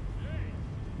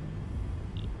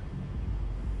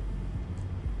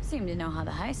 Seem to know how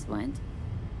the heist went.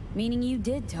 Meaning you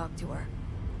did talk to her.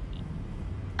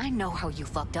 I know how you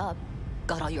fucked up.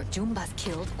 Got all your Jumbas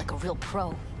killed like a real pro.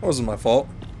 That wasn't my fault.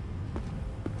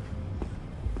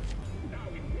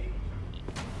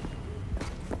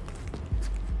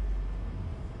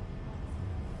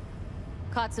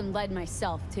 Caught some lead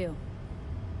myself, too.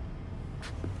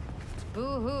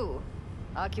 Boo-hoo.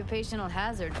 Occupational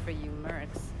hazard for you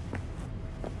mercs.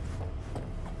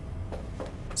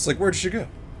 It's like, where'd she go?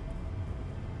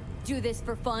 Do this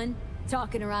for fun?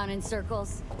 Talking around in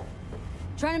circles?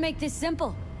 Trying to make this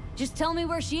simple. Just tell me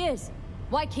where she is.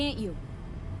 Why can't you?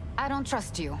 I don't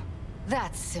trust you.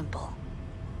 That's simple.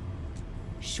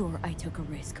 Sure, I took a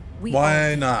risk.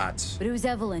 Why not? But it was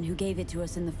Evelyn who gave it to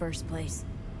us in the first place.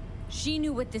 She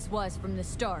knew what this was from the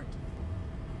start.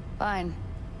 Fine.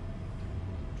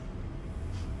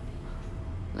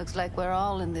 Looks like we're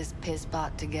all in this piss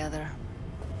pot together.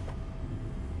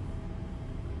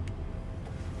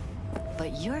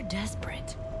 But you're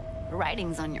desperate.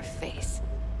 Writing's on your face.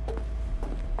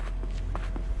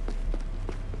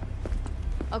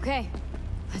 Okay,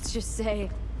 let's just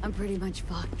say I'm pretty much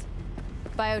fucked.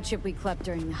 Biochip we clept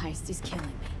during the heist is killing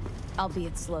me,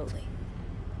 albeit slowly.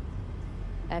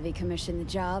 Evie commissioned the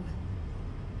job.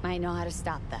 I know how to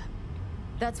stop that.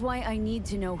 That's why I need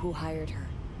to know who hired her.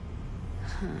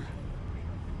 Huh.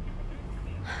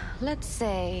 Let's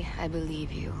say I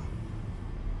believe you.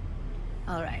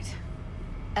 All right.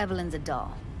 Evelyn's a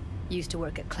doll. Used to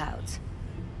work at Clouds.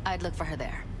 I'd look for her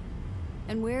there.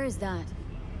 And where is that?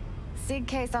 Sig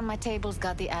case on my table's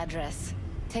got the address.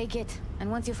 Take it, and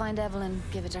once you find Evelyn,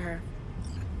 give it to her.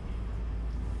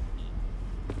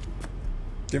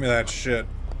 Give me that shit.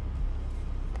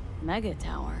 Mega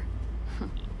tower.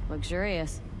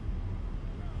 Luxurious.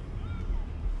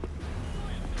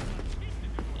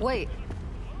 Wait.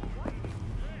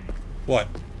 What?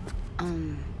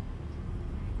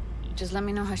 Just let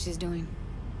me know how she's doing.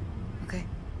 Okay?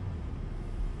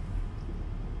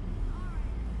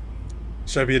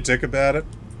 Should I be a dick about it?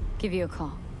 Give you a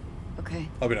call. Okay?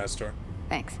 I'll be nice to her.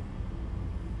 Thanks.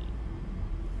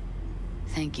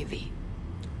 Thank you, V.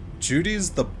 Judy's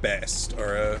the best,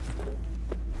 alright?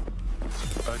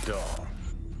 A doll.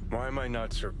 Why am I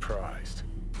not surprised?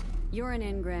 You're an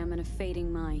engram and a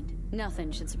fading mind.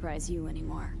 Nothing should surprise you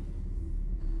anymore.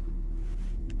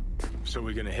 So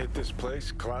we gonna hit this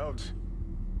place, Clouds?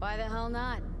 Why the hell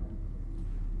not?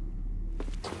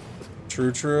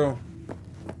 True, true.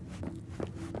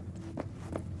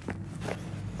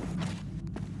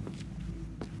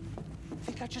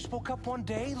 Think I just woke up one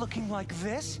day looking like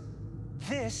this?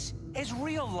 This is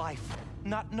real life,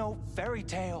 not no fairy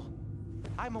tale.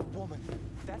 I'm a woman.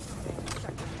 That's a man's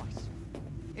sacrifice.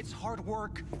 It's hard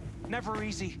work, never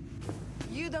easy.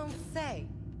 You don't say.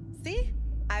 See?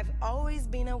 I've always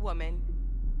been a woman.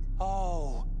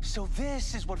 Oh, so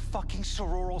this is what fucking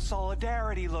sororal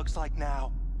solidarity looks like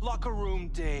now. Locker room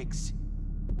digs.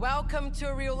 Welcome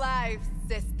to real life,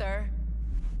 sister.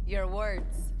 Your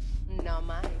words, not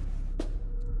mine.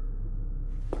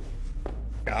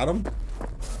 Got him?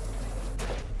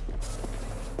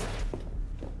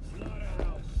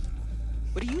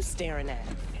 What are you staring at?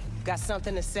 Got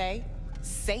something to say?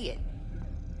 Say it.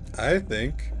 I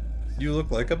think you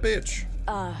look like a bitch.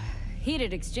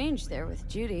 Heated exchange there with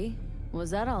Judy. What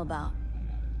was that all about?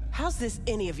 How's this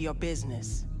any of your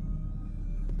business?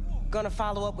 Gonna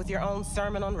follow up with your own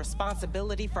sermon on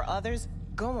responsibility for others?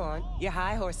 Go on, your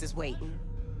high horse is waiting.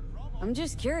 I'm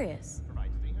just curious.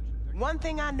 One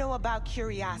thing I know about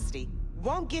curiosity,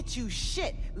 won't get you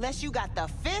shit unless you got the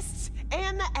fists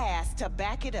and the ass to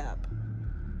back it up.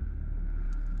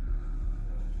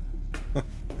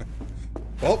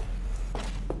 Well,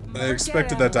 I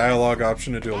expected that dialogue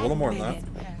option to do a little more than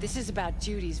that. This is about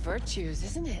Judy's virtues,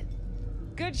 isn't it?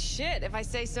 Good shit, if I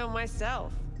say so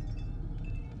myself.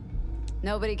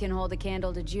 Nobody can hold a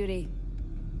candle to Judy.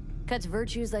 Cuts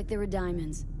virtues like they were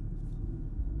diamonds.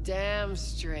 Damn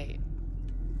straight.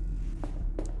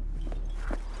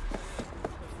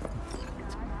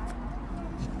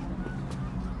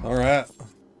 Alright.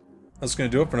 That's gonna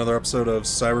do it for another episode of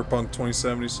Cyberpunk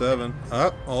 2077.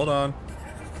 Hold on.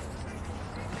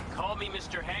 Call me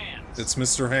Mr. Hands. It's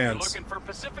Mr. Hands. If you're looking for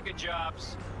Pacifica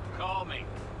jobs, call me.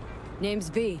 Name's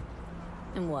V.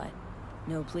 And what?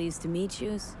 No pleased to meet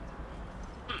yous?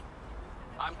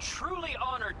 I'm truly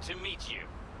honored to meet you.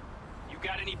 You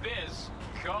got any biz,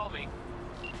 call me.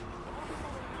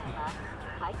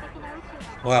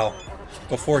 Well,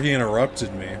 before he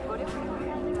interrupted me,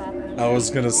 I was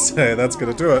gonna say that's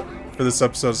gonna do it for this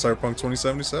episode of Cyberpunk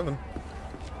 2077.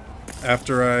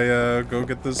 After I go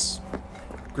get this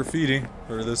graffiti,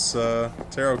 or this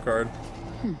tarot card.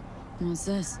 What's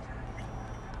this?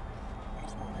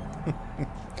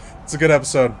 It's a good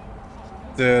episode.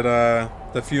 Did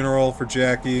the funeral for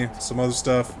Jackie, some other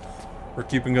stuff. We're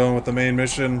keeping going with the main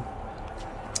mission.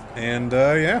 And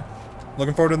yeah,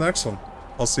 looking forward to the next one.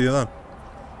 I'll see you then.